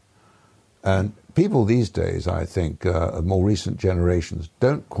war. And people these days, I think, of more recent generations,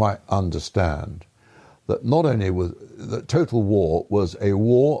 don't quite understand that not only was that total war was a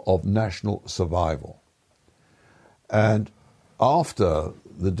war of national survival. And after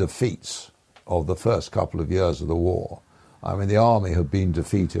the defeats of the first couple of years of the war, I mean, the army had been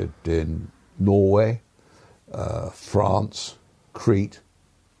defeated in Norway, France, Crete.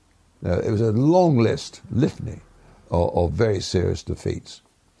 It was a long litany of very serious defeats.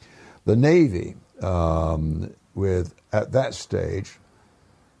 The Navy, with at that stage,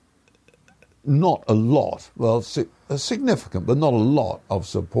 not a lot, well, significant, but not a lot of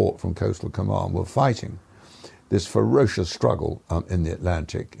support from Coastal Command, were fighting this ferocious struggle in the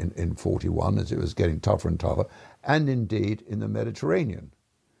Atlantic in 1941 as it was getting tougher and tougher, and indeed in the Mediterranean.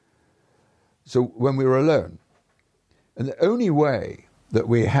 So when we were alone, and the only way that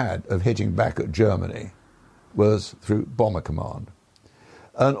we had of hitting back at Germany was through Bomber Command.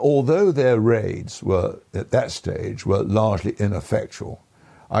 And although their raids were, at that stage, were largely ineffectual,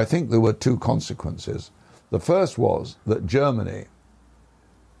 I think there were two consequences. The first was that Germany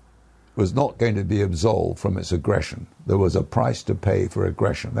was not going to be absolved from its aggression. There was a price to pay for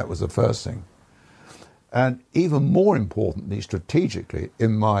aggression. That was the first thing. And even more importantly, strategically,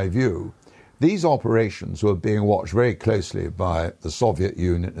 in my view, these operations were being watched very closely by the Soviet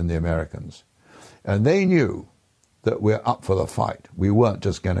Union and the Americans. And they knew that we're up for the fight. We weren't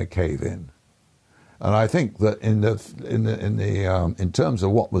just going to cave in. And I think that in terms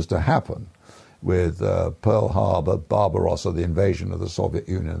of what was to happen with Pearl Harbor, Barbarossa, the invasion of the Soviet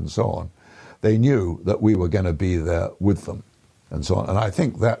Union, and so on, they knew that we were going to be there with them, and so on. And I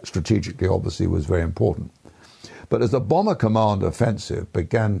think that strategically, obviously, was very important. But as the Bomber Command Offensive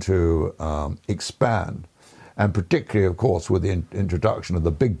began to expand, and particularly, of course, with the introduction of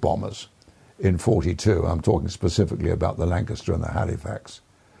the big bombers in 42, I'm talking specifically about the Lancaster and the Halifax,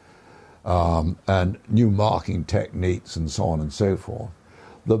 and new marking techniques and so on and so forth,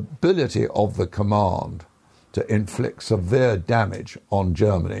 the ability of the command to inflict severe damage on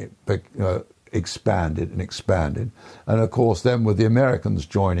Germany expanded and expanded. And of course, then with the Americans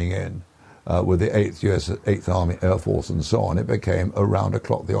joining in, with the 8th Army Air Force and so on, it became a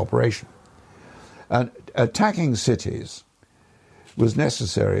round-the-clock operation. And attacking cities was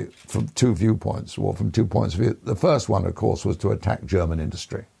necessary from two viewpoints, or from 2 points of view. The first one, of course, was to attack German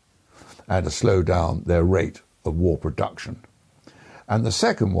industry and to slow down their rate of war production. And the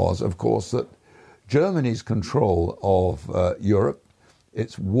second was, of course, that Germany's control of Europe,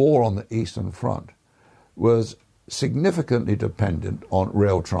 its war on the Eastern Front, was significantly dependent on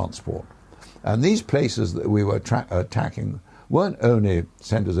rail transport. And these places that we were attacking weren't only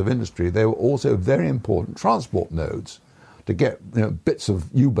centers of industry, they were also very important transport nodes to get bits of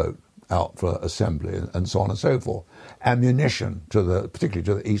U-boat out for assembly and so on and so forth, ammunition particularly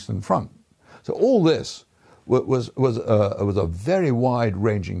to the Eastern Front. So all this was a very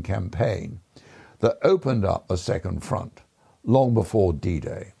wide-ranging campaign that opened up a second front long before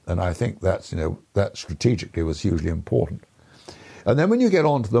D-Day, and I think that strategically was hugely important. And then when you get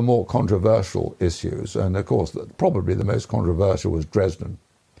on to the more controversial issues, and of course probably the most controversial was Dresden,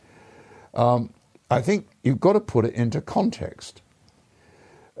 I think you've got to put it into context.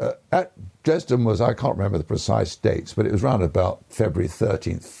 At Dresden was, I can't remember the precise dates, but it was around about February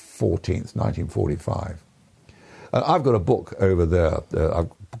 13th, 14th, 1945. And I've got a book over there. I've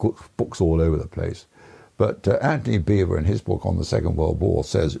got books all over the place. But Anthony Beevor, in his book on the Second World War,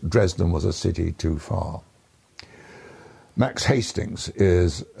 says Dresden was a city too far. Max Hastings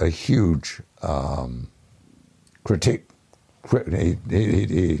is a huge critic.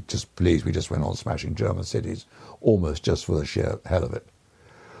 He just believes we just went on smashing German cities almost just for the sheer hell of it.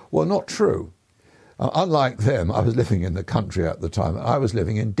 Well, not true. Unlike them, I was living in the country at the time. I was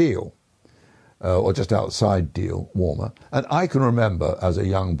living in Deal, or just outside Deal, Walmer. And I can remember as a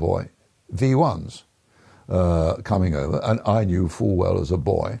young boy V1s coming over, and I knew full well as a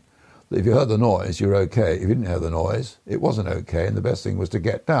boy that if you heard the noise, you're okay. If you didn't hear the noise, it wasn't okay, and the best thing was to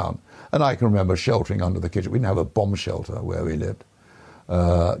get down. And I can remember sheltering under the kitchen. We didn't have a bomb shelter where we lived.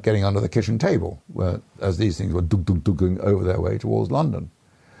 Getting under the kitchen table, as these things were dug over their way towards London.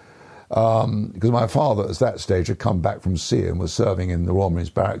 Because my father, at that stage, had come back from sea and was serving in the Royal Marines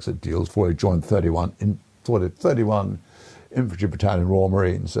barracks at Deals before he joined 31 Infantry Battalion Royal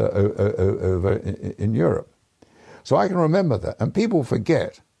Marines over in Europe. So I can remember that. And people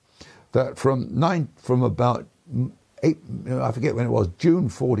forget that from about I forget when it was, June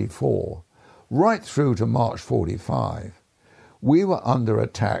 44, right through to March 45, we were under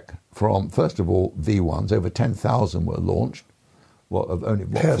attack from, first of all, V1s. Over 10,000 were launched. Well, A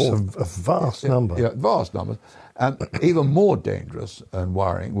vast number. Yeah, vast numbers. And even more dangerous and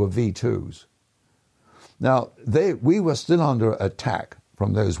worrying were V2s. Now, we were still under attack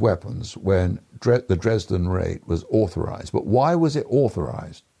from those weapons when the Dresden raid was authorized. But why was it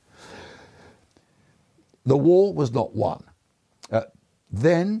authorized? The war was not won.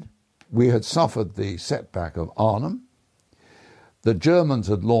 Then we had suffered the setback of Arnhem. The Germans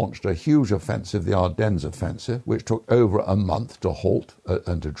had launched a huge offensive, the Ardennes offensive, which took over a month to halt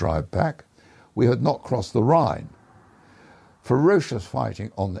and to drive back. We had not crossed the Rhine. Ferocious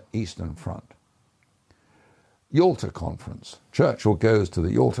fighting on the Eastern Front. Yalta Conference. Churchill goes to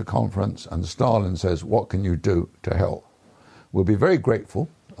the Yalta Conference and Stalin says, what can you do to help? We'll be very grateful,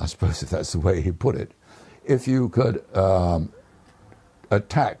 I suppose if that's the way he put it, if you could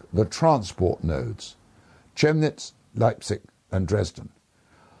attack the transport nodes, Chemnitz, Leipzig, and Dresden,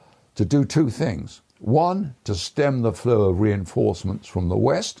 to do two things. One, to stem the flow of reinforcements from the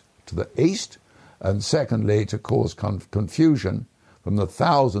west to the east, and secondly, to cause confusion from the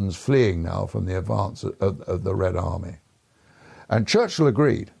thousands fleeing now from the advance of the Red Army. And Churchill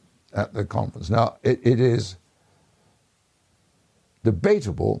agreed at the conference. Now, it is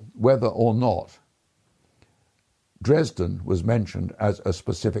debatable whether or not Dresden was mentioned as a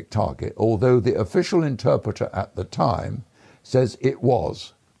specific target, although the official interpreter at the time says it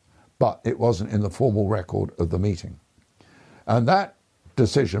was, but it wasn't in the formal record of the meeting. And that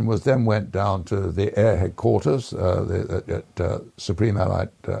decision was then went down to the air headquarters, at Supreme Allied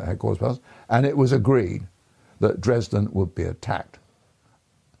Headquarters, and it was agreed that Dresden would be attacked.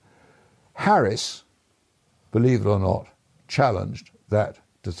 Harris, believe it or not, challenged that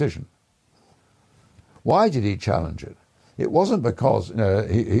decision. Why did he challenge it? It wasn't because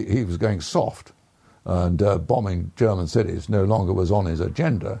he was going soft and bombing German cities no longer was on his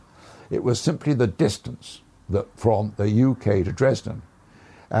agenda. It was simply the distance from the UK to Dresden.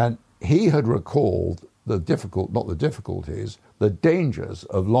 And he had recalled the dangers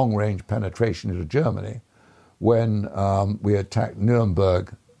of long-range penetration into Germany when we attacked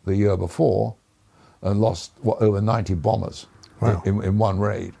Nuremberg the year before and lost over 90 bombers in one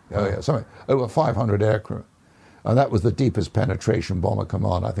raid. Over 500 aircrew. And that was the deepest penetration Bomber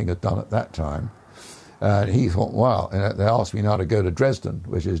Command I think had done at that time. And he thought, wow, and they asked me now to go to Dresden,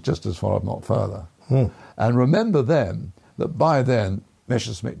 which is just as far, if not further. And remember then that by then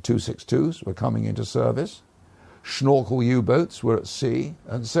Messerschmitt 262s were coming into service, Schnorkel U-boats were at sea,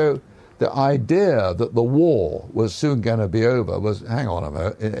 and so the idea that the war was soon going to be over was, hang on a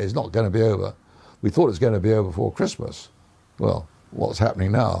minute, it's not going to be over. We thought it was going to be over before Christmas. Well, what's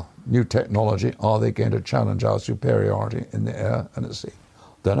happening now? New technology, are they going to challenge our superiority in the air and at sea?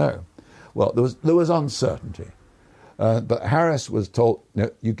 Don't know. Well, there was uncertainty. But Harris was told, no,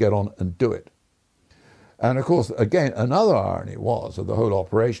 you get on and do it. And of course, again, another irony of the whole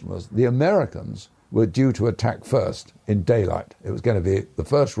operation was the Americans were due to attack first in daylight. It was going to be, the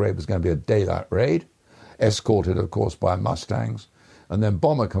first raid was going to be a daylight raid, escorted, of course, by Mustangs. And then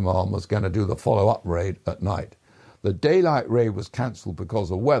Bomber Command was going to do the follow-up raid at night. The daylight raid was cancelled because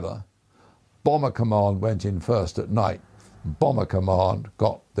of weather. Bomber Command went in first at night. Bomber Command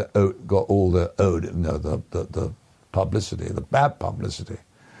got all the publicity, the bad publicity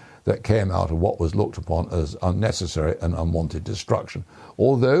that came out of what was looked upon as unnecessary and unwanted destruction.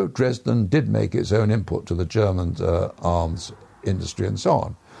 Although Dresden did make its own input to the German arms industry and so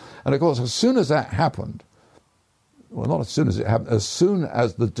on. And of course, as soon as that happened, well, not as soon as it happened, as soon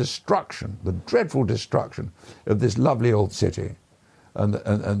as the destruction, the dreadful destruction of this lovely old city, and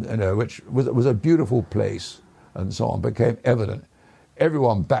which was a beautiful place and so on, became evident,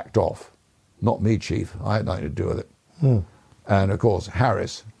 everyone backed off. Not me, Chief. I had nothing to do with it. And of course,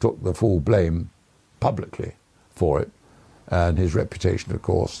 Harris took the full blame publicly for it, and his reputation, of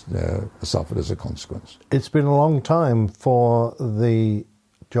course, suffered as a consequence. It's been a long time for the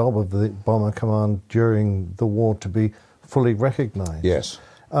job of the Bomber Command during the war to be fully recognised. Yes.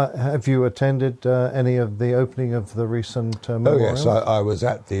 Have you attended any of the opening of the recent memorial? Oh, yes. I was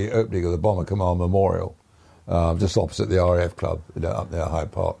at the opening of the Bomber Command Memorial, just opposite the RAF Club up there,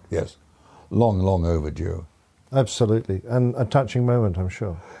 Hyde Park. Yes. Long overdue. Absolutely. And a touching moment, I'm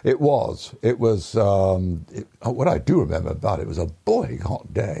sure. It was. It was, what I do remember about it was a boiling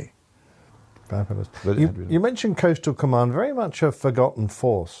hot day. Fabulous. You mentioned Coastal Command, very much a forgotten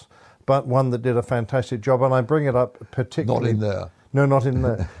force, but one that did a fantastic job, and I bring it up particularly... Not in there. No, not in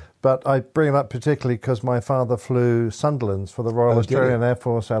there. But I bring it up particularly because my father flew Sunderlands for the Royal Australian Air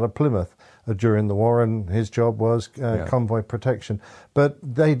Force out of Plymouth during the war, and his job was convoy protection. But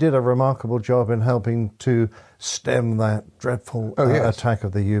they did a remarkable job in helping to stem that dreadful attack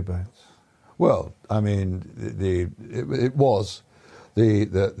of the U-boats. Well, I mean, it was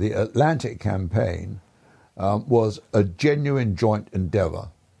the Atlantic campaign was a genuine joint endeavour.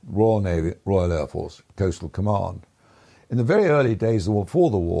 Royal Navy, Royal Air Force, Coastal Command. In the very early days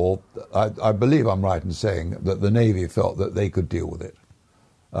before the war, I believe I'm right in saying that the Navy felt that they could deal with it.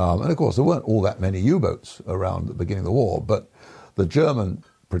 And of course, there weren't all that many U-boats around at the beginning of the war, but the German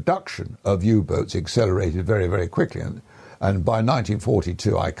production of U-boats accelerated very, very quickly. And by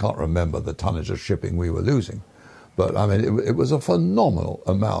 1942, I can't remember the tonnage of shipping we were losing. But I mean, it was a phenomenal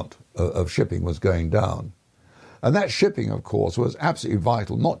amount of shipping was going down. And that shipping, of course, was absolutely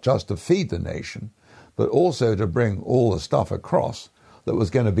vital, not just to feed the nation, but also to bring all the stuff across that was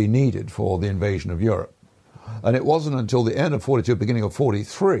going to be needed for the invasion of Europe. And it wasn't until the end of 42, beginning of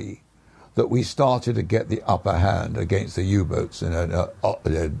 43, that we started to get the upper hand against the U-boats,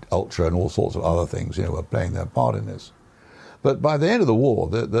 Ultra and all sorts of other things, were playing their part in this. But by the end of the war,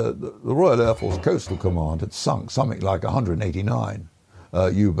 the Royal Air Force Coastal Command had sunk something like 189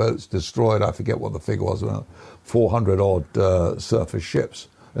 U-boats, destroyed, I forget what the figure was, 400-odd surface ships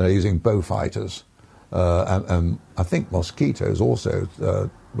using bow fighters. And I think Mosquitoes also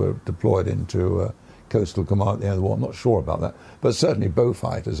were deployed into Coastal Command at the end of the war. I'm not sure about that, but certainly bow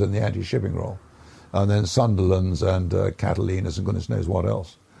fighters in the anti-shipping role. And then Sunderlands and Catalinas and goodness knows what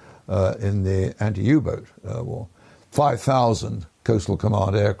else in the anti-U-boat war. 5,000 Coastal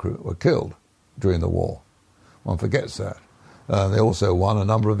Command aircrew were killed during the war. One forgets that. They also won a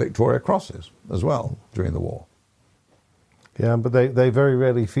number of Victoria Crosses as well during the war. Yeah, but they very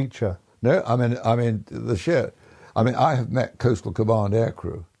rarely feature. No, I mean I have met Coastal Command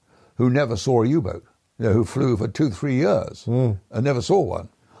aircrew who never saw a U-boat, who flew for 2-3 years and never saw one.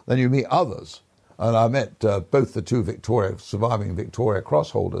 Then you meet others, and I met both the two surviving Victoria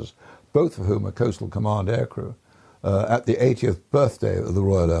Cross holders, both of whom are Coastal Command aircrew, at the 80th birthday of the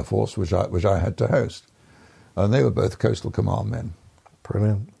Royal Air Force, which I had to host, and they were both Coastal Command men.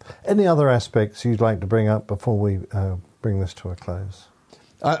 Brilliant. Any other aspects you'd like to bring up before we bring this to a close?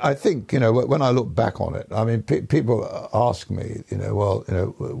 I think, when I look back on it, I mean, people ask me,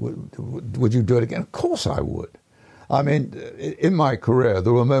 would you do it again? Of course I would. I mean, in my career,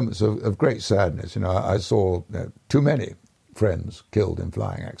 there were moments of great sadness. I saw too many friends killed in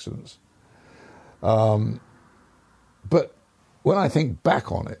flying accidents. But when I think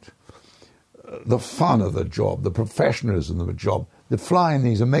back on it, the fun of the job, the professionalism of the job, the flying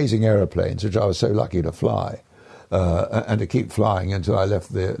these amazing aeroplanes, which I was so lucky to fly, and to keep flying until I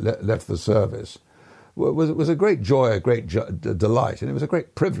left the service, was a great joy, a great delight, and it was a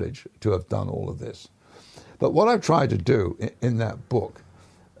great privilege to have done all of this. But what I've tried to do in that book,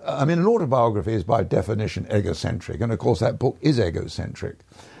 I mean, an autobiography is by definition egocentric, and of course that book is egocentric,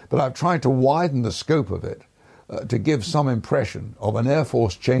 but I've tried to widen the scope of it to give some impression of an Air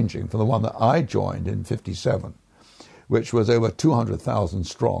Force changing from the one that I joined in 1957, which was over 200,000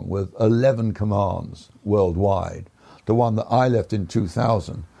 strong with 11 commands worldwide, to one that I left in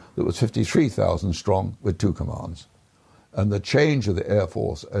 2000 that was 53,000 strong with 2 commands. And the change of the Air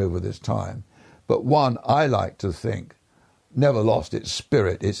Force over this time, but one I like to think never lost its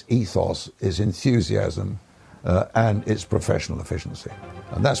spirit, its ethos, its enthusiasm, and its professional efficiency.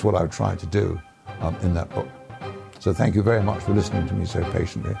 And that's what I've tried to do in that book. So thank you very much for listening to me so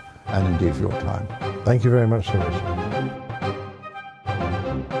patiently, and indeed for your time. Thank you very much, sir.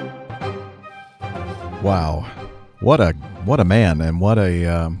 Wow. What a man, and what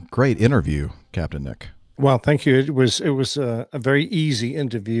a great interview, Captain Nick. Well, thank you. It was a very easy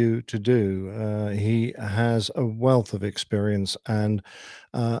interview to do. He has a wealth of experience, and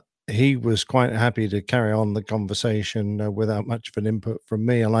he was quite happy to carry on the conversation without much of an input from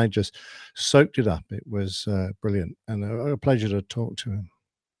me, and I just soaked it up. It was brilliant, and a pleasure to talk to him.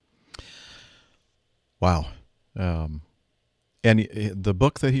 Wow. And the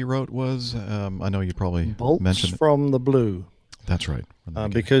book that he wrote was, I know you probably mentioned it. From the Blue. That's right.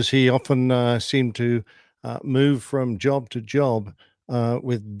 Because he often seemed to move from job to job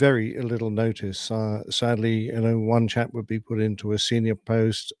with very little notice. Sadly, one chap would be put into a senior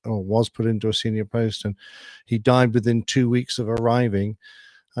post, or was put into a senior post, and he died within 2 weeks of arriving.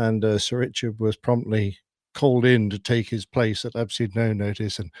 And Sir Richard was promptly called in to take his place at absolutely no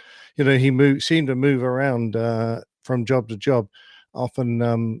notice. And, he seemed to move around from job to job,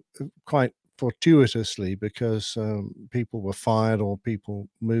 often quite fortuitously, because people were fired or people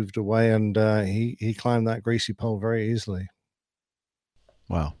moved away, and he climbed that greasy pole very easily.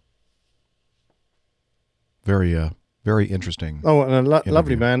 Wow. Very, very interesting. Oh, and a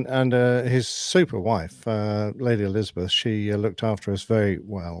lovely man, and his super wife, Lady Elizabeth, she looked after us very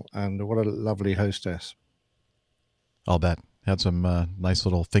well, and what a lovely hostess. I'll bet. Had some nice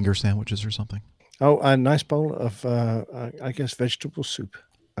little finger sandwiches or something. Oh, a nice bowl of, I guess, vegetable soup.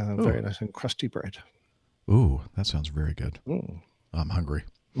 Very nice, and crusty bread. Ooh, that sounds very good. Mm. I'm hungry.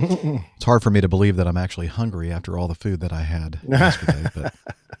 It's hard for me to believe that I'm actually hungry after all the food that I had yesterday. But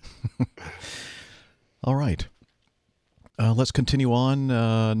all right. Let's continue on.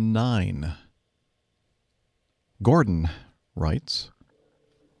 9. Gordon writes,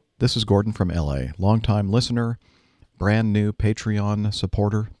 this is Gordon from LA, longtime listener, brand new Patreon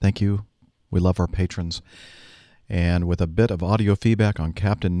supporter. Thank you. We love our patrons. And with a bit of audio feedback on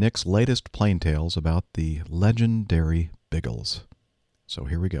Captain Nick's latest plane tales about the legendary Biggles. So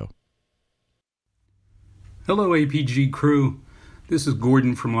here we go. Hello, APG crew. This is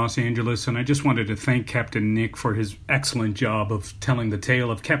Gordon from Los Angeles, and I just wanted to thank Captain Nick for his excellent job of telling the tale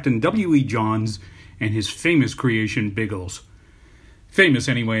of Captain W.E. Johns and his famous creation, Biggles. Famous,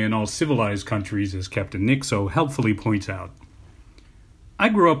 anyway, in all civilized countries, as Captain Nick so helpfully points out. I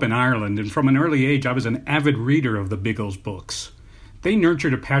grew up in Ireland, and from an early age I was an avid reader of the Biggles books. They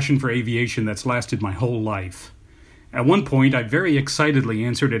nurtured a passion for aviation that's lasted my whole life. At one point, I very excitedly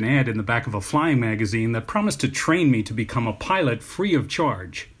answered an ad in the back of a flying magazine that promised to train me to become a pilot free of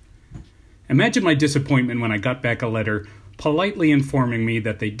charge. Imagine my disappointment when I got back a letter politely informing me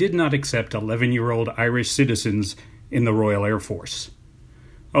that they did not accept 11-year-old Irish citizens in the Royal Air Force.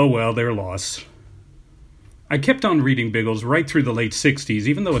 Oh well, their loss. I kept on reading Biggles right through the late 60s,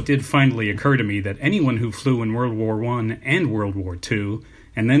 even though it did finally occur to me that anyone who flew in World War I and World War II,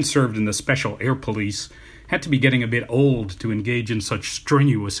 and then served in the Special Air Police, had to be getting a bit old to engage in such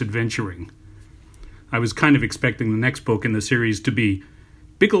strenuous adventuring. I was kind of expecting the next book in the series to be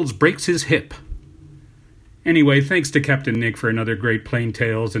Biggles Breaks His Hip. Anyway, thanks to Captain Nick for another great Plain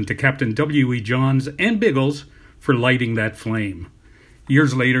Tales, and to Captain W.E. Johns and Biggles for lighting that flame.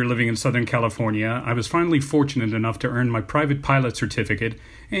 Years later, living in Southern California, I was finally fortunate enough to earn my private pilot certificate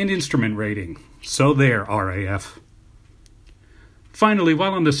and instrument rating. So there, RAF. Finally,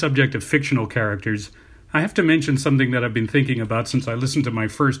 while on the subject of fictional characters, I have to mention something that I've been thinking about since I listened to my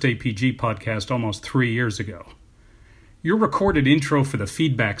first APG podcast almost 3 years ago. Your recorded intro for the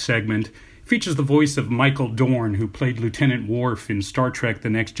feedback segment features the voice of Michael Dorn, who played Lieutenant Worf in Star Trek The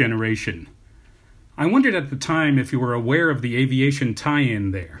Next Generation. I wondered at the time if you were aware of the aviation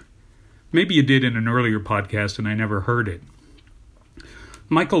tie-in there. Maybe you did in an earlier podcast and I never heard it.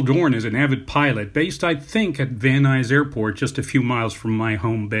 Michael Dorn is an avid pilot based, I think, at Van Nuys Airport, just a few miles from my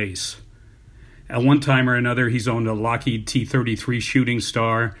home base. At one time or another, he's owned a Lockheed T-33 Shooting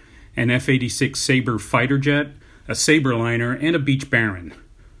Star, an F-86 Sabre fighter jet, a Sabreliner, and a Beech Baron.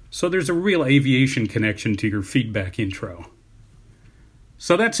 So there's a real aviation connection to your feedback intro.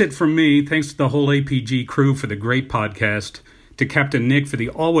 So that's it from me. Thanks to the whole APG crew for the great podcast, to Captain Nick for the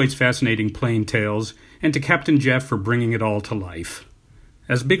always fascinating Plain Tales, and to Captain Jeff for bringing it all to life.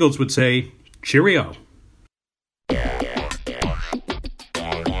 As Biggles would say, cheerio.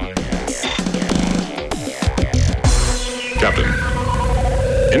 Captain,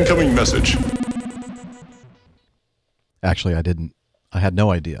 incoming message. Actually, I didn't. I had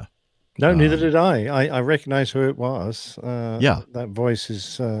no idea. No, neither did I. I recognize who it was. Yeah. That voice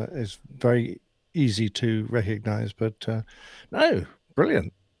is very easy to recognize, but no,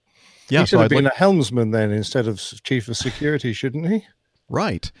 brilliant. Yeah, he should so have been a helmsman then instead of chief of security, shouldn't he?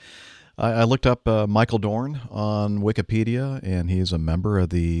 Right. I looked up Michael Dorn on Wikipedia, and he's a member of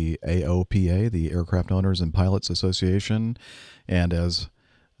the AOPA, the Aircraft Owners and Pilots Association. And as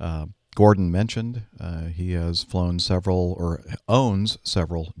Gordon mentioned, he has flown several, or owns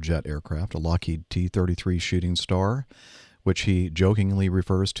several jet aircraft, a Lockheed T-33 Shooting Star, which he jokingly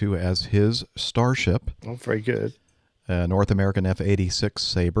refers to as his starship. Oh, very good. A North American F-86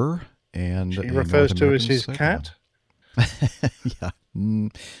 Sabre. And he refers to as his cat? Yeah,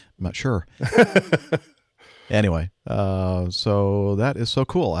 I'm not sure. Anyway, so that is so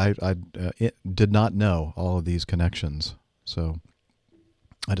cool. I did not know all of these connections, so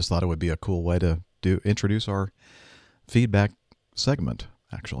I just thought it would be a cool way to introduce our feedback segment,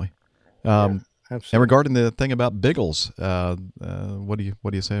 actually. And regarding the thing about Biggles, what do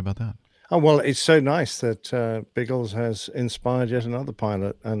you say about that? Oh, well, it's so nice that Biggles has inspired yet another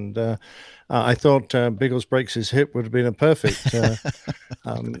pilot. And I thought Biggles Breaks His Hip would have been a perfect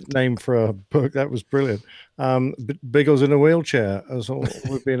name for a book. That was brilliant. Biggles in a Wheelchair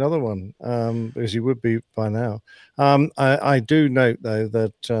would be another one, as he would be by now. I do note, though,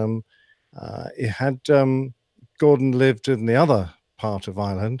 that had Gordon lived in the other part of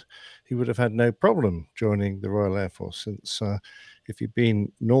Ireland, he would have had no problem joining the Royal Air Force, since if he'd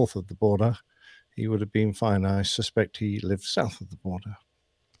been north of the border, he would have been fine. I suspect he lived south of the border.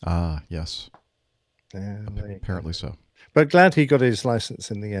 Ah, yes. Apparently so. But glad he got his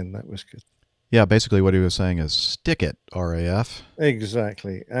license in the end. That was good. Yeah, basically what he was saying is, stick it, RAF.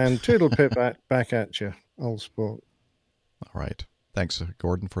 Exactly. And toodle pip back at you, old sport. All right. Thanks,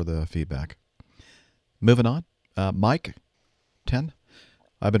 Gordon, for the feedback. Moving on. Mike, 10.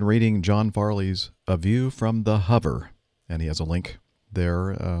 I've been reading John Farley's A View from the Hover, and he has a link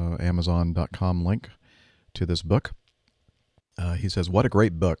there, Amazon.com link to this book. He says, what a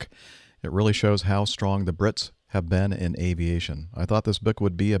great book. It really shows how strong the Brits have been in aviation. I thought this book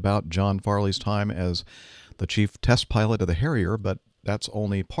would be about John Farley's time as the chief test pilot of the Harrier, but that's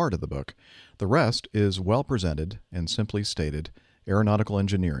only part of the book. The rest is well presented and simply stated aeronautical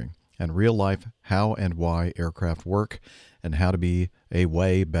engineering and real life how and why aircraft work and how to be a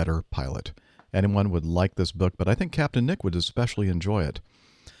way better pilot. Anyone would like this book, but I think Captain Nick would especially enjoy it.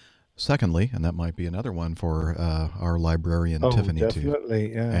 Secondly, and that might be another one for our librarian Tiffany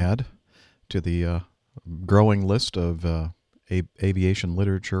to add to the growing list of aviation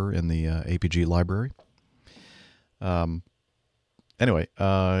literature in the APG library. Anyway,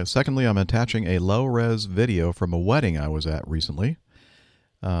 secondly, I'm attaching a low-res video from a wedding I was at recently.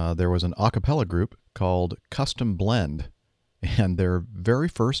 There was an a cappella group called Custom Blend, and their very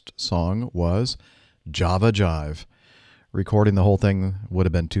first song was Java Jive. Recording the whole thing would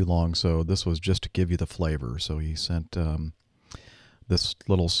have been too long, so this was just to give you the flavor. So he sent this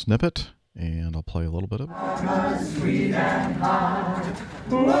little snippet, and I'll play a little bit of it. Sweet and hot.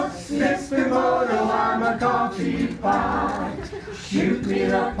 What's next, Komodo? I'm a coffee pot. Shoot me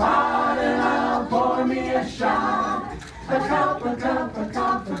the pot and I'll pour me a shot. A cup, a cup, a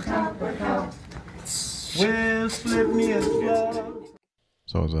cup, a cup, a cup. Well, split me a glove.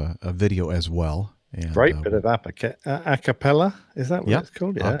 So it was a video as well. And, Great bit of a cappella. Is that what it's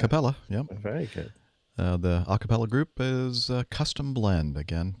called? A cappella. Yep. Very good. The a cappella group is Custom Blend.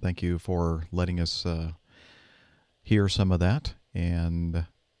 Again, thank you for letting us hear some of that. And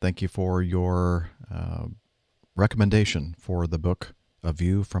thank you for your recommendation for the book A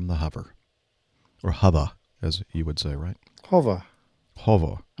View from the Hover. Or Hover, as you would say, right? Hover.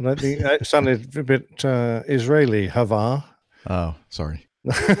 Hover. And I think it sounded a bit Israeli, Havar. Oh, sorry.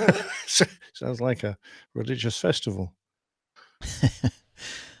 Sounds like a religious festival.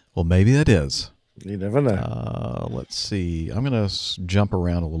 Well, maybe it is. You never know. Let's see. I'm going to jump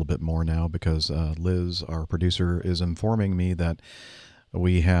around a little bit more now because Liz, our producer, is informing me that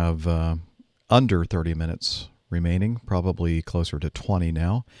we have under 30 minutes remaining, probably closer to 20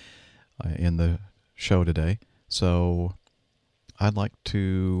 now in the show today. So I'd like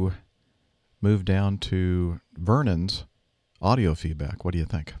to move down to Vernon's audio feedback. What do you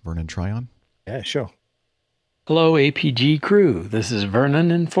think, Vernon Tryon? Yeah, sure. Hello, APG crew. This is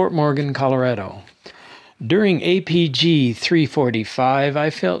Vernon in Fort Morgan, Colorado. During APG 345, I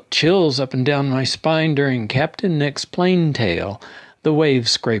felt chills up and down my spine during Captain Nick's plane tale, The Wave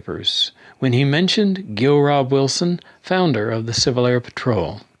Scrapers, when he mentioned Gil Rob Wilson, founder of the Civil Air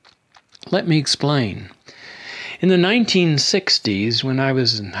Patrol. Let me explain. In the 1960s, when I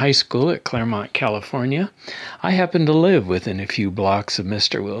was in high school at Claremont, California, I happened to live within a few blocks of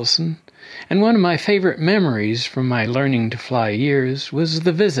Mr. Wilson, and one of my favorite memories from my learning to fly years was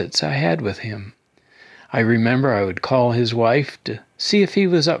the visits I had with him. I remember I would call his wife to see if he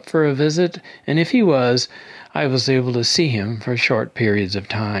was up for a visit, and if he was, I was able to see him for short periods of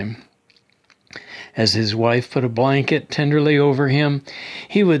time. As his wife put a blanket tenderly over him,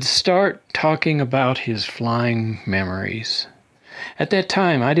 he would start talking about his flying memories. At that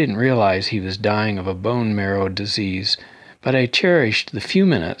time, I didn't realize he was dying of a bone marrow disease, but I cherished the few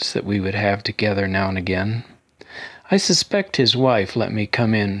minutes that we would have together now and again. I suspect his wife let me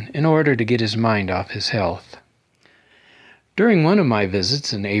come in order to get his mind off his health. During one of my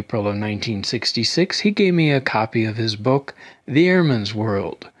visits in April of 1966, he gave me a copy of his book, The Airman's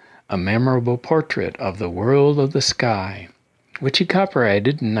World, a memorable portrait of the world of the sky, which he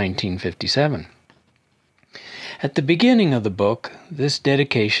copyrighted in 1957. At the beginning of the book, this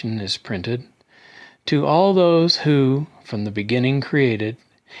dedication is printed, "To all those who, from the beginning created,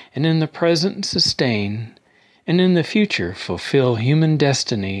 and in the present sustain, and in the future fulfill human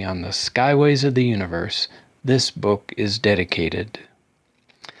destiny on the skyways of the universe, this book is dedicated."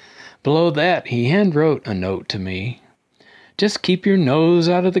 Below that, he handwrote a note to me. "Just keep your nose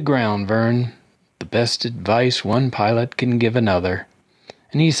out of the ground, Vern. The best advice one pilot can give another."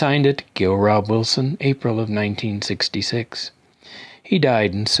 And he signed it Gil Rob Wilson, April of 1966. He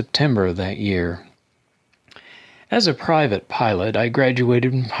died in September of that year. As a private pilot, I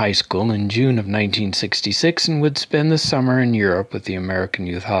graduated from high school in June of 1966 and would spend the summer in Europe with the American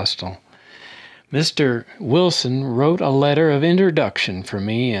Youth Hostel. Mr. Wilson wrote a letter of introduction for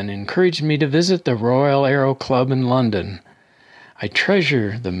me and encouraged me to visit the Royal Aero Club in London. I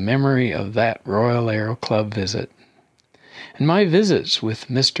treasure the memory of that Royal Aero Club visit. And my visits with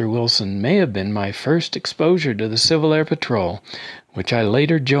Mr. Wilson may have been my first exposure to the Civil Air Patrol, which I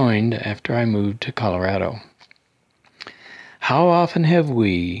later joined after I moved to Colorado. How often have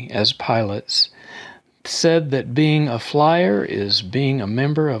we, as pilots, said that being a flyer is being a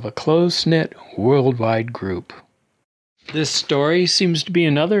member of a close-knit worldwide group? This story seems to be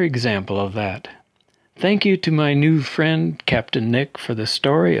another example of that. Thank you to my new friend, Captain Nick, for the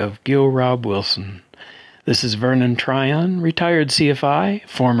story of Gil Rob Wilson. This is Vernon Tryon, retired CFI,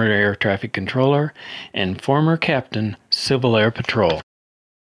 former air traffic controller, and former captain, Civil Air Patrol.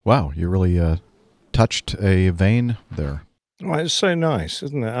 Wow, you really touched a vein there. Well, it's so nice,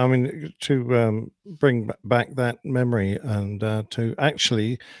 isn't it? I mean, to bring back that memory and to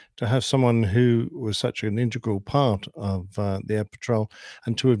actually to have someone who was such an integral part of the Air Patrol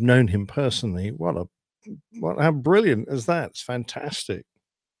and to have known him personally. How brilliant is that? It's fantastic.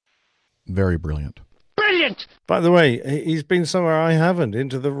 Very brilliant. Brilliant! By the way, he's been somewhere I haven't,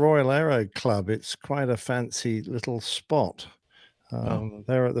 into the Royal Aero Club. It's quite a fancy little spot.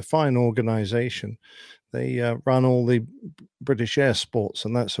 They're at the fine organisation. They run all the British air sports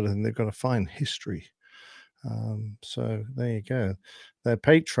and that sort of thing. They've got a fine history. So there you go. Their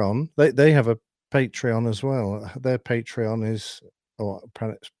Patreon, they have a Patreon as well. Their Patreon is or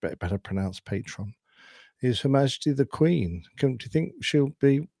better pronounced patron, is Her Majesty the Queen. Do you think she'll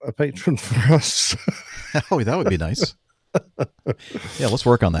be a patron for us? Oh, that would be nice. Yeah, let's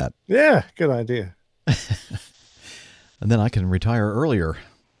work on that. Yeah, good idea. And then I can retire earlier.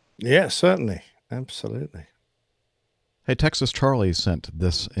 Yeah, certainly. Absolutely. Hey, Texas Charlie sent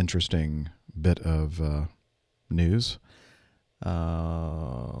this interesting bit of news.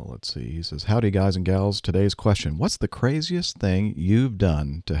 Let's see. He says, "Howdy, guys and gals. Today's question: what's the craziest thing you've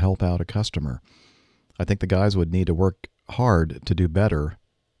done to help out a customer? I think the guys would need to work hard to do better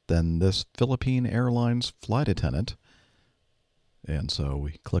than this Philippine Airlines flight attendant." And so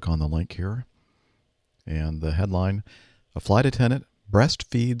we click on the link here. And the headline: a flight attendant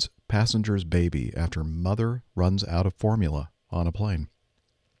breastfeeds passenger's baby after mother runs out of formula on a plane.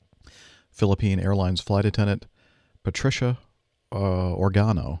 Philippine Airlines flight attendant Patricia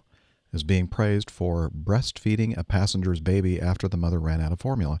Organo is being praised for breastfeeding a passenger's baby after the mother ran out of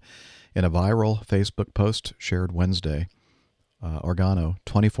formula. In a viral Facebook post shared Wednesday, Organo,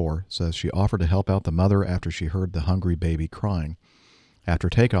 24, says she offered to help out the mother after she heard the hungry baby crying. "After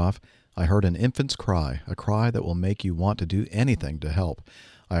takeoff, I heard an infant's cry, a cry that will make you want to do anything to help.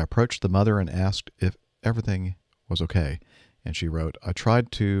 I approached the mother and asked if everything was okay, and she wrote, I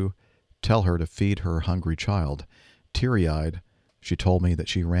tried to tell her to feed her hungry child. Teary-eyed, she told me that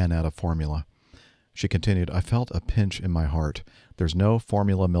she ran out of formula. She continued, I felt a pinch in my heart. There's no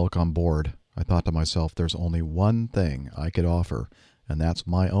formula milk on board. I thought to myself, there's only one thing I could offer, and that's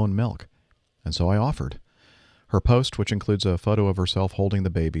my own milk. And so I offered." Her post, which includes a photo of herself holding the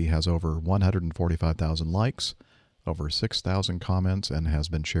baby, has over 145,000 likes, over 6,000 comments, and has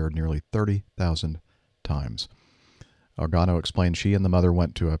been shared nearly 30,000 times. Organo explained she and the mother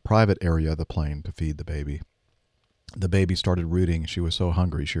went to a private area of the plane to feed the baby. The baby started rooting. She was so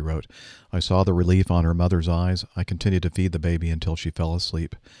hungry, she wrote. I saw the relief on her mother's eyes. I continued to feed the baby until she fell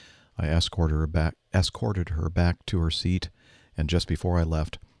asleep. I escorted her back to her seat, and just before I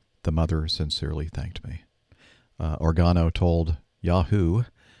left, the mother sincerely thanked me. Organo told Yahoo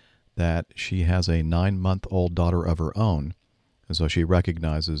that she has a 9-month-old daughter of her own, and so she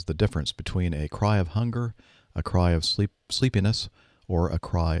recognizes the difference between a cry of hunger, a cry of sleepiness, or a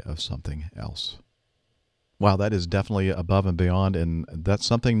cry of something else. Wow, that is definitely above and beyond, and that's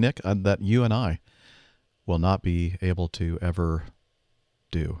something, Nick, that you and I will not be able to ever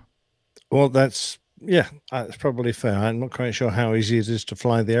do. Well, that's probably fair. I'm not quite sure how easy it is to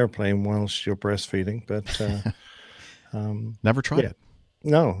fly the airplane whilst you're breastfeeding, but never tried it.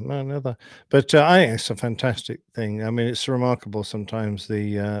 No, never. But I think it's a fantastic thing. I mean, it's remarkable sometimes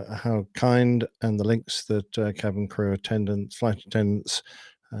how kind and the lengths that cabin crew attendants, flight attendants,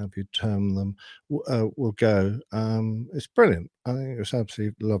 if you term them, will go. It's brilliant. I think it's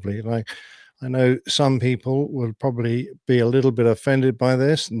absolutely lovely. Like, I know some people will probably be a little bit offended by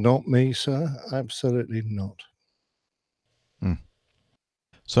this. Not me, sir. Absolutely not.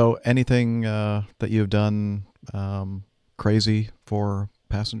 So anything that you've done crazy for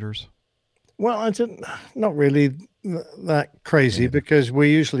passengers? Well, not really that crazy because we're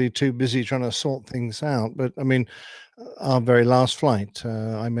usually too busy trying to sort things out. But I mean, our very last flight,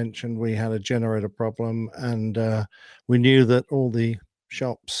 I mentioned we had a generator problem, and we knew that all the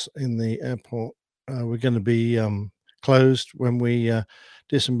shops in the airport were going to be closed when we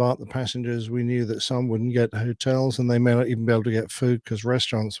disembarked the passengers. We knew that some wouldn't get hotels, and they may not even be able to get food because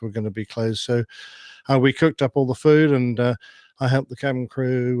restaurants were going to be closed. So we cooked up all the food, and I helped the cabin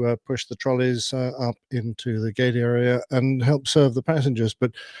crew push the trolleys up into the gate area and help serve the passengers.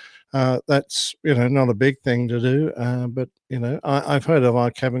 But that's, not a big thing to do. But, I've heard of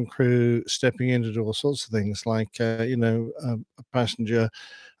our cabin crew stepping in to do all sorts of things, like, a passenger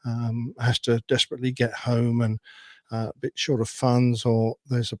has to desperately get home and a bit short of funds, or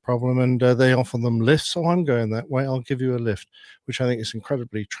there's a problem, and they offer them lifts. So I'm going that way. I'll give you a lift, which I think is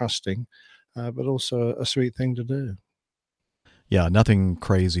incredibly trusting, but also a sweet thing to do. Yeah, nothing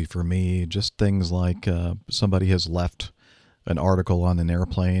crazy for me. Just things like somebody has left an article on an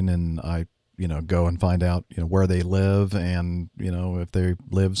airplane, and I, go and find out, where they live, and, if they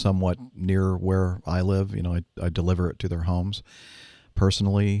live somewhat near where I live, I deliver it to their homes.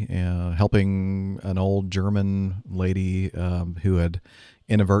 Personally, helping an old German lady who had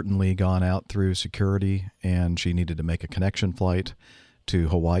inadvertently gone out through security, and she needed to make a connection flight to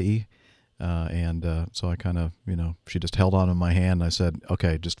Hawaii. So I kind of, she just held on to my hand. And I said,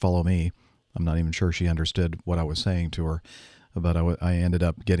 okay, just follow me. I'm not even sure she understood what I was saying to her, but I ended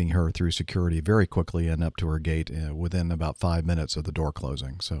up getting her through security very quickly and up to her gate within about 5 minutes of the door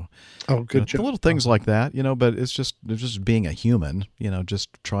closing. So, good job. Little things like that, but it's just being a human, just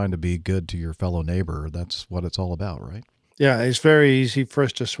trying to be good to your fellow neighbor. That's what it's all about, right? Yeah, it's very easy for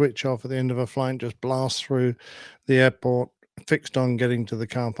us to switch off at the end of a flight, just blast through the airport, fixed on getting to the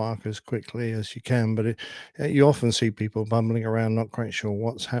car park as quickly as you can. But you often see people bumbling around, not quite sure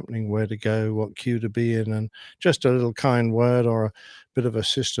what's happening, where to go, what queue to be in, and just a little kind word or a bit of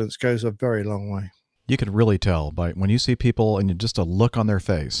assistance goes a very long way. You could really tell by when you see people and just a look on their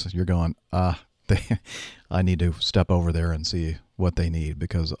face, you're going, I need to step over there and see what they need,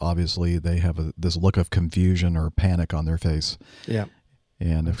 because obviously they have this look of confusion or panic on their face. Yeah.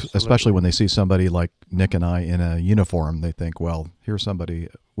 And especially when they see somebody like Nick and I in a uniform, they think, well, here's somebody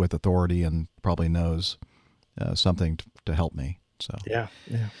with authority and probably knows something to help me. So yeah.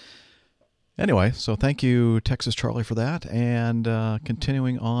 Anyway, so thank you, Texas Charlie, for that. And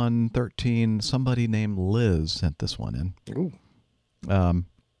continuing on 13, somebody named Liz sent this one in. Ooh.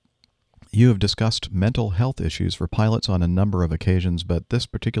 You have discussed mental health issues for pilots on a number of occasions, but this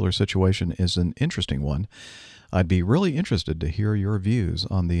particular situation is an interesting one. I'd be really interested to hear your views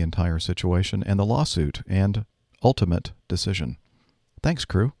on the entire situation and the lawsuit and ultimate decision. Thanks,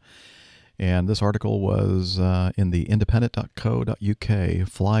 crew. And this article was in the independent.co.uk.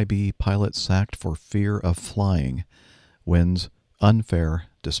 Flybe pilot sacked for fear of flying wins unfair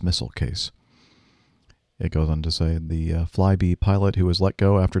dismissal case. It goes on to say the Flybe pilot who was let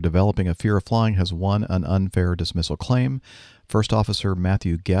go after developing a fear of flying has won an unfair dismissal claim. First Officer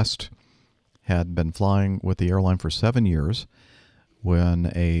Matthew Guest had been flying with the airline for 7 years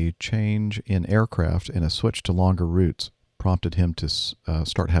when a change in aircraft and a switch to longer routes prompted him to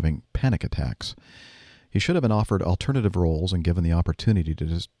start having panic attacks. He should have been offered alternative roles and given the opportunity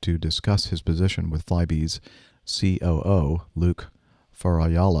to discuss his position with Flybe's COO, Luke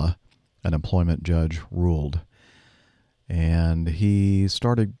Farayala, an employment judge ruled. And he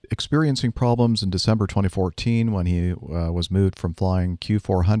started experiencing problems in December 2014 when he was moved from flying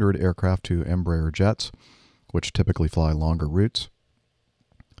Q400 aircraft to Embraer jets, which typically fly longer routes.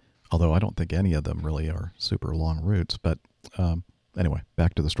 Although I don't think any of them really are super long routes. But anyway,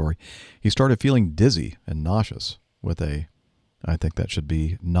 back to the story. He started feeling dizzy and nauseous with I think that should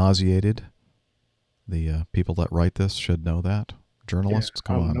be nauseated. The people that write this should know that. Journalists,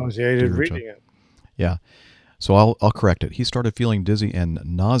 come on. Nauseated reading it. Yeah. So I'll correct it. He started feeling dizzy and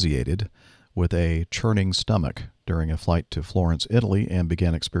nauseated with a churning stomach during a flight to Florence, Italy, and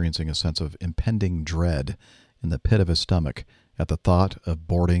began experiencing a sense of impending dread in the pit of his stomach at the thought of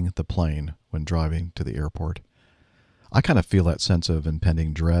boarding the plane when driving to the airport. I kind of feel that sense of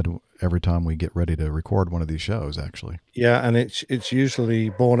impending dread every time we get ready to record one of these shows, actually. Yeah, and it's usually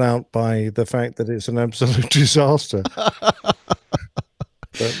borne out by the fact that it's an absolute disaster.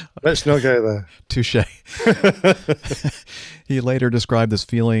 But let's not go there. Touche. He later described this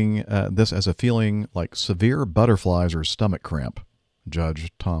as a feeling like severe butterflies or stomach cramp,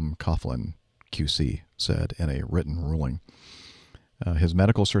 Judge Tom Coughlin, QC, said in a written ruling. His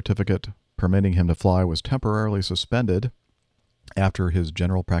medical certificate permitting him to fly was temporarily suspended after his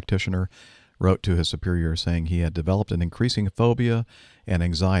general practitioner wrote to his superior saying he had developed an increasing phobia and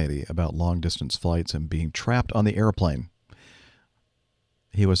anxiety about long-distance flights and being trapped on the airplane.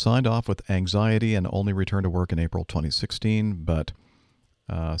 He was signed off with anxiety and only returned to work in April 2016, but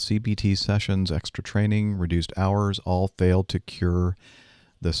CBT sessions, extra training, reduced hours all failed to cure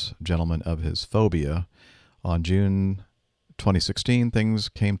this gentleman of his phobia. On June 2016, things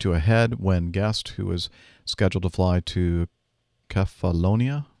came to a head when Guest, who was scheduled to fly to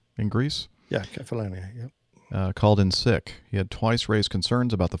Kefalonia in Greece, Kefalonia, yep, called in sick. He had twice raised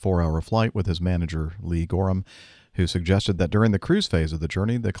concerns about the 4-hour flight with his manager, Lee Gorham, who suggested that during the cruise phase of the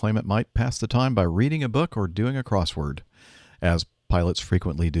journey, the claimant might pass the time by reading a book or doing a crossword, as pilots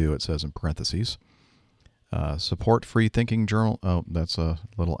frequently do, it says in parentheses. Support Free Thinking Journal. Oh, that's a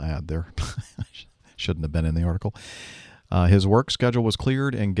little ad there. Shouldn't have been in the article. His work schedule was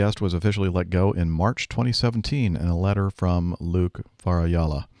cleared and Guest was officially let go in March 2017 in a letter from Luke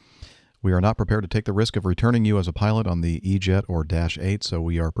Farayala. We are not prepared to take the risk of returning you as a pilot on the E-Jet or Dash 8, so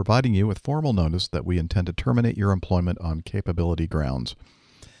we are providing you with formal notice that we intend to terminate your employment on capability grounds.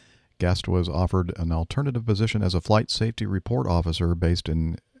 Guest was offered an alternative position as a flight safety report officer based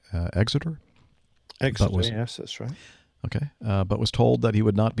in Exeter. Yes, that's right. Okay, but was told that he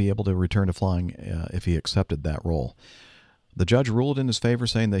would not be able to return to flying if he accepted that role. The judge ruled in his favor,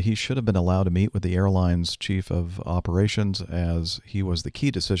 saying that he should have been allowed to meet with the airline's chief of operations as he was the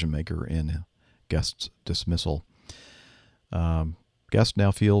key decision-maker in Guest's dismissal. Guest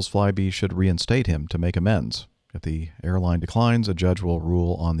now feels Flybe should reinstate him to make amends. If the airline declines, a judge will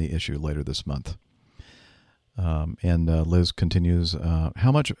rule on the issue later this month. And Liz continues,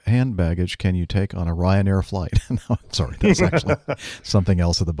 how much hand baggage can you take on a Ryanair flight? No, sorry, that's actually something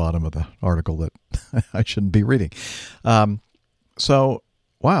else at the bottom of the article that I shouldn't be reading. So,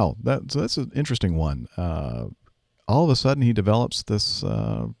 wow, that's an interesting one. All of a sudden, he develops this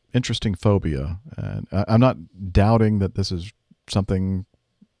interesting phobia. And I'm not doubting that this is something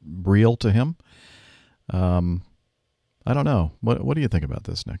real to him. I don't know. What do you think about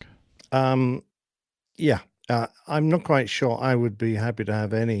this, Nick? Yeah. I'm not quite sure I would be happy to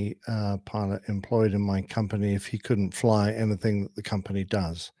have any pilot employed in my company if he couldn't fly anything that the company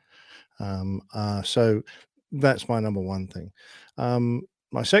does. So that's my number one thing.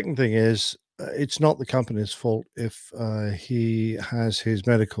 My second thing is it's not the company's fault if he has his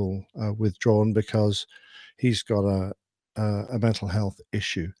medical withdrawn because he's got a mental health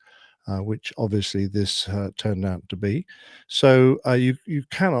issue. Which obviously this turned out to be. So you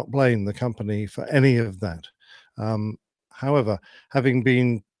cannot blame the company for any of that. However, having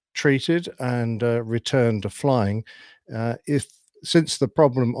been treated and returned to flying, since the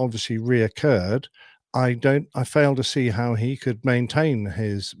problem obviously reoccurred, I fail to see how he could maintain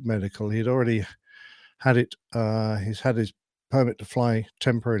his medical. He'd already had it. He's had his permit to fly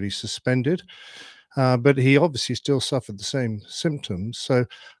temporarily suspended, but he obviously still suffered the same symptoms. So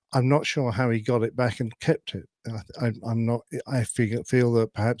I'm not sure how he got it back and kept it. I'm not. I feel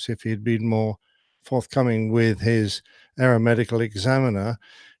that perhaps if he had been more forthcoming with his aeromedical examiner,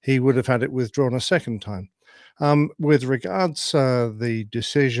 he would have had it withdrawn a second time. With regards the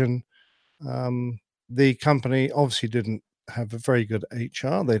decision, the company obviously didn't have a very good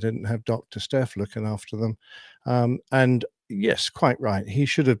HR. They didn't have Dr. Steph looking after them, and yes, quite right. He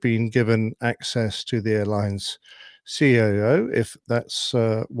should have been given access to the airline's COO if that's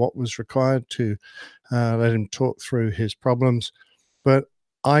what was required to let him talk through his problems. But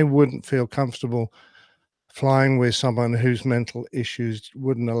I wouldn't feel comfortable flying with someone whose mental issues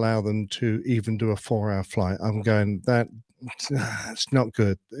wouldn't allow them to even do a 4-hour flight. I'm going, that's not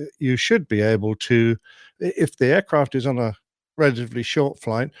good. You should be able to, if the aircraft is on a relatively short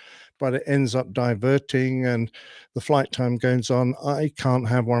flight, but it ends up diverting and the flight time goes on, I can't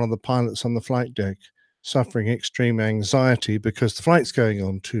have one of the pilots on the flight deck suffering extreme anxiety because the flight's going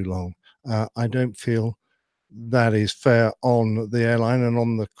on too long. I don't feel that is fair on the airline and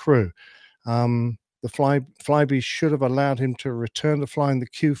on the crew. The Flybe should have allowed him to return to flying the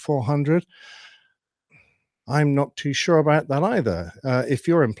Q400. I'm not too sure about that either. If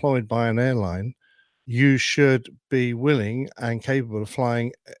you're employed by an airline, you should be willing and capable of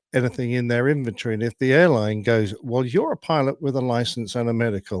flying anything in their inventory. And if the airline goes, well, you're a pilot with a license and a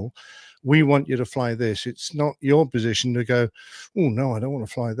medical, we want you to fly this. It's not your position to go, oh, no, I don't want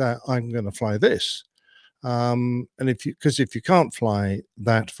to fly that. I'm going to fly this. And if you can't fly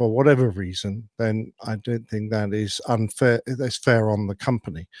that for whatever reason, then I don't think that is unfair. That's fair on the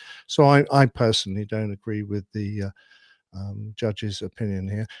company. So I personally don't agree with the judge's opinion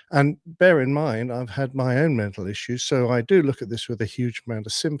here. And bear in mind, I've had my own mental issues, so I do look at this with a huge amount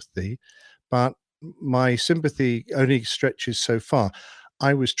of sympathy, but my sympathy only stretches so far.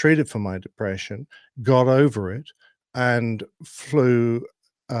 I was treated for my depression, got over it, and flew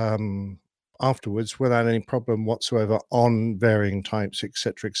afterwards without any problem whatsoever on varying types,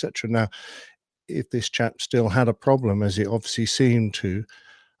 etc., etc. Now, if this chap still had a problem, as it obviously seemed to,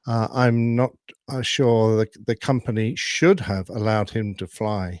 I'm not sure the company should have allowed him to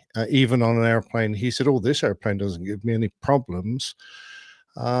fly, even on an airplane. He said, oh, this airplane doesn't give me any problems.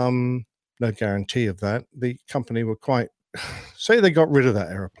 No guarantee of that. The company were quite... Say they got rid of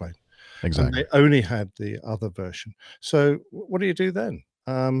that airplane. Exactly. And they only had the other version. So what do you do then?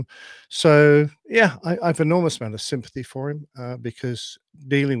 So yeah, I have enormous amount of sympathy for him because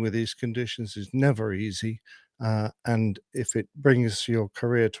dealing with these conditions is never easy. And if it brings your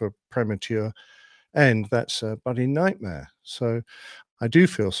career to a premature end, that's a bloody nightmare. So I do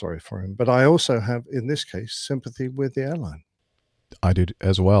feel sorry for him, but I also have, in this case, sympathy with the airline. I do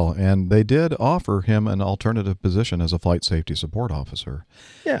as well. And they did offer him an alternative position as a flight safety support officer.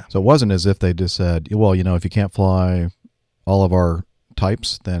 Yeah. So it wasn't as if they just said, well, if you can't fly all of our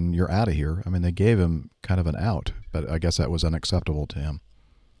types, then you're out of here. I mean, they gave him kind of an out, but I guess that was unacceptable to him.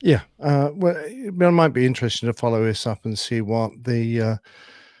 Yeah. Well, it might be interesting to follow this up and see what the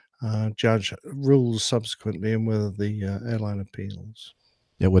judge rules subsequently and whether the airline appeals.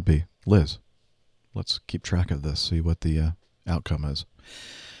 It would be. Liz, let's keep track of this, see what the outcome is.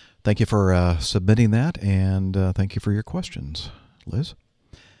 Thank you for submitting that, and thank you for your questions, Liz.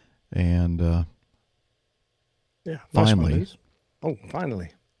 And yeah, finally,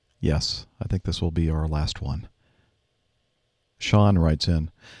 finally, yes, I think this will be our last one. Sean writes in,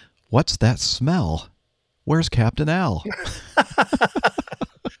 "What's that smell? Where's Captain Al?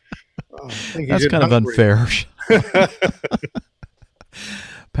 That's getting kind of hungry. unfair.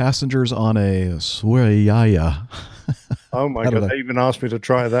 Passengers on a Sriaya. Oh my How did God! I- They even asked me to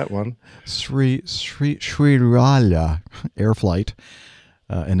try that one. Sriaya air flight,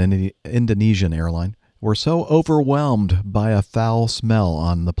 an Indonesian airline, were so overwhelmed by a foul smell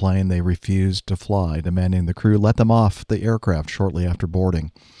on the plane they refused to fly, demanding the crew let them off the aircraft shortly after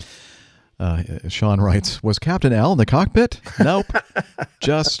boarding. Sean writes, was Captain Al in the cockpit? Nope.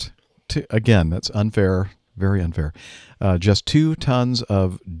 Again, that's unfair, very unfair. Just 2 tons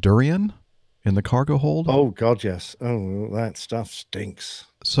of durian in the cargo hold. Oh God, yes. Oh, that stuff stinks.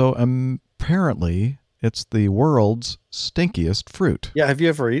 So apparently it's the world's stinkiest fruit. Yeah, have you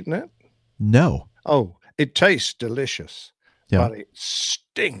ever eaten it? No. Oh, it tastes delicious, Yeah. but it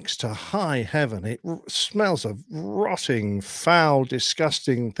stinks to high heaven. It smells of rotting, foul,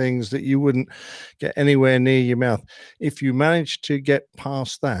 disgusting things that you wouldn't get anywhere near your mouth. If you manage to get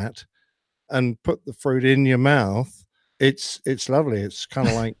past that and put the fruit in your mouth, it's lovely. It's kind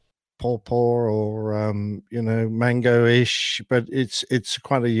of like pawpaw or mango-ish, but it's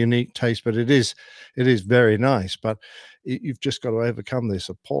quite a unique taste. But it is very nice. But you've just got to overcome this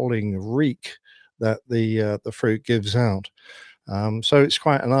appalling reek that the fruit gives out. So it's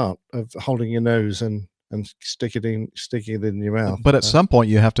quite an art of holding your nose and sticking it in your mouth. But at some point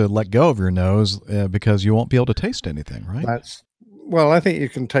you have to let go of your nose because you won't be able to taste anything, right? Well, I think you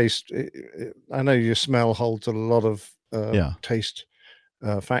can taste. I know your smell holds a lot of taste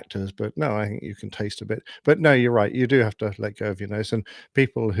factors, but no, I think you can taste a bit. But no, you're right. You do have to let go of your nose. And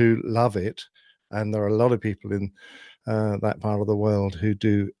people who love it, and there are a lot of people in that part of the world who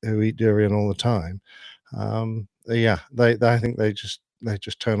eat durian all the time. I think they just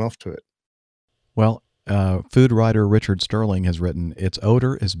turn off to it. Well, food writer Richard Sterling has written, its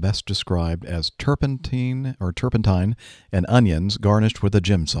odor is best described as turpentine and onions garnished with a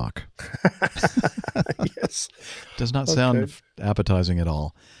gym sock. Yes. Does not sound appetizing at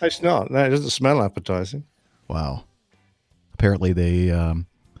all. It's not. No, it doesn't smell appetizing. Wow. Apparently the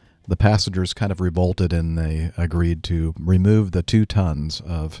passengers kind of revolted and they agreed to remove the 2 tons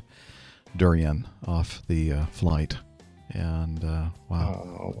of durian off the flight. And wow.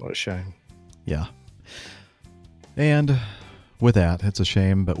 Oh, what a shame. Yeah. And with that, it's a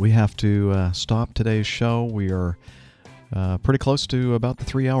shame, but we have to stop today's show. We are pretty close to about the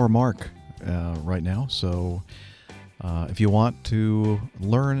 3-hour mark right now. So if you want to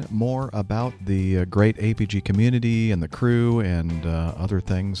learn more about the great APG community and the crew and other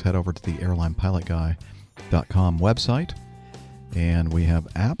things, head over to the airlinepilotguy.com website. And we have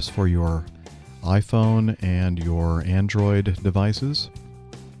apps for your iPhone and your Android devices.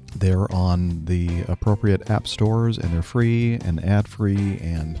 They're on the appropriate app stores, and they're free and ad-free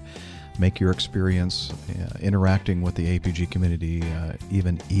and make your experience interacting with the APG community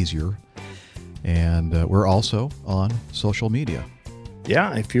even easier. And we're also on social media.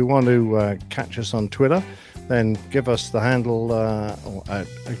 Yeah, if you want to catch us on Twitter, then give us the handle or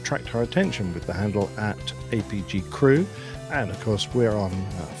attract our attention with the handle at APG Crew. And of course, we're on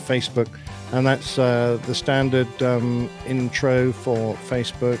Facebook. And that's the standard intro for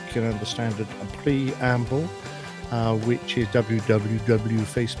Facebook, the standard preamble, which is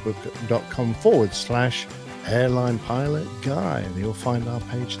www.facebook.com/Airline Pilot Guy. And you'll find our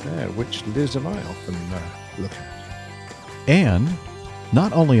page there, which Liz and I often look at. And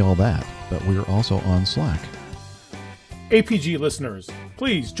not only all that, but we're also on Slack. APG listeners,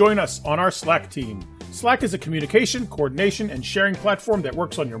 please join us on our Slack team. Slack is a communication, coordination, and sharing platform that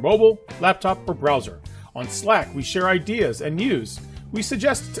works on your mobile, laptop, or browser. On Slack, we share ideas and news. We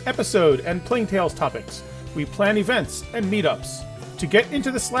suggest episode and Plain Tales topics. We plan events and meetups. To get into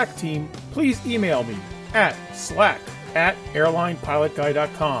the Slack team, please email me at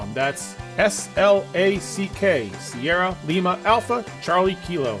slack@airlinepilotguy.com. That's SLACK, Sierra Lima Alpha Charlie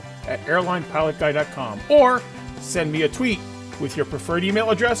Kilo @airlinepilotguy.com. Or send me a tweet with your preferred email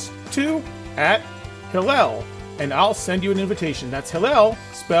address to @Hillel, and I'll send you an invitation. That's Hillel,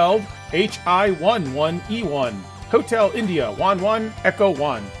 spelled HI11E1, Hotel India 11 Echo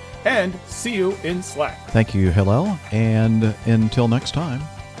 1. And see you in Slack. Thank you, Hillel. And until next time,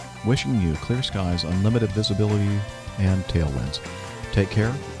 wishing you clear skies, unlimited visibility, and tailwinds. Take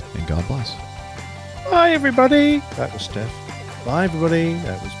care, and God bless. Bye, everybody. That was Steph. Bye, everybody.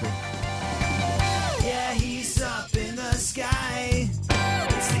 That was me. Yeah, he's up in the sky. It's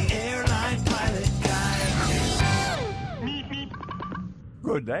the airline pilot guy.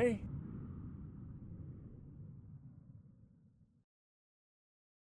 Good day.